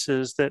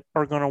faces that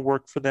are going to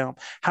work for them.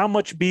 How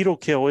much beetle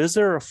kill? Is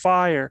there a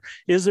fire?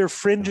 Is there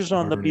fringes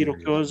on the beetle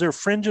kill? Is there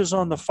fringes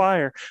on the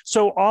fire?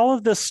 So all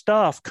of this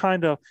stuff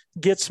kind of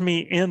gets me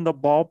in the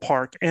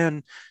ballpark.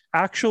 And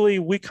actually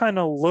we kind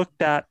of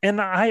looked at, and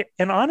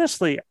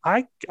honestly,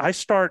 I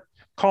start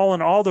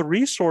calling all the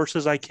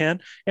resources I can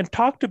and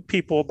talk to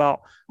people about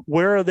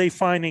where are they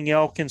finding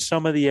elk in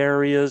some of the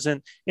areas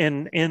and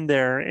in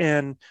there,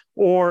 and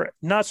or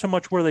not so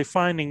much where they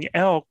finding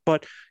elk,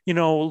 but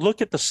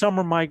look at the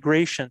summer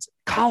migrations.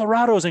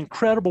 Colorado is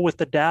incredible with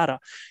the data.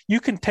 You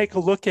can take a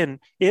look and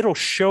it'll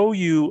show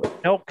you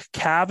elk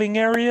calving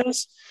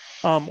areas,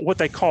 what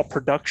they call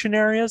production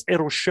areas.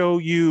 It'll show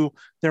you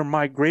their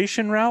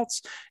migration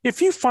routes.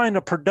 If you find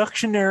a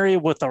production area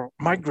with a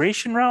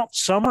migration route,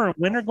 summer and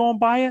winter going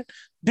by it,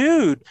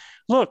 dude,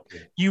 look,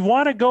 you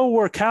want to go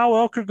where cow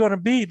elk are going to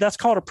be. That's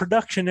called a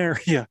production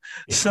area.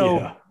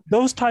 So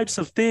those types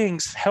of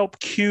things help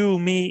cue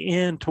me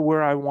into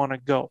where I want to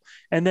go.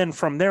 And then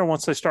from there,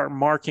 once I start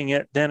marking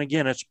it, then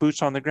again, it's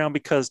boots on the ground,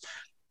 because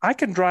I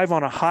can drive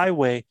on a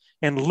highway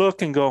and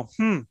look and go,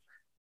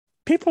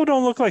 people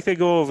don't look like they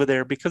go over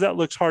there because that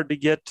looks hard to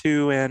get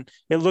to and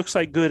it looks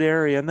like good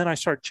area. And then I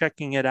start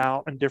checking it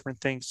out and different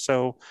things.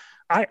 So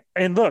I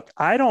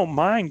don't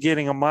mind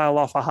getting a mile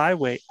off a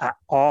highway at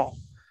all,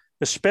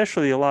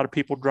 especially a lot of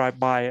people drive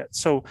by it.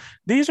 So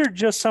these are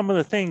just some of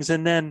the things.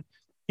 And then,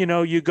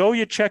 you go,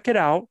 you check it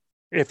out.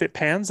 If it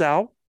pans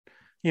out,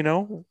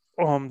 the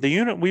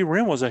unit we were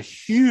in was a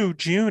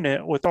huge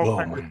unit with all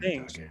kinds of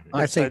things.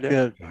 I think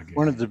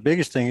one of the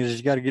biggest things is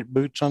you got to get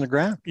boots on the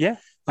ground. Yeah.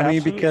 I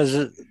mean, because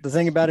the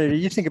thing about it,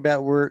 you think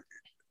about where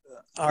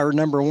our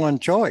number one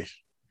choice,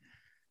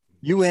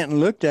 you went and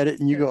looked at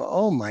it and you go,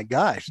 oh my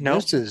gosh,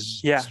 this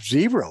is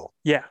zero.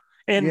 Yeah.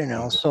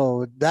 And,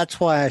 so that's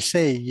why I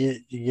say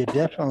you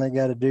definitely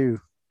got to do.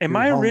 And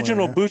my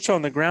original boots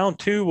on the ground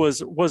too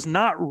was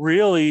not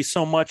really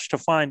so much to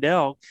find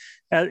elk.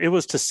 It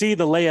was to see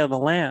the lay of the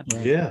land.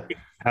 Yeah.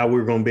 How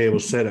we're going to be able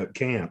to set up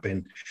camp.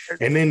 And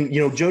then,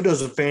 Joe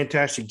does a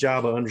fantastic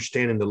job of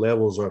understanding the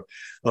levels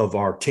of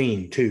our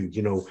team too.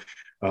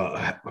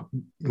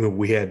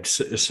 We had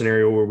a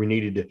scenario where we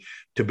needed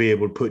to be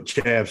able to put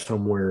chav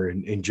somewhere,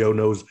 and Joe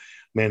knows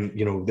man,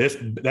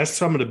 that's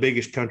some of the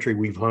biggest country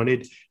we've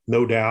hunted,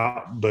 no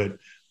doubt. But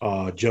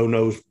Joe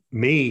knows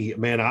me,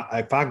 man.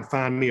 If I can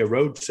find me a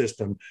road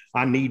system,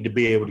 I need to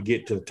be able to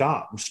get to the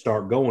top and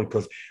start going.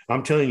 Because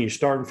I'm telling you,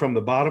 starting from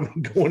the bottom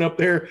and going up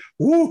there,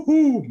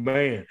 woohoo,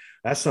 man,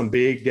 that's some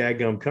big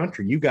daggum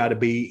country. You got to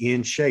be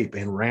in shape,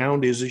 and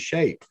round is a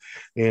shape.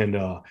 And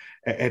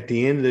at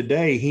the end of the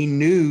day, he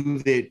knew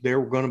that there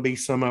were going to be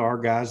some of our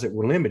guys that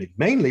were limited,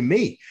 mainly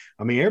me.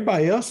 I mean,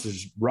 everybody else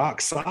is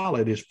rock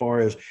solid as far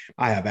as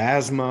I have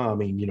asthma. I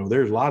mean,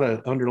 there's a lot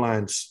of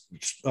underlying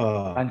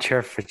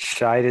plantar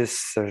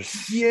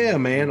fasciitis. Yeah,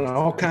 man,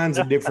 all kinds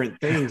of different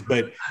things.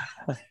 But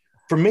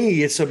for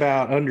me, it's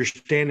about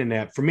understanding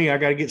that. For me, I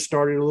got to get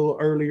started a little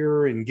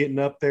earlier and getting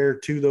up there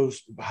to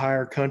those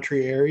higher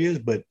country areas.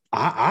 But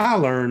I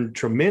learned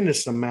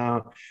tremendous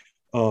amount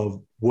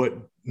of what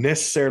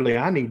necessarily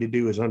I need to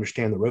do is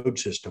understand the road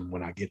system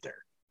when I get there.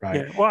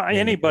 Right. Yeah, well,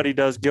 anybody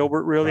does,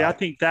 Gilbert, really. Right. I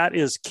think that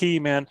is key,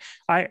 man.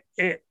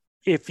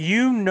 If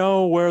you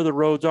know where the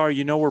roads are,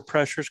 you know where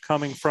pressure's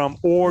coming from,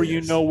 or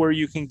you know where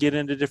you can get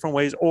into different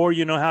ways, or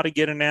you know how to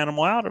get an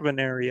animal out of an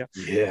area.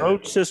 Yeah.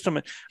 Road system.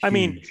 I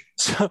mean,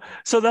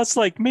 so that's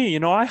like me.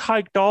 I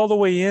hiked all the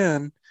way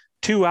in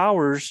 2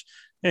 hours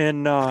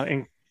and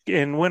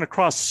went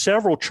across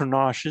several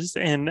Trinaches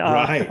and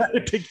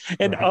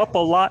up a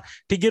lot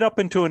to get up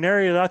into an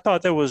area that I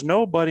thought there was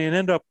nobody, and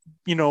end up,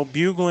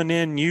 bugling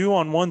in you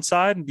on one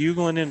side and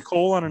bugling in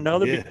Cole on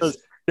another because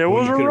there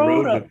was a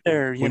road up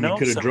there. You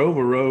could have drove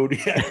a road,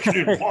 you could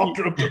have walked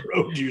up the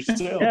road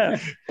yourself.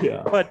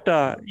 Yeah. But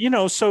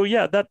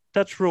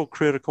that's real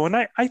critical, and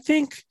I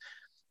think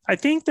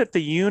that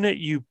the unit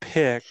you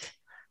pick,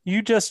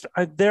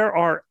 there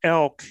are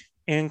elk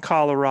in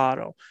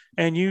Colorado,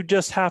 and you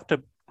just have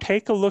to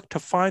take a look to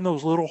find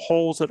those little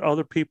holes that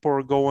other people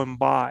are going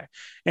by.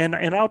 And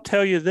I'll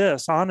tell you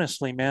this,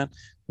 honestly, man,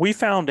 we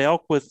found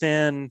elk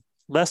within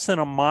less than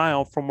a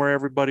mile from where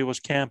everybody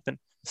was camping,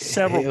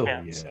 several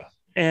camps. Yeah.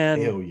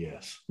 And, hell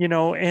yes.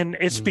 And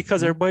it's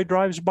because everybody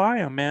drives by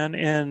them, man,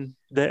 and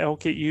the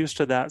elk get used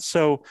to that.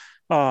 So,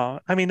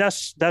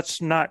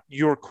 that's not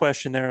your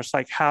question there. It's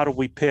like, how do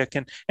we pick?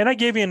 And I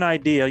gave you an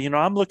idea.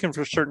 I'm looking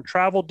for certain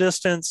travel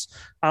distance.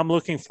 I'm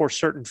looking for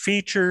certain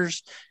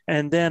features.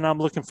 And then I'm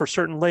looking for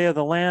certain lay of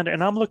the land.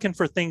 And I'm looking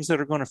for things that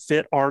are going to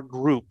fit our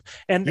group.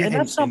 And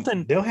that's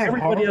something they'll have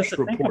everybody has to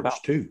think reports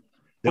about. Too.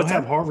 They'll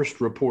have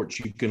harvest reports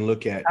you can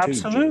look at too.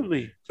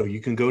 Absolutely. So you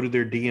can go to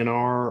their DNR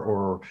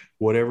or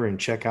whatever and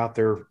check out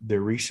their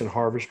recent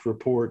harvest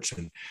reports,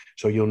 and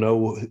so you'll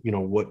know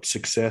what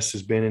success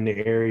has been in the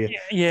area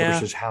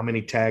versus how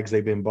many tags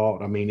they've been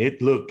bought. I mean,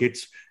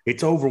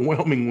 it's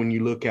overwhelming when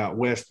you look out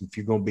west if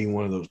you're going to be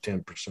one of those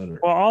 10%ers.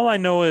 Well, all I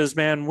know is,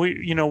 man,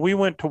 we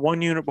went to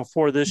one unit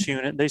before this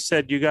unit. They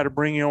said you got to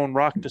bring your own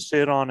rock to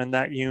sit on in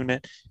that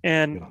unit,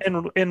 and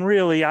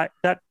really,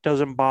 that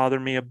doesn't bother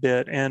me a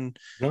bit. And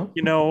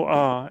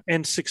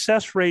and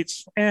success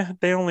rates,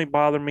 they only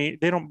bother me.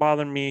 They don't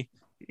bother me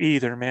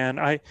either, man.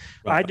 I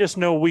just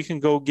know we can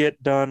go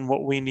get done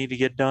what we need to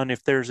get done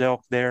if there's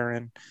elk there,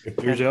 and if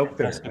there's elk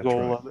there, that's the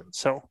goal of it.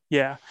 So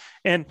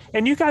and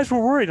you guys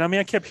were worried. I mean,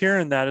 I kept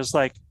hearing that. It's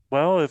like,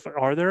 well,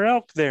 are there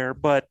elk there?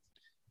 But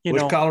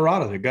it's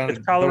Colorado. They're gonna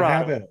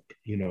have elk.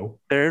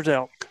 There's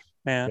elk,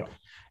 man. Yeah.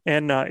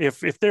 And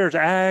if there's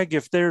ag,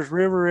 if there's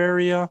river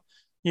area,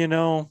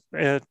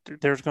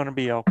 there's going to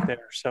be elk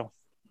there. So.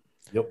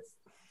 Yep.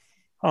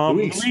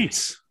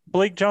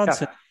 Blake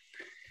Johnson. Yeah.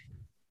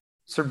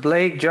 Sir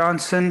Blake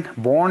Johnson,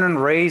 born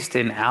and raised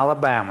in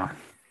Alabama.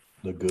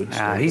 The good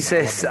he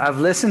says, I've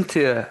listened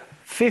to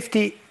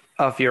 50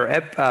 of your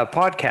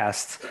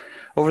podcasts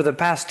over the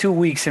past 2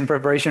 weeks in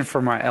preparation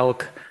for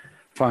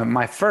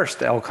my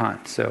first elk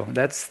hunt. So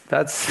that's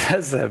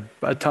a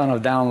ton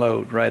of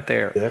download right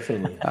there.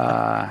 Definitely.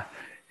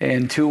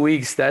 In 2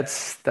 weeks,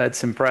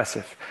 that's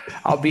impressive.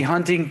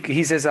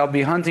 He says, I'll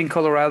be hunting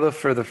Colorado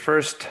for the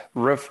first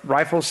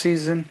rifle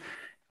season,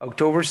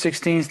 October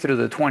 16th through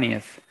the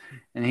 20th.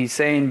 And he's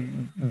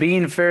saying,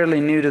 being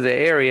fairly new to the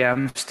area,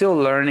 I'm still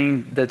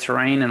learning the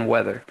terrain and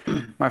weather.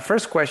 My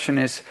first question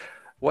is,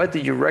 what do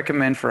you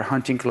recommend for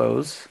hunting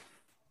clothes?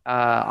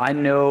 I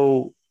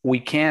know we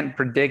can't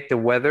predict the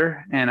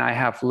weather, and I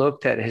have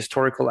looked at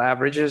historical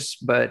averages,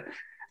 but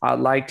I'd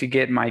like to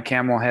get my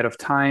camo ahead of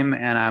time,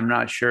 and I'm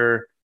not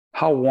sure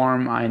how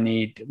warm I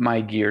need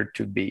my gear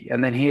to be.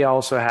 And then he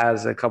also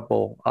has a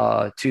couple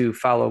two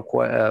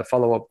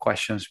follow-up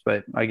questions,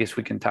 but I guess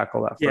we can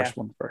tackle that first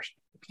one first.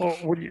 Well,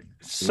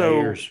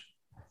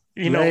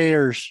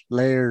 layers.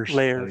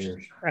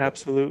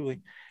 Absolutely.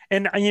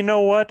 And you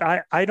know what?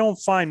 I don't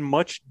find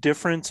much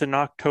difference in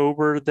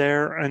October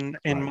there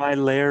in my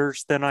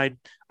layers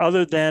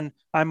other than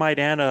I might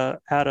add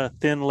a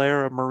thin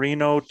layer of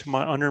merino to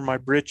under my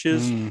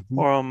breeches,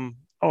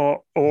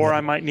 or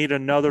I might need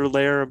another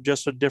layer of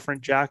just a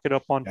different jacket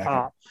up on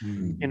top.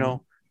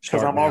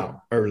 Because I'm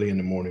all early in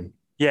the morning.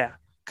 Yeah.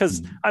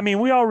 Because,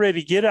 we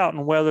already get out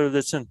in weather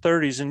that's in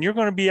 30s, and you're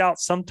going to be out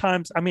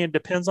sometimes. It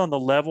depends on the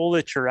level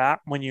that you're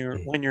at when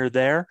you're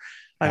there.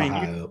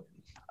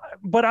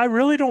 but I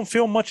really don't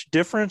feel much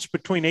difference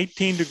between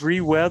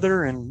 18-degree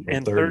weather and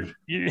 30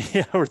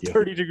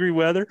 30-degree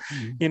weather.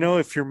 You know,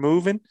 if you're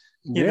moving,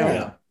 you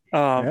know,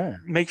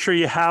 make sure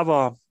you have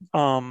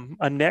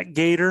a net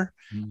gaiter.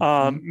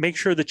 Make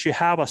sure that you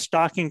have a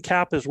stocking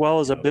cap as well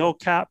as a bill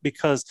cap,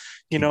 because,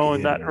 you know,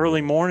 in that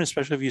early morning,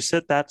 especially if you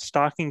sit, that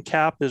stocking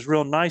cap is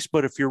real nice.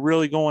 But if you're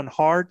really going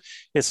hard,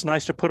 it's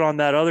nice to put on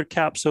that other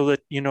cap so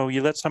that, you know,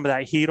 you let some of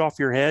that heat off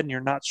your head and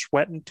you're not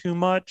sweating too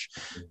much.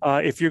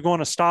 If you're going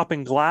to stop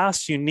in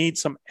glass, you need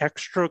some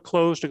extra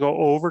clothes to go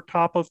over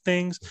top of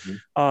things,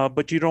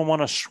 but you don't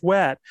want to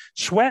sweat.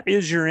 Sweat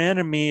is your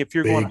enemy if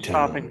you're going to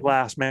stop in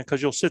glass, man,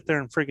 because you'll sit there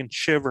and friggin'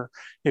 shiver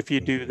if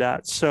you do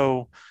that.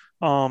 So,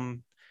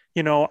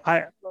 you know,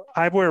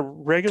 I wear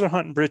regular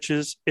hunting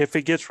breeches. If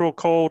it gets real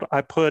cold,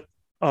 I put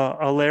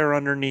a layer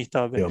underneath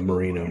of it. Yeah,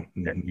 merino.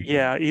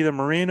 Yeah, either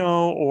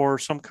merino or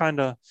some kind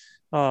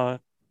of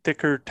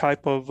thicker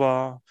type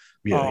of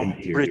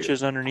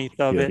breeches underneath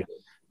of it.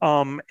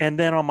 And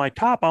then on my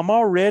top, I'm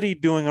already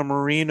doing a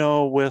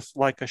merino with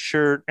like a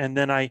shirt, and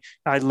then I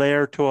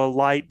layer to a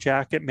light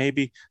jacket,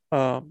 maybe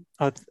a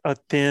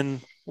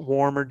thin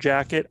warmer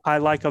jacket. I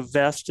like a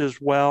vest as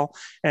well.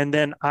 And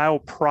then I'll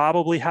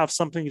probably have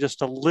something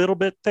just a little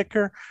bit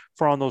thicker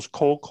for on those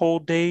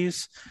cold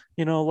days,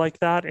 you know, like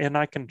that. And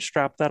I can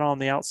strap that on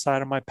the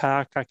outside of my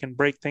pack. I can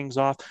break things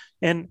off.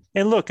 And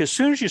look, as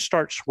soon as you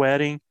start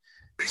sweating,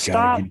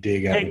 stop,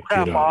 take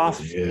crap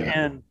off.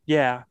 And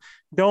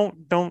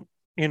don't,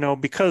 you know,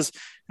 because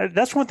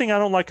that's one thing I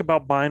don't like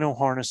about bino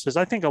harnesses.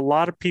 I think a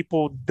lot of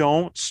people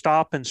don't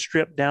stop and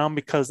strip down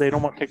because they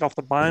don't want to take off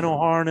the bino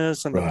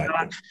harness and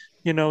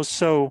you know,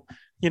 so,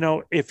 you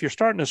know, if you're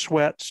starting to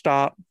sweat,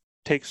 stop,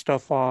 take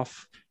stuff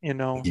off, you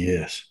know.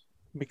 Yes.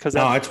 Because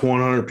that's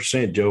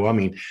 100%, Joe. I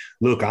mean,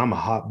 look, I'm a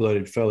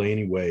hot-blooded fella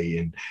anyway,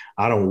 and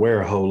I don't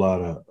wear a whole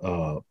lot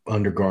of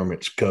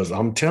undergarments because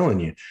I'm telling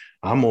you,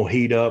 I'm going to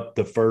heat up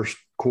the first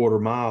quarter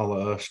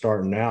mile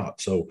starting out.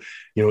 So,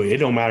 you know, it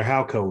don't matter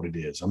how cold it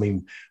is. I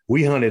mean,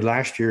 we hunted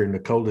last year in the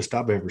coldest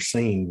I've ever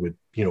seen with,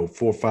 you know,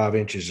 4 or 5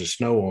 inches of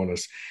snow on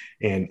us.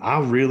 And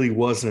I really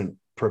wasn't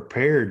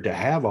prepared to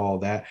have all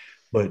that.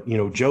 But, you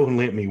know, Joe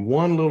lent me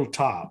one little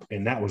top,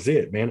 and that was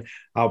it, man.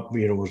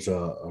 It was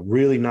a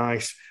really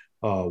nice,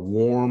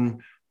 warm,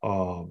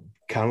 kind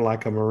of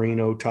like a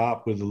merino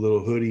top with a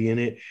little hoodie in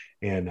it.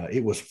 And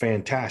it was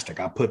fantastic.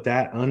 I put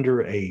that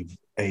under a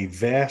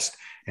vest,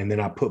 and then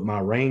I put my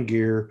rain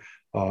gear,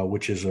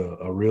 which is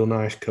a real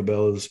nice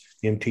Cabela's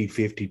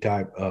MT50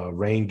 type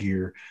rain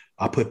gear.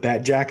 I put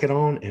that jacket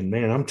on, and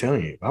man, I'm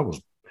telling you, I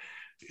was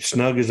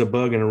snug as a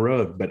bug in a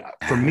rug. But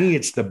for me,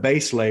 it's the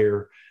base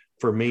layer.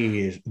 For me,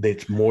 is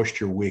that's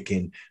moisture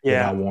wicking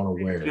that I want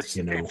to wear.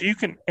 You know, if you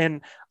can, and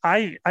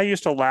I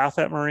used to laugh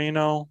at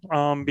merino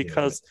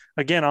because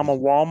again, I'm a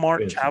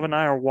Walmart. Chav and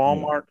I are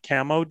Walmart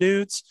camo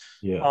dudes.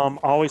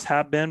 Always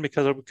have been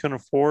because we couldn't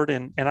afford.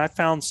 And I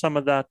found some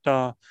of that.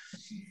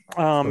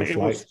 It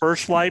was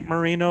First Light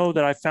merino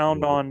that I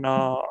found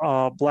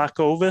on Black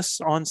Ovis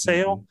on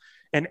sale.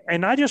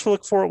 And I just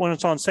look for it when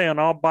it's on sale,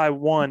 and I'll buy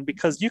one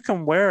because you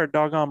can wear a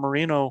doggone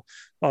merino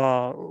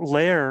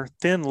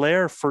thin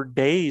layer for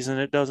days and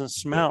it doesn't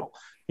smell.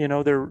 You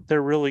know,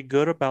 they're really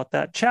good about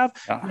that. Chav,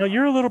 you know,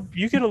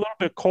 you get a little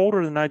bit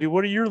colder than I do.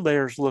 What do your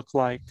layers look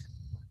like?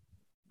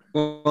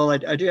 Well,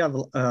 I do have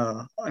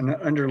an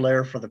under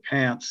layer for the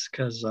pants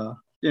because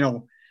you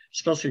know,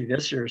 especially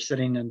this year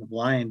sitting in the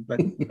blind, but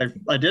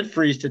I did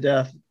freeze to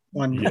death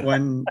one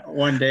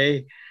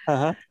day.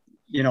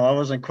 You know, I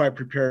wasn't quite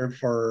prepared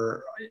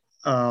for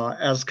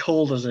as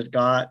cold as it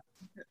got.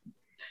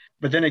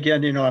 But then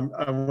again, you know,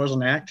 I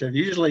wasn't active.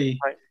 Usually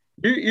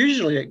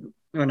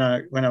when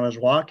I was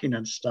walking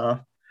and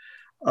stuff,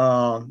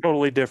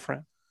 totally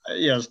different.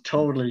 Yeah, it's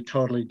totally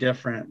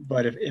different.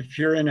 But if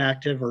you're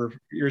inactive, or if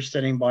you're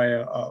sitting by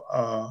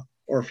or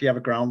if you have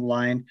a ground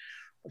blind,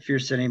 if you're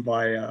sitting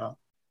by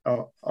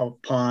a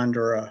pond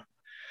or a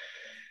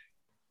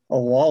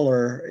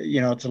waller, you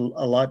know, it's a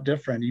lot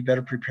different. You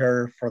better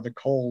prepare for the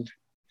cold.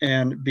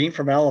 And being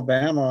from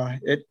Alabama,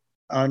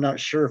 I'm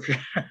not sure if you're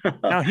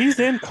now he's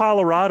in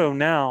Colorado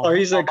now. Oh,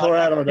 he's in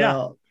Colorado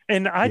now.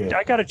 And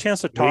I got a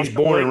chance to talk. He's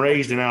born and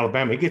raised in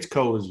Alabama. It gets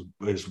cold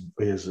as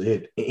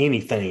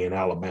anything in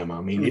Alabama.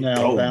 I mean, it's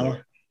cold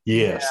there.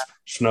 Yes,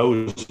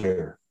 snows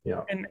there.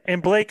 Yeah.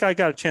 And Blake, I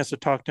got a chance to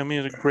talk to him.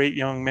 He's a great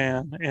young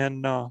man.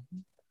 And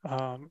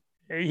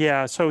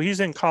so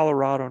he's in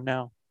Colorado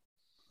now.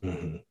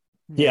 Mm-hmm.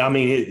 Yeah, I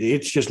mean,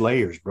 it's just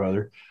layers,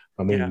 brother.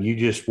 I mean, you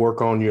just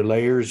work on your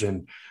layers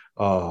and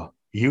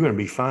you're going to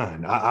be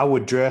fine. I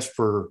would dress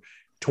for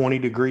 20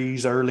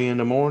 degrees early in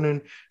the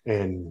morning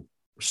and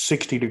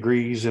 60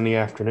 degrees in the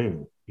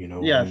afternoon, you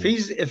know. Yeah,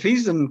 if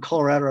he's in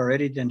Colorado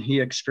already, then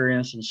he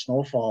experienced some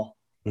snowfall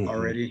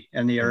already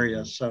in the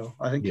area. So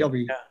I think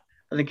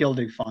he'll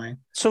do fine.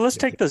 So let's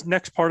take this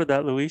next part of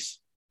that, Luis.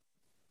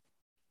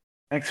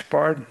 Next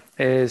part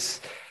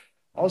is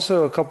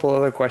also a couple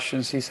other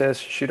questions. He says,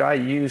 should I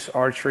use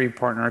archery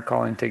partner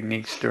calling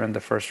techniques during the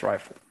first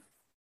rifle?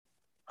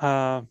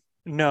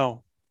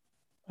 No.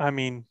 I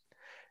mean,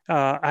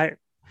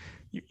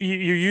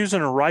 you're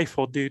using a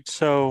rifle, dude.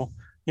 So,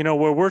 where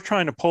we're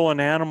trying to pull an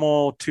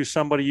animal to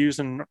somebody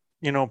using,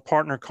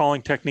 partner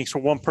calling techniques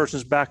where one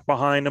person's back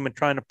behind them and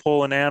trying to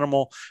pull an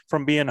animal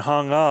from being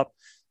hung up.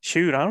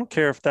 Shoot, I don't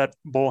care if that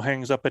bull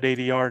hangs up at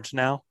 80 yards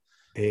now.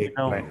 Shooting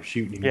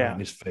him right in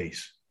his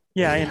face.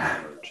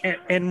 Yeah,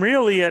 and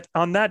really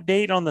on that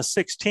date on the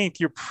 16th,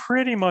 you're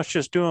pretty much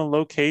just doing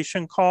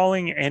location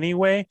calling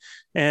anyway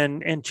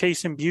and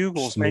chasing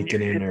bugles.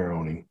 Sneaking in there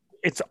on him.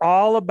 It's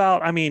all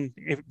about,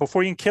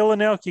 before you can kill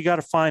an elk, you got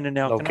to find an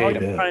elk. And all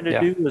you're trying to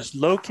do is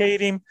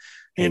locate him,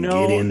 get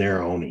in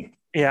there on him.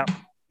 Yeah.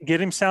 Get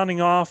him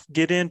sounding off,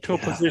 get into a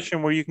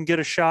position where you can get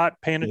a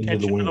shot, paying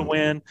attention to the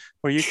wind,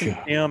 where you can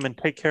see him and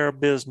take care of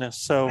business.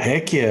 So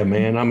heck yeah,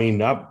 man.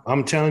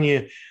 I'm telling you,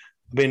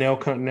 I've been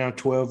elk hunting now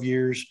 12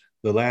 years.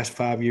 The last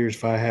 5 years,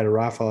 if I had a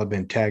rifle, I've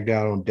been tagged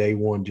out on day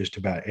one just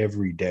about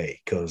every day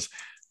because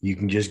you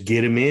can just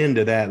get them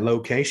into that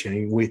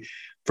location.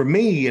 For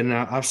me, and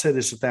I've said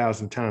this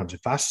 1,000 times,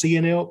 if I see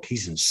an elk,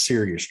 he's in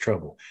serious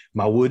trouble.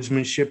 My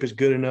woodsmanship is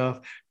good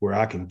enough where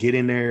I can get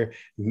in there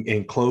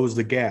and close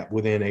the gap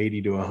within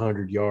 80 to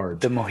 100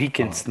 yards. The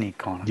Mohican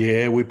sneak on them.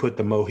 Yeah, we put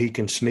the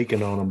Mohican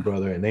sneaking on them,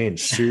 brother, and they're in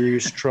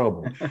serious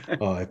trouble.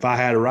 If I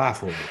had a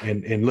rifle,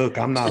 and look,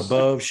 I'm not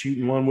above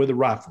shooting one with a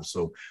rifle,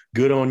 so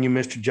good on you,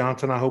 Mr.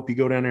 Johnson. I hope you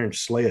go down there and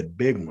slay a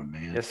big one,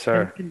 man. Yes,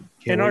 sir.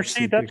 And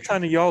RC, that's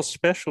kind of y'all's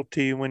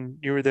specialty when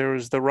you were there.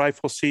 Was the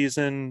rifle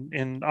season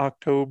in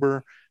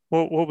October?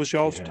 What was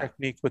y'all's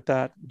technique with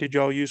that? Did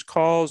y'all use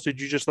calls?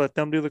 Did you just let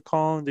them do the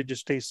calling? Did you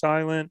stay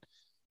silent?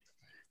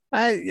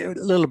 A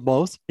little of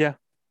both. Yeah.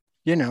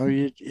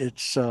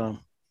 It's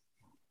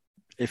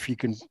if you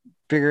can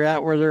figure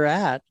out where they're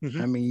at,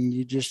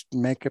 you just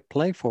make a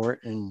play for it.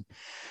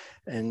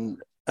 And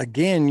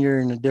again, you're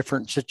in a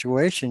different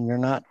situation. You're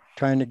not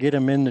trying to get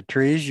them in the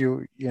trees.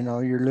 You're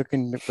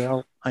looking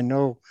I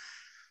know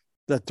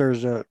that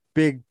there's a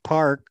big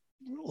park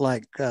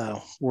like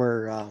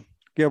where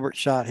Gilbert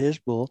shot his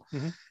bull,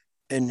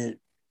 and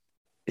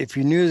if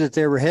you knew that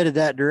they were headed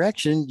that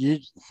direction,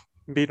 you'd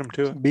beat them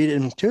to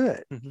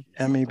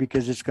it.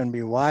 Because it's going to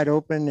be wide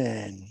open,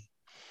 and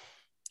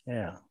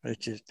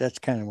that's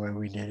kind of where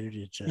we did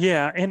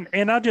it.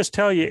 And I'll just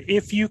tell you,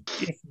 if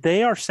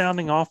they are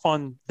sounding off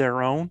on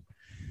their own,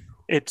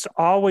 it's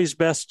always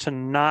best to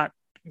not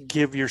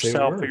give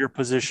yourself or your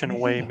position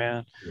away,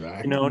 man.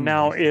 Right.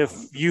 Now if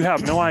you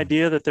have no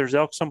idea that there's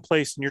elk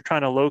someplace and you're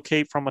trying to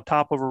locate from the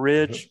top of a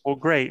ridge, well,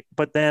 great.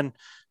 But then,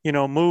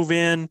 move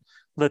in,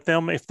 let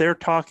them, if they're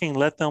talking,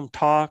 let them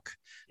talk.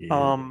 It's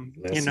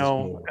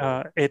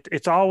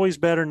always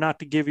better not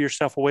to give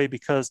yourself away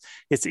because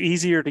it's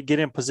easier to get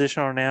in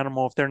position on an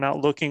animal if they're not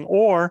looking,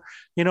 or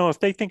if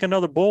they think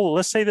another bull,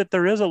 let's say that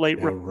there is a late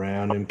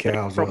round them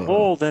cows for a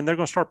bull, then they're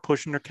going to start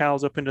pushing their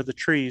cows up into the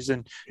trees,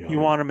 and you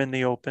want them in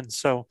the open.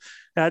 So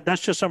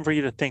that's just something for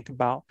you to think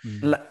about.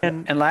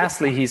 And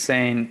lastly, he's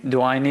saying,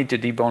 do I need to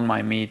debone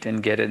my meat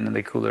and get it in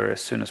the cooler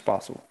as soon as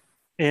possible?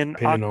 In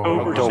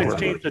October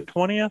 16th to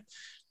 20th,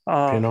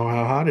 depending on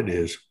how hot it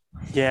is.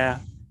 Yeah.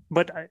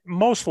 But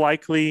most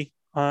likely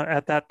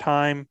at that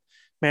time,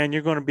 man,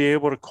 you're going to be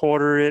able to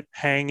quarter it,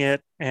 hang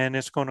it, and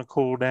it's going to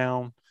cool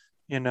down.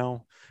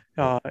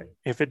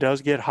 If it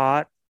does get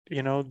hot,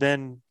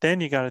 then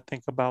you got to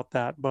think about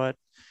that. But,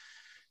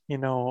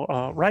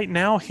 right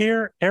now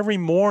here, every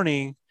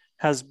morning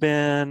has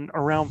been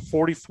around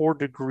 44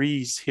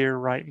 degrees here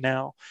right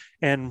now,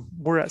 and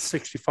we're at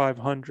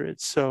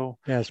 6,500. So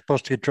it's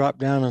supposed to drop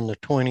down in the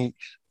 20s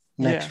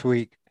next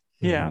week.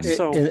 Yeah.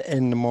 So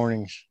in the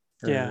mornings.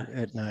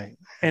 At night.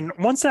 And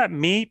once that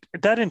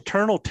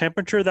internal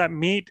temperature, that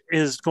meat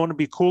is going to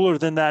be cooler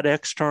than that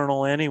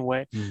external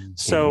anyway.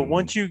 So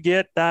once you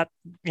get that,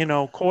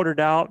 quartered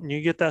out and you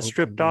get that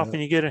stripped off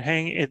and you get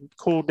it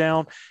cooled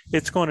down,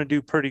 it's going to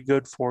do pretty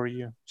good for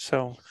you.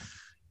 So,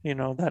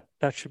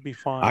 that should be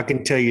fine. I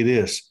can tell you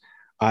this.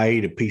 I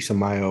ate a piece of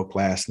my elk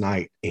last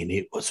night and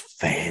it was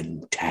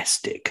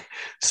fantastic.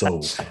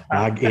 So,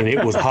 and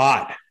it was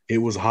hot. It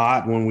was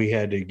hot when we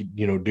had to,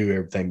 do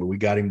everything, but we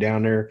got him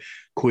down there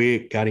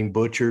quick, got him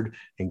butchered,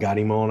 and got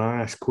him on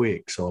ice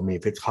quick. So,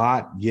 if it's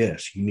hot,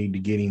 yes, you need to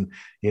get him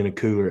in a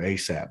cooler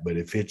ASAP. But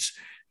if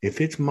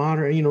it's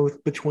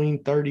moderate,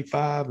 between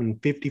 35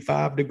 and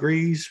 55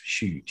 degrees,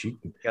 shoot, you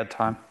got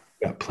time.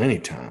 Got plenty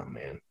of time,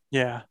 man.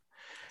 Yeah.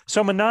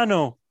 So,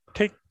 Manano,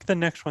 take the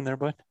next one there,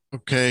 bud.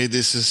 Okay,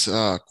 this is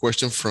a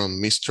question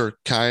from Mr.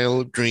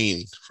 Kyle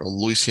Green from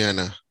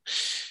Louisiana.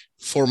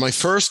 For my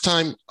first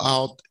time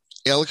out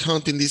elk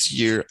hunting this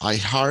year, I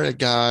hired a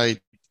guide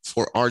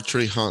for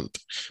archery hunt,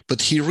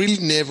 but he really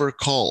never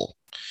called.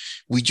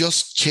 We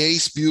just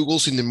chased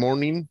bugles in the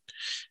morning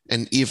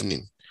and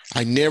evening.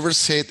 I never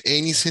said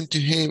anything to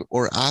him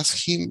or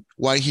asked him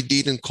why he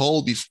didn't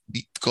call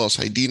because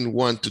I didn't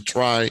want to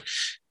try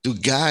to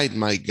guide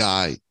my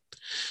guide.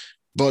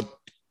 But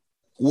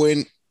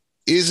when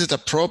is it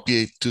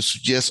appropriate to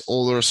suggest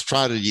other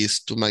strategies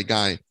to my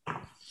guide?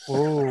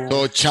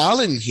 So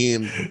challenge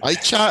him. I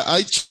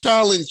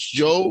challenged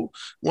Joe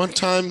one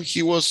time.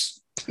 He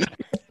was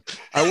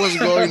I was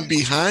going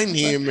behind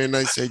him, and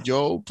I said,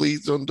 "Joe,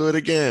 please don't do it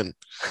again."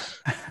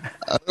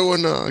 I don't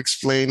want to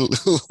explain.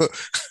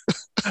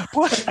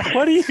 What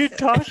are you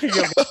talking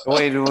about?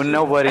 Wait,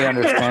 nobody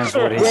understands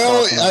what he's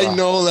talking about. I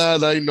know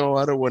that. I know.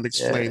 I don't want to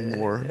explain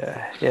more.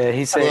 Yeah.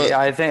 He said,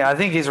 I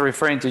think he's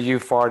referring to you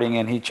farting,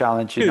 and he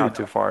challenged you not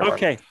to fart.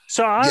 Okay,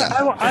 so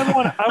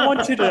I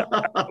want you to.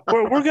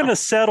 We're going to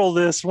settle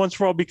this once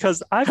for all,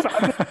 because I've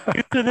been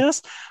used to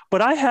this,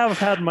 but I have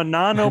had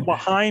Manano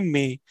behind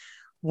me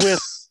with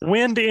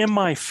wind in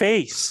my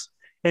face.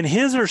 And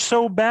his are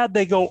so bad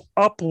they go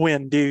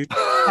upwind, dude.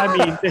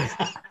 I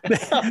mean,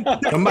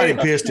 somebody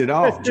pissed it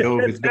off, Joe.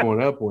 If it's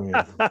going upwind,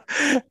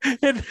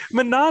 and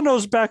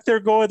Manano's back there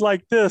going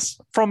like this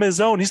from his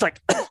own. He's like,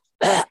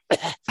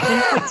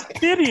 he's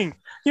spitting.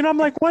 You know, I'm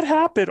like, what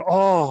happened?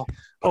 Oh,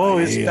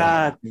 it's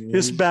bad.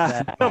 It's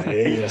bad.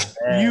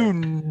 You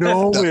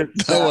know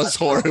it. That was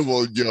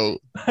horrible, Joe.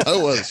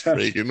 That was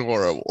freaking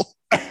horrible.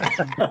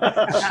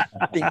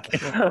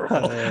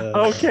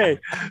 Okay,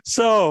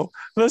 so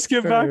let's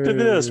get back to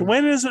this.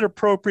 When is it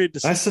appropriate to?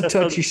 That's a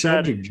touchy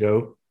subject,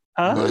 Joe.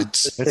 Huh? No,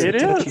 That's a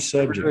touchy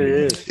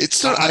subject.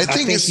 It's not. I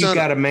think it's you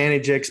got to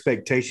manage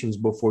expectations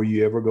before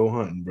you ever go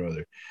hunting,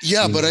 brother.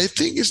 Yeah, but I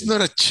think it's not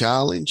a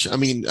challenge. I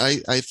mean, I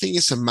think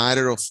it's a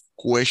matter of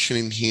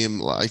questioning him.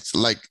 Like,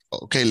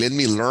 okay, let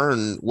me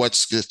learn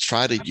what's the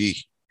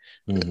strategy,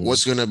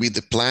 what's going to be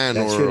the plan,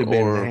 that should have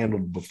been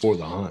handled before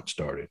the hunt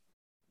started.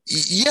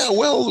 Yeah,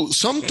 well,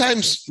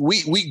 sometimes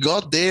we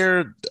got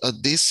there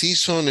this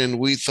season and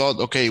we thought,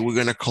 okay, we're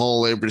gonna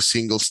call every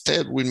single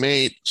step we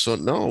made. So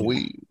no,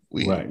 we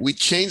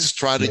changed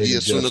strategy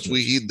as soon as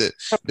we hit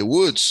the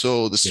woods.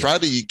 So the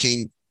strategy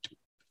can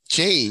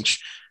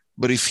change,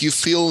 but if you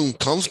feel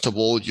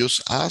uncomfortable,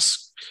 just ask,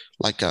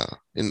 like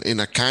in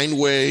a kind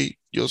way.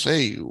 Just,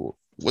 hey,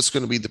 what's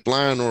gonna be the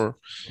plan, or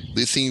do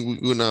you think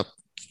we're gonna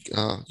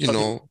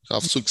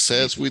have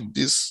success with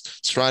this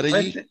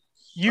strategy?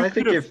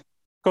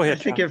 Go ahead.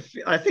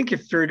 I think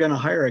if you're going to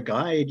hire a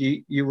guide,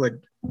 you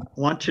would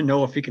want to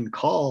know if he can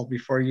call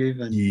before you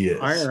even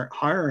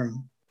hire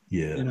him.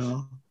 Yeah. You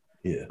know.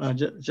 Yeah.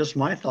 Just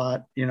my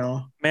thought. You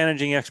know.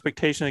 Managing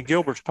expectations that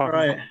Gilbert's talking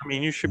about. I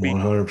mean, you should be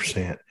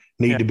 100%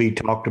 need to be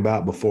talked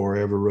about before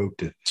I ever wrote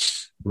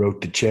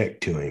the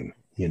check to him.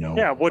 You know.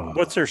 Yeah.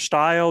 What's their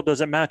style?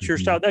 Does it match your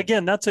style?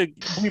 Again,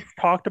 we've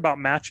talked about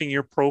matching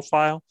your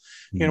profile.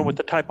 You know, with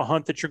the type of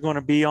hunt that you're going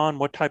to be on,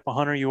 what type of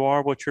hunter you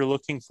are, what you're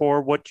looking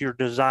for, what you're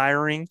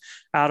desiring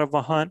out of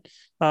a hunt,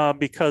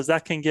 because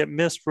that can get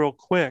missed real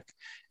quick.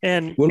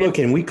 And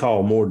we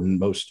call more than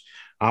most.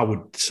 I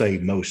would say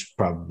most,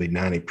 probably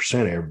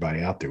 90% of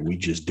everybody out there. We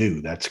just do.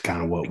 That's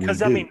kind of what we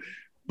do. I mean,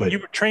 but you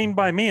were trained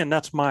by me, and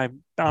that's my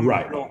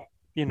right.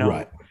 You know,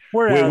 right.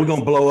 Whereas, we're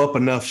going to blow up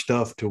enough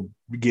stuff to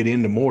get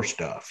into more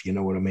stuff. You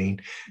know what I mean?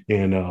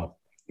 And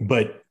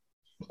but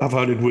I've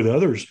hunted with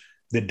others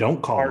that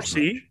don't call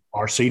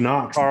RC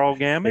Knox, Carl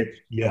Gammett.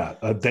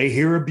 They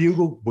hear a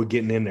bugle, we're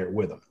getting in there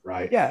with them,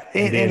 right? Yeah,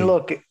 and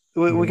look,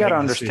 we got to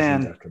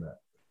understand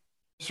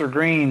Mr.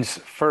 Green's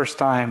first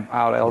time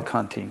out elk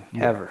hunting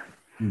ever.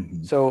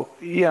 Mm-hmm. So,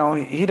 you know,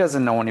 he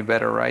doesn't know any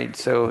better, right?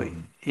 So,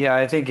 yeah,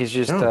 I think he's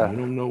just you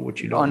don't know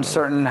what you don't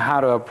uncertain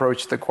how to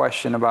approach the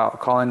question about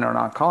calling or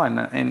not calling.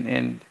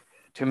 And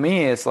to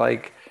me, it's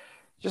like,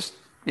 just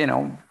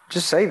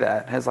say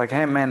that. It's like,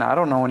 hey, man, I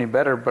don't know any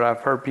better, but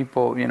I've heard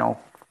people,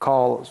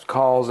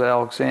 calls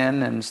elks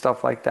in and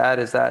stuff like that.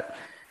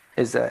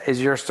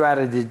 Is your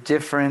strategy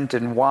different,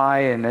 and why?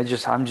 And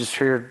I'm just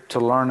here to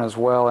learn as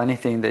well.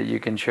 Anything that you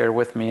can share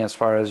with me as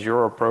far as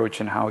your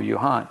approach and how you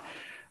hunt,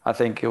 I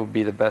think it would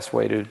be the best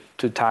way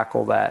to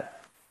tackle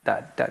that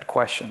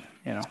question.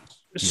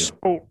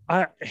 So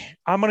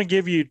I'm going to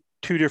give you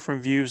two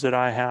different views that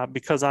I have,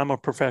 because I'm a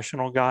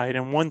professional guide.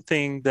 And one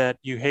thing that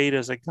you hate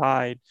as a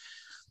guide,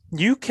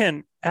 you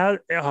can, as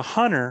a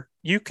hunter,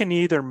 you can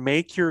either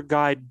make your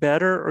guide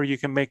better or you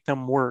can make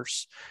them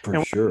worse.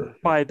 For sure.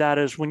 By that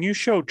is, when you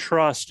show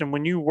trust and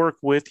when you work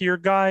with your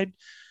guide,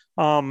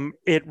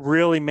 it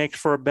really makes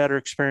for a better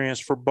experience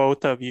for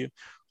both of you.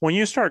 When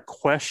you start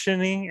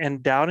questioning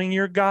and doubting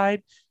your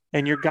guide,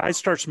 and your guide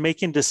starts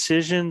making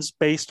decisions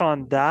based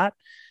on that,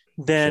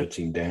 then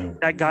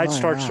that guide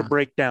starts to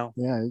break down.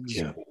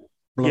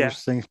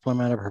 Blows things plumb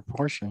out of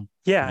proportion.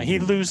 Yeah, he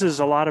loses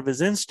a lot of his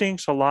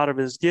instincts, a lot of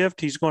his gift.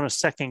 He's going to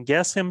second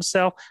guess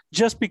himself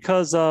just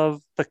because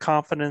of the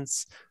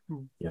confidence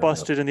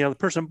busted in the other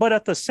person. But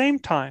at the same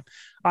time,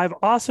 I've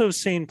also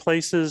seen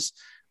places,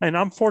 and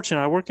I'm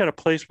fortunate, I work at a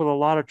place with a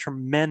lot of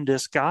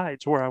tremendous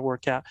guides where I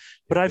work at,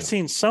 but I've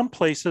seen some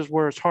places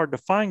where it's hard to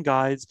find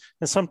guides,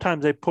 and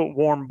sometimes they put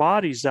warm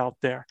bodies out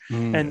there.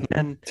 And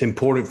it's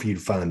important for you to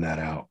find that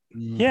out.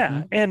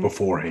 Yeah. And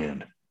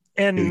beforehand.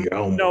 And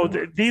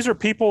these are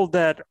people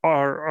that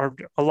are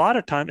a lot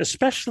of times,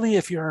 especially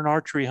if you're an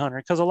archery hunter,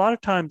 because a lot of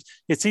times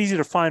it's easy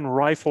to find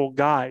rifle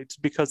guides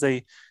because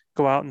they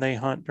go out and they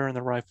hunt during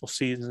the rifle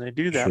season. They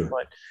do that,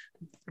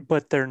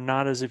 but they're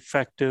not as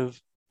effective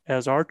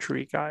as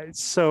archery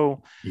guides.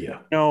 So,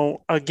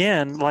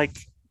 again, like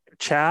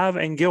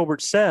Chav and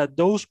Gilbert said,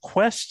 those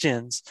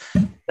questions,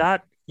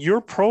 that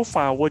your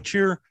profile, what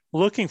you're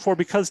looking for.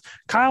 Because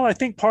Kyle, I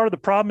think part of the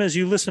problem is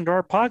you listen to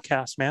our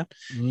podcast, man.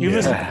 You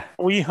listen to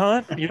We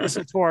Hunt, you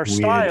listen to our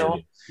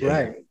style.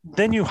 Right.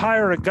 Then you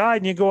hire a guide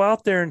and you go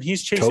out there and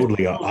he's chasing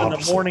Totally in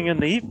the morning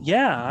and the evening.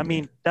 Yeah. I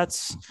mean,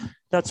 that's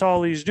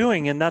all he's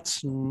doing. And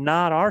that's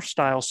not our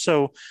style.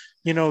 So,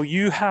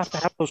 you have to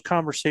have those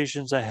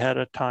conversations ahead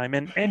of time.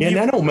 And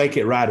that don't make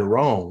it right or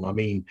wrong. I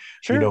mean,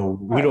 sure,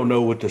 we don't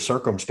know what the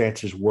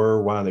circumstances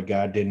were, why the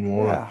guy didn't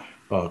want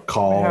to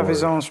call. He have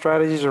his own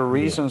strategies or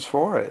reasons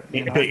for it.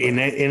 And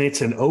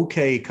it's an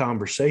okay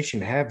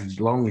conversation to have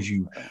as long as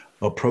you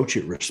approach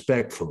it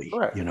respectfully,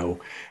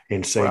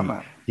 and say,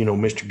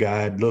 Mr.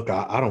 Guide, look,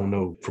 I don't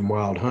know from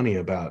Wild Honey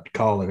about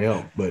calling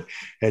elk, but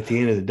at the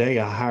end of the day,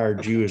 I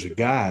hired you as a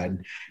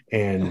guide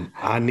and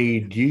I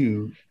need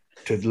you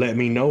to let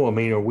me know. I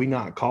mean, are we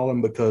not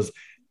calling because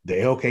the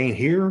elk ain't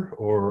here?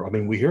 Or, I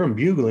mean, we hear them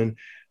bugling,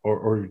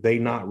 or they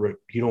not,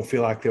 you don't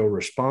feel like they'll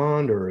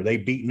respond, or are they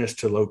beating us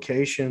to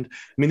locations?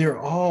 I mean, there are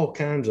all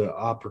kinds of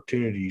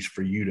opportunities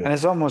for you to. And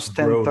it's almost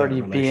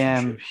 10:30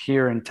 p.m.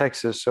 here in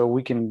Texas, so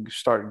we can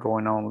start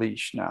going on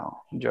leash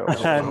now, Joe.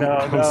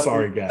 I'm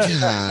sorry, guys.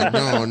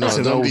 Yeah,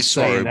 no, don't be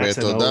sorry,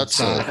 Beto. That's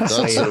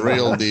a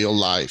real deal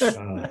life.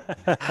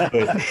 But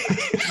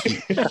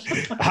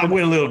I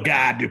went a little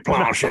guide to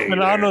planche.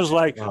 And I was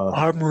like,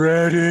 I'm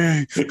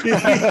ready.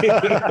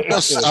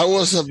 I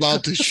was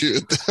about to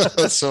shoot.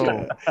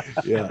 So.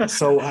 Yeah.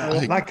 So,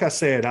 like I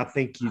said, I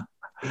think you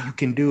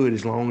can do it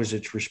as long as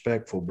it's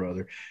respectful,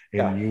 brother.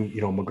 And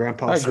my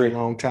grandpa said a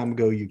long time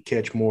ago, you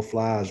catch more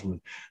flies with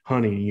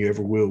honey than you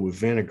ever will with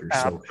vinegar.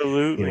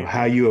 Absolutely. So,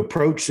 how you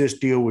approach this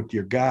deal with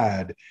your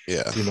guide,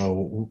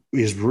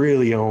 is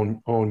really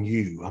on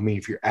you. I mean,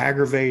 if you're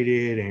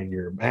aggravated and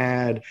you're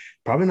mad,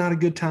 probably not a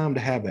good time to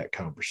have that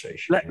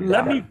conversation.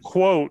 Let me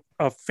quote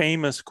a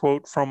famous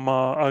quote from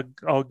a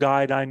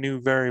guide I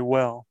knew very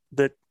well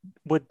that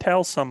would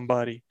tell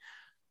somebody,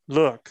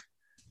 look,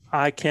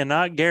 I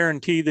cannot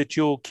guarantee that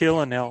you'll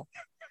kill an elk,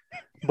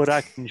 but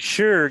I can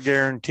sure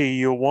guarantee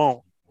you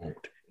won't.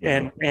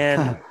 And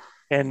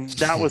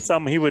that was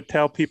something he would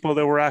tell people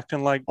that were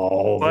acting like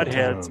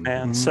buttheads,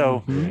 man.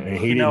 So and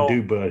he didn't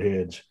do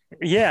buttheads.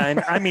 Yeah, and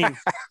I mean,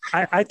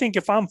 I think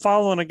if I'm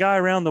following a guy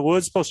around the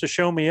woods supposed to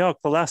show me elk,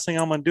 the last thing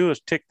I'm going to do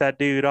is tick that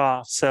dude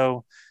off.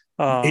 So.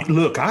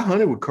 Look, I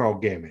hunted with Carl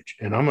Gamage,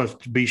 and I'm gonna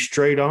be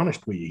straight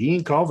honest with you. He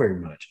didn't call very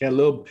much. He had a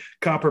little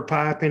copper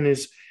pipe in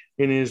his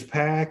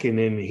pack, and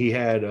then he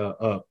had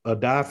a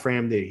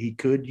diaphragm that he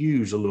could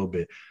use a little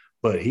bit.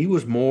 But he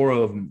was more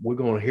of, we're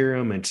going to hear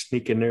them and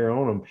sneak in there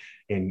on them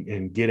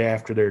and get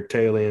after their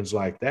tail ends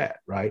like that,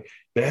 right?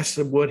 That's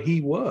what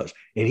he was.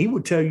 And he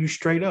would tell you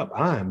straight up,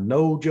 I am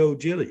no Joe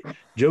Gilly.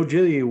 Joe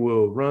Gilly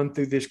will run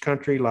through this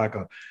country like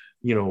a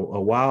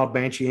wild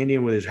Banshee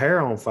Indian with his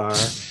hair on fire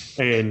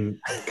and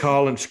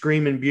calling,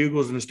 screaming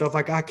bugles and stuff.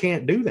 Like, I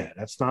can't do that.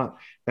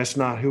 That's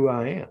not who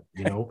I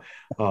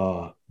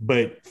am,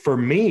 but for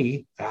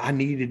me, I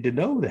needed to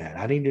know that.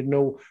 I needed to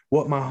know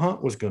what my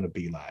hunt was going to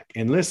be like.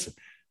 And listen,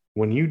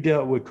 when you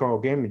dealt with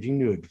Carl Gamage, you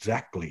knew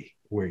exactly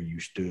where you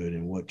stood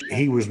and what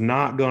he was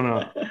not going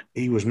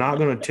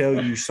to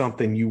tell you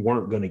something you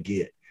weren't going to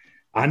get.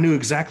 I knew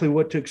exactly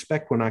what to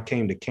expect when I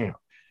came to camp,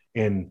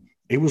 and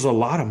it was a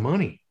lot of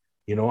money.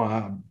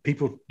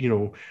 People,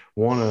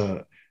 want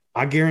to,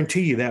 I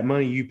guarantee you that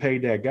money you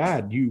paid that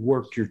guide, you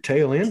worked your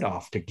tail end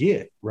off to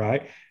get,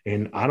 right?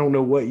 And I don't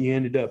know what you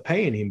ended up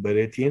paying him, but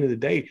at the end of the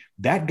day,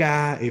 that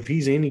guy, if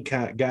he's any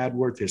kind of guide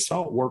worth his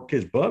salt, worked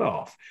his butt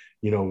off,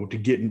 to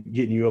getting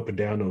you up and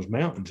down those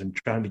mountains and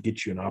trying to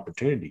get you an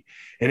opportunity.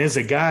 And as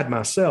a guide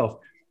myself,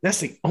 that's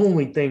the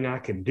only thing I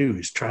can do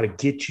is try to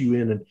get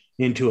you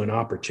into an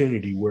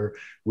opportunity where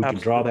we can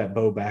draw that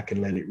bow back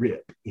and let it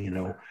rip,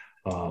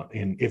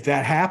 and if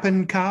that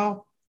happened,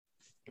 Kyle,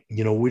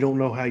 we don't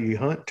know how your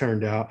hunt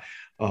turned out.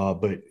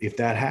 But if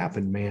that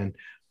happened, man,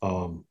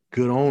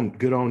 good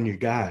on your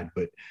guide,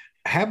 but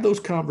have those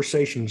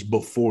conversations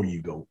before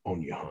you go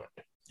on your hunt.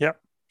 Yep.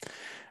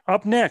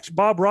 Up next,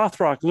 Bob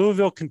Rothrock,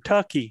 Louisville,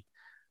 Kentucky.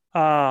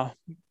 I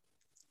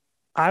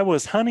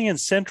was hunting in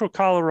central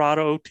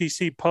Colorado,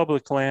 OTC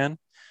public land,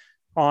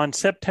 on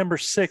September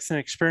 6th and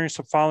experienced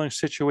the following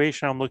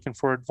situation. I'm looking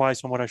for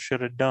advice on what I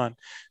should have done.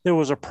 There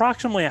was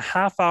approximately a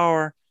half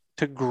hour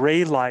to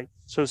gray light.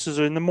 So this is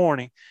in the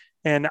morning.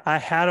 And I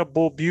had a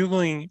bull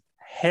bugling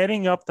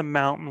heading up the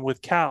mountain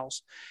with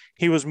cows.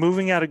 He was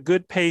moving at a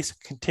good pace,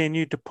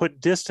 continued to put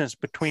distance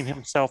between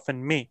himself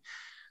and me.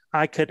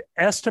 I could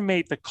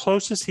estimate the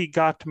closest he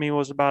got to me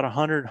was about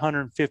 100,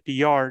 150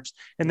 yards,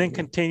 and then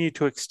continued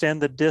to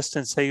extend the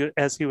distance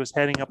as he was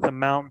heading up the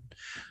mountain.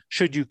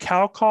 Should you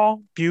cow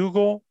call,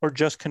 bugle, or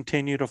just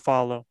continue to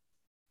follow?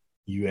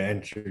 You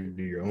answered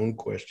your own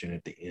question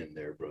at the end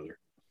there, brother.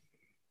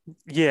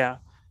 Yeah.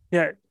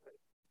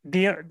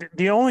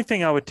 The only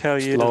thing I would tell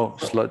you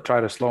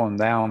try to slow him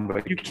down,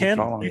 but you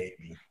can.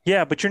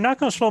 Yeah, but you're not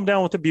going to slow him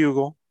down with the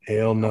bugle.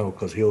 Hell no,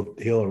 because he'll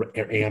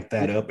amp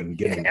that up and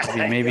get him.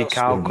 Maybe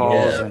cow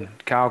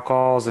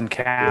calls and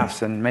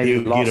calves and maybe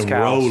he'll lost get him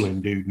cows.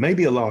 rolling, dude.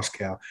 Maybe a lost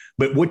cow.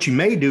 But what you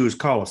may do is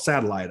call a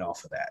satellite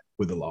off of that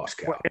with a lost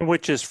cow,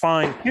 which is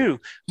fine too.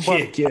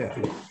 But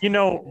you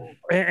know,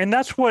 and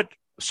that's what.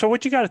 So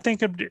what you got to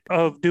think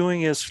of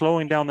doing is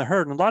slowing down the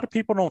herd. And a lot of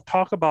people don't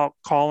talk about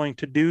calling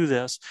to do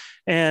this.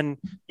 And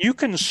you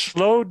can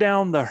slow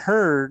down the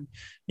herd,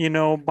 you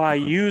know, by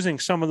using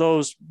some of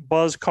those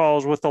buzz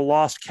calls with the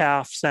lost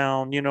calf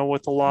sound, you know,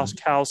 with the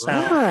lost cow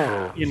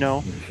sound, you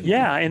know,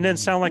 yeah. And then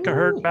sound like a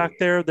herd back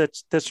there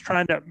that's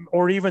trying to,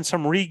 or even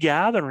some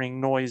regathering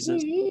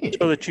noises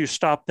so that you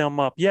stop them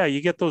up. Yeah.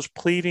 You get those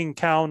pleading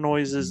cow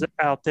noises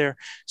out there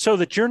so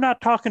that you're not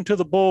talking to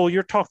the bull,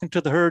 you're talking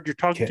to the herd, you're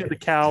talking to the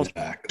cows,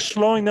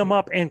 slowing them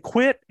up, and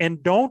quit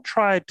and don't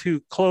try to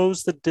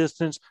close the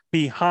distance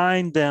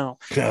behind them.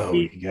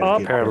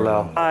 Up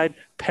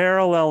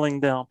paralleling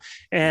them.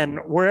 And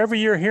wherever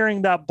you're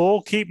hearing that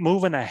bull, keep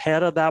moving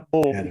ahead of that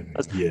bull.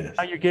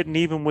 Now you're getting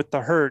even with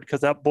the herd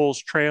because that bull's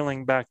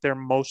trailing back there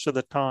most of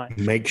the time.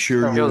 Make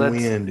sure your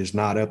wind is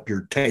not up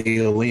your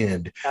tail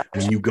end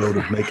when you go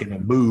to making a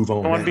move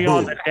on that. You want to be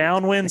on the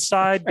downwind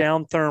side,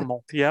 down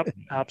thermal. Yep,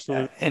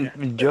 absolutely.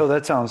 And Joe,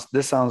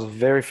 this sounds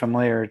very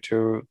familiar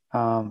to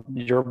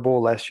your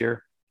bull last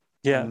year.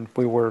 Yeah. And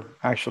we were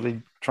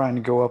actually trying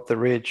to go up the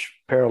ridge,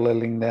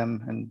 paralleling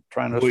them and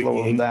trying to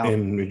slow them down.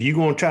 And if you're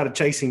going to try to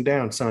chase him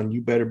down, son,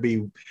 you better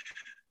be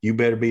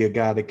a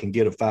guy that can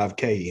get a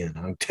 5K in.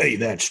 I'll tell you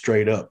that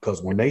straight up,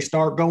 because when they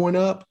start going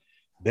up,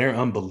 they're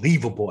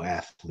unbelievable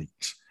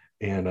athletes.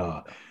 And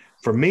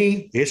for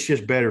me, it's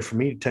just better for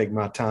me to take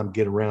my time,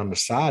 get around the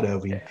side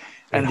of him.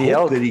 And the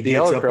elk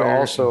are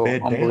also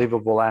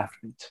unbelievable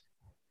athletes.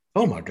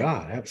 Oh my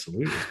God,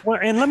 absolutely. Well,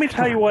 and let me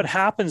tell you what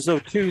happens though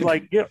too.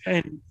 Like,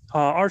 and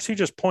RC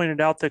just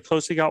pointed out that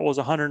close he got was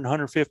 100 and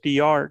 150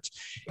 yards.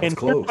 And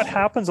here's what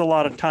happens a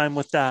lot of time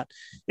with that,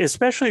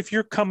 especially if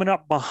you're coming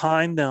up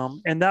behind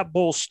them and that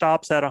bull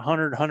stops at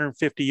 100,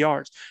 150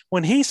 yards.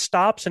 When he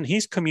stops and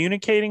he's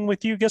communicating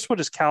with you, guess what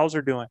his cows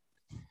are doing?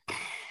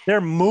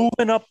 They're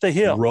moving up the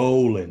hill,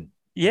 rolling.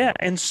 Yeah,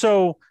 and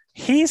so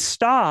he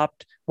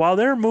stopped while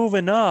they're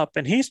moving up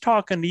and he's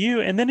talking to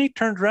you, and then he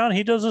turns around,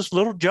 he does this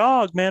little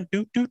jog, man,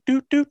 doot, doot,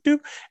 doot, doot,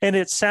 doot. And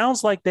it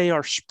sounds like they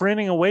are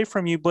sprinting away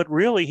from you, but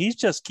really he's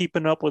just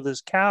keeping up with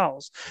his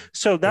cows.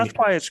 So that's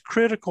why it's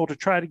critical to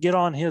try to get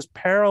on his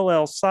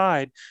parallel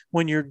side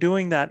when you're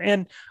doing that.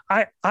 And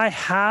I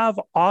have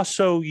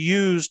also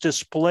used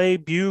display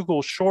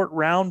bugle short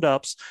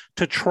roundups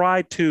to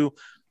try to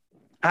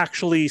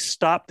actually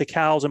stop the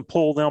cows and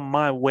pull them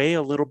my way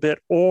a little bit,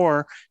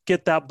 or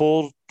get that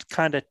bull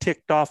kind of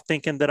ticked off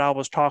thinking that I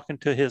was talking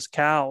to his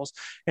cows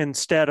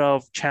instead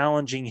of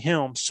challenging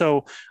him.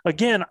 So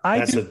again,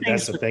 that's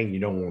the thing, you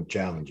don't want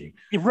challenging.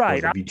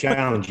 Right. If you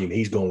challenge him,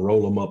 he's going to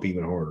roll them up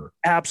even harder.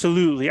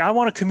 Absolutely. I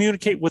want to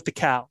communicate with the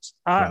cows.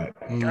 I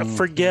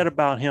forget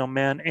about him,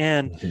 man.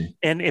 And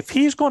if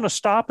he's going to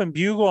stop and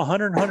bugle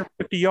 100,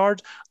 150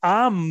 yards,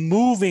 I'm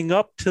moving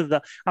up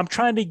to I'm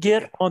trying to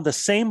get on the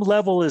same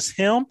level as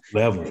him,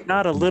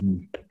 not a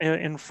little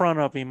in front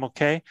of him.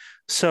 Okay.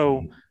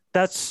 So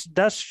that's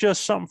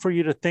just something for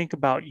you to think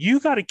about. You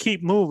got to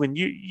keep moving.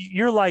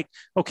 You're like,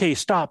 okay, he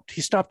stopped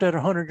at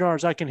 100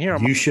 yards. I can hear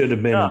him. You should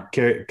have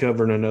been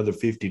covering another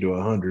 50 to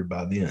 100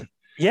 by then.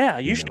 Yeah.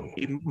 You should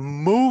be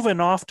moving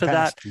off to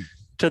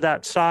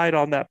that side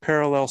on that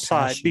parallel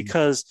side,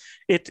 because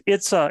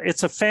it's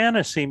a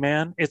fantasy,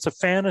 man. It's a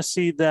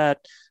fantasy that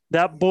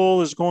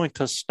bull is going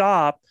to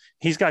stop.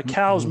 He's got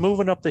cows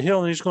moving up the hill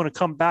and he's going to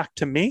come back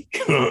to me.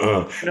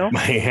 Ain't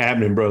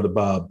happening, brother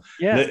Bob.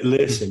 Yeah.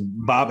 Listen,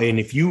 Bob, and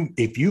if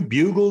you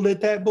bugled at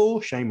that bull,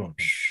 shame on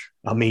you.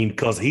 I mean,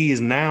 because he is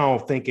now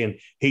thinking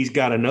he's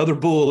got another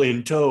bull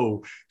in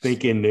tow,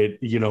 thinking that,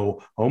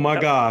 oh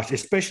my gosh,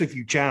 especially if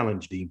you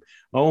challenged him.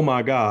 Oh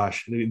my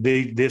gosh,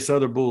 this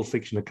other bull's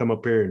fixing to come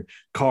up here and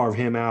carve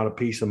him out a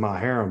piece of my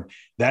harem.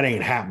 That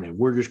ain't happening.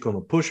 We're just going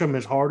to push him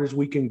as hard as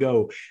we can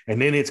go. And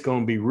then it's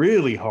going to be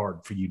really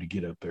hard for you to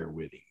get up there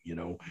with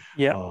him,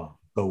 Yeah.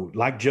 So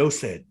like Joe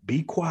said,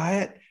 be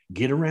quiet,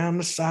 get around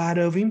the side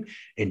of him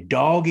and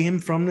dog him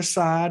from the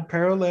side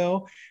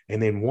parallel.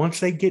 And then once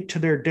they get to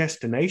their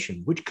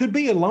destination, which could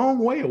be a long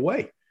way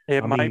away.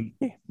 It might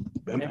be.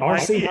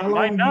 RC, how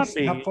long? How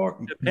far?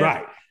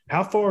 Right.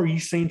 How far are you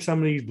seeing some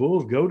of these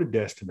bulls go to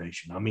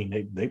destination? I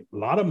mean, they a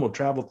lot of them will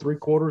travel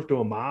 3/4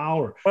 to a mile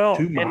or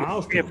 2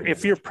 miles.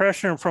 If you're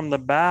pressuring from the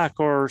back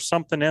or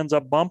something ends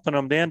up bumping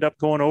them, they end up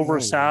going over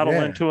a saddle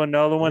into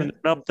another one and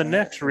up the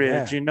next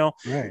ridge,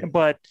 Right.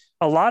 But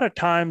a lot of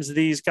times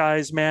these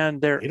guys,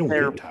 man, they're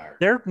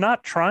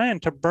not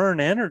trying to burn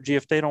energy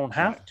if they don't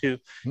have to.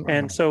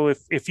 And so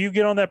if you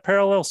get on that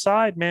parallel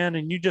side, man,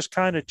 and you just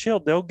kind of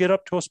chill, they'll get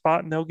up to a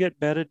spot and they'll get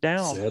bedded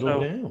down. Settle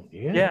down.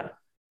 Yeah.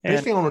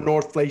 Especially on a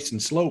north facing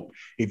slope,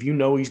 if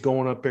he's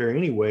going up there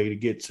anyway to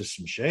get to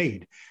some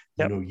shade,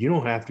 you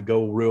don't have to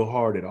go real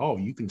hard at all.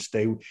 You can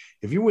stay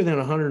if you're within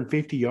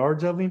 150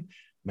 yards of him.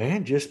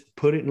 man, just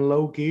put it in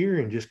low gear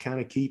and just kind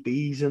of keep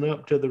easing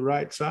up to the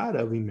right side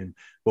of him. And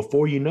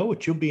before you know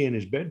it, you'll be in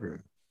his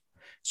bedroom.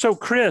 So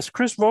Chris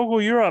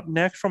Vogel, you're up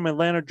next from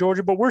Atlanta,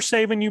 Georgia, but we're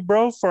saving you,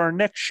 bro, for our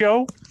next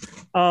show.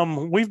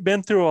 We've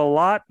been through a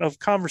lot of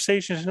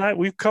conversations tonight.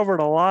 We've covered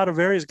a lot of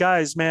areas.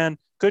 Guys, man,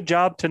 good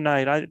job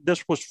tonight.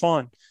 This was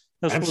fun.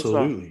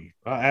 Absolutely.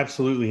 I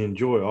absolutely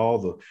enjoy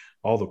all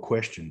the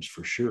questions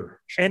for sure.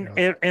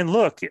 And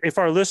look, if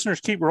our listeners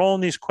keep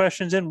rolling these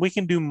questions in, we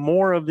can do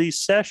more of these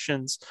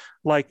sessions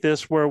like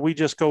this where we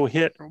just go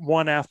hit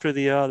one after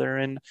the other.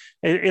 And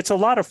it's a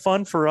lot of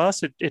fun for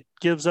us. It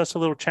gives us a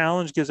little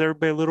challenge, gives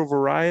everybody a little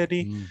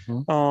variety.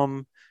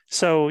 Mm-hmm.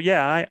 So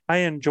yeah, I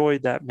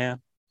enjoyed that,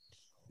 man.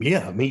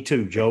 Yeah, me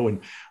too, Joe.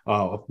 And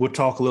we'll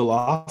talk a little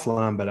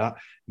offline, but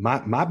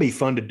might be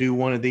fun to do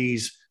one of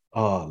these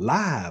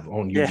live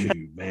on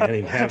YouTube, man,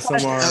 and have some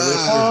of our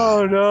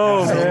listeners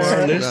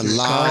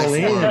call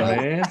in,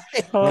 man.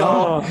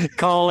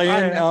 Call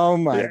in. Oh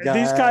my God.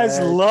 These guys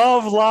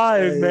love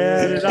live,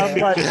 man. And I'm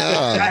like,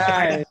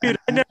 dude,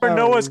 I never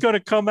know what's going to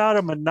come out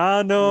of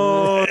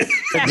Manano.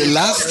 The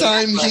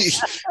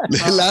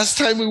last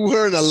time we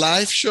were in a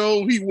live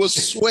show, he was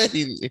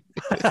sweating.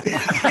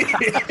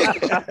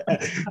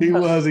 He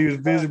was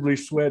visibly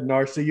sweating.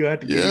 RC, you had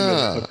to give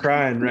him a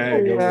crying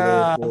rag over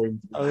there for him.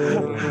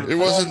 It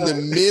was in the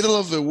middle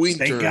of the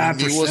winter. Thank God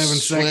for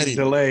 7-second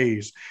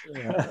delays. All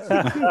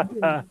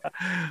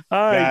right,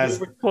 guys,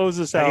 close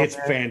this out. It's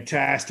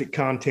fantastic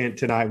content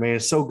tonight, man.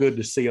 It's so good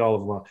to see all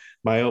of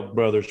my Elk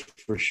brothers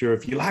for sure.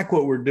 If you like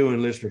what we're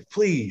doing, listeners,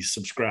 please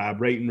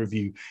subscribe, rate, and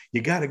review.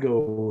 You got to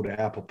go to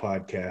Apple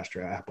Podcast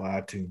or Apple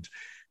iTunes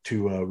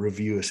to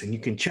review us. And you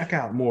can check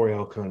out more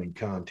elk hunting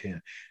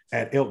content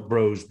at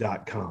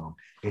elkbros.com.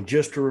 And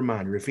just a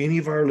reminder, if any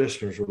of our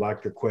listeners would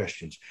like their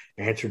questions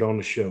answered on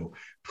the show,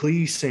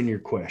 please send your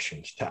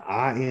questions to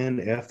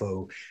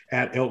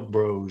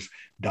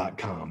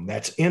info@elkbros.com.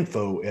 That's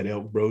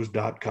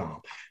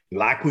info@elkbros.com.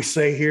 Like we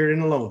say here in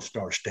the Lone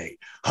Star State,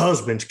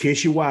 husbands,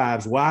 kiss your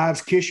wives.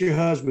 Wives, kiss your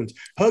husbands.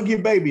 Hug your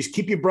babies.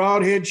 Keep your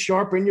broadhead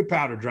sharp and your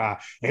powder dry.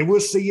 And we'll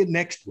see you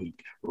next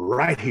week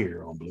right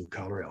here on Blue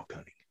Collar Elk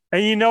Hunting.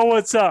 And you know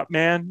what's up,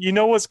 man. You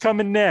know what's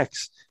coming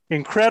next.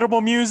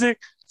 Incredible music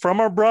from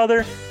our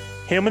brother.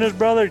 Him and his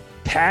brother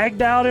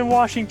tagged out in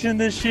Washington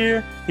this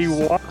year. He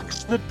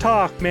walks the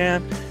talk,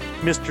 man.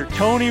 Mr.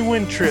 Tony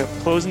Wintrip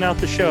closing out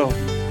the show.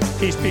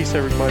 Peace,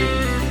 everybody.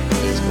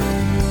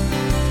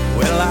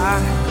 Well,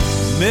 I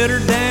met her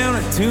down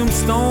at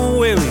Tombstone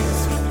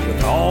Willie's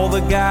with all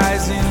the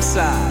guys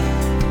inside,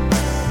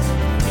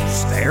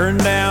 staring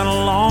down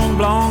a long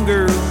blonde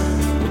girl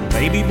with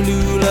baby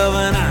blue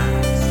loving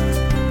eyes.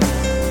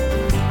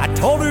 I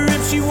told her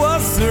if she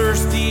was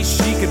thirsty,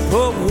 she could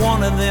put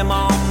one of them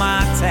on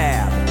my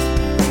tab.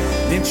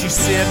 Then she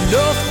said,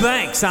 no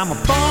thanks, I'm a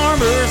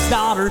farmer's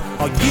daughter,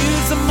 I'll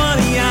use the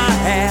money I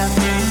have.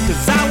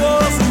 'Cause I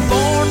wasn't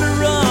born to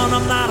run,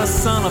 I'm not a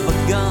son of a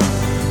gun,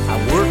 I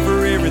work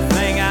for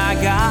everything I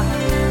got.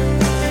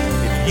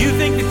 If you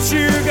think that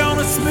you're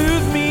gonna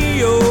smooth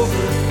me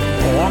over,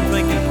 oh, I'm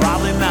thinking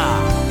probably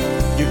not.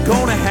 You're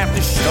gonna have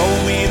to show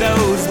me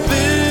those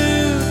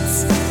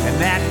boots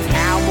and that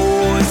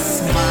cowboy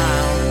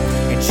smile,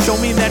 and show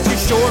me that your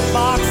short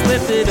box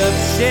lifted up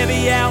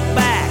Chevy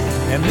Outback.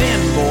 And then,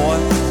 boy,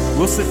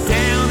 we'll sit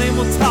down and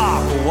we'll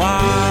talk a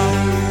while.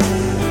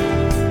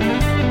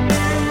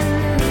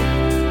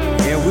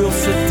 Yeah, we'll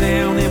sit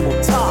down and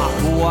we'll talk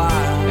a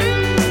while.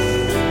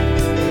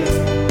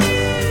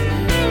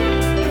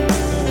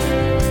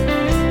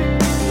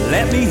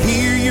 Let me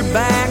hear your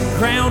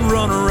background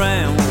run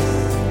around,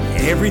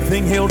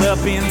 everything held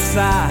up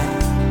inside.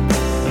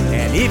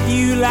 And if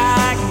you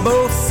like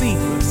both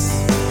Cephas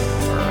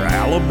or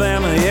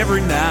Alabama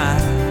every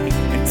night,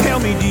 and tell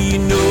me, do you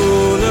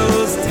know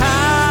those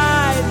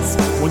tides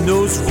when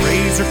those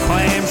razor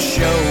clams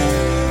show?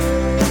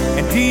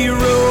 And do you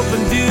rope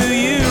and do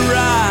you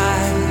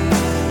ride,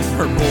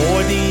 or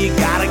boy, do you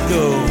gotta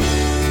go?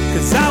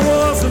 'Cause I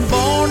wasn't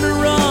born to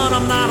run,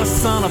 I'm not a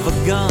son of a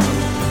gun,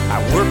 I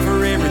work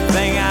for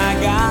everything I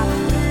got.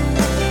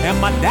 And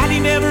my daddy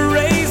never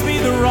raised me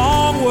the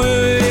wrong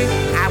way,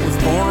 I was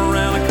born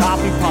around a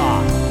coffee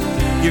pot.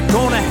 You're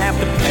gonna have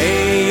to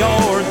pay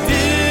your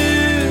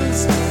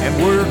dues and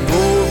work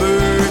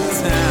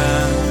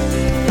overtime,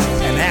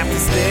 and have to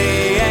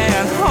stay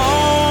at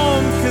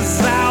home, 'cause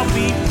I'll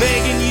be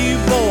begging you,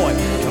 boy,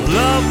 to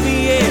love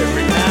me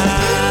every night.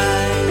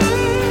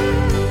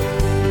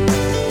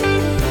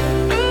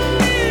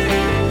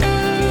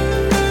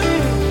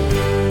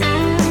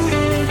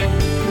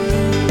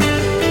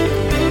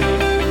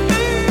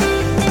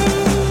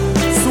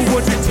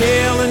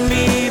 Telling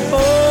me,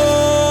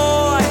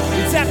 boy,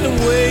 is that the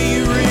way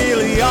you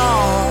really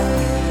are?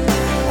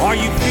 Are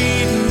you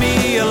feeding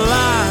me a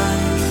lie?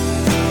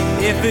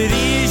 If it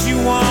is, you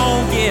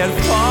won't get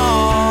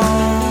far.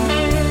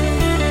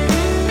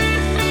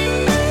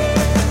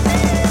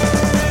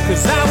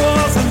 'Cause I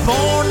wasn't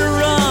born to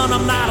run,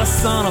 I'm not a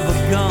son of a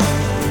gun,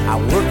 I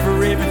work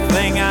for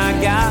everything I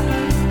got.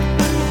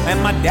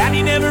 And my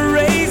daddy never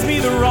raised me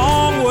the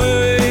wrong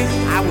way,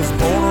 I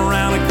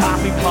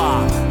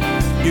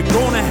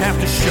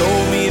to show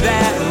me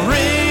that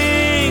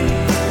ring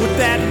with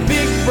that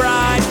big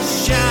bright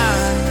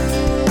shine,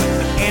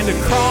 and a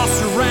cross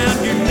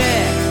around your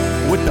neck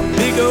with a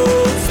big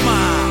old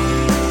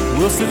smile.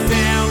 We'll sit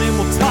down and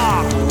we'll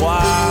talk a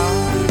while.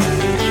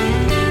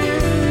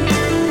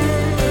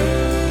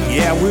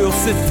 Yeah, we'll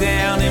sit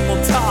down and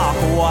we'll talk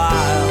a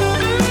while.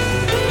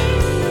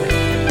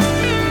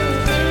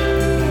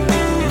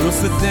 We'll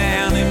sit down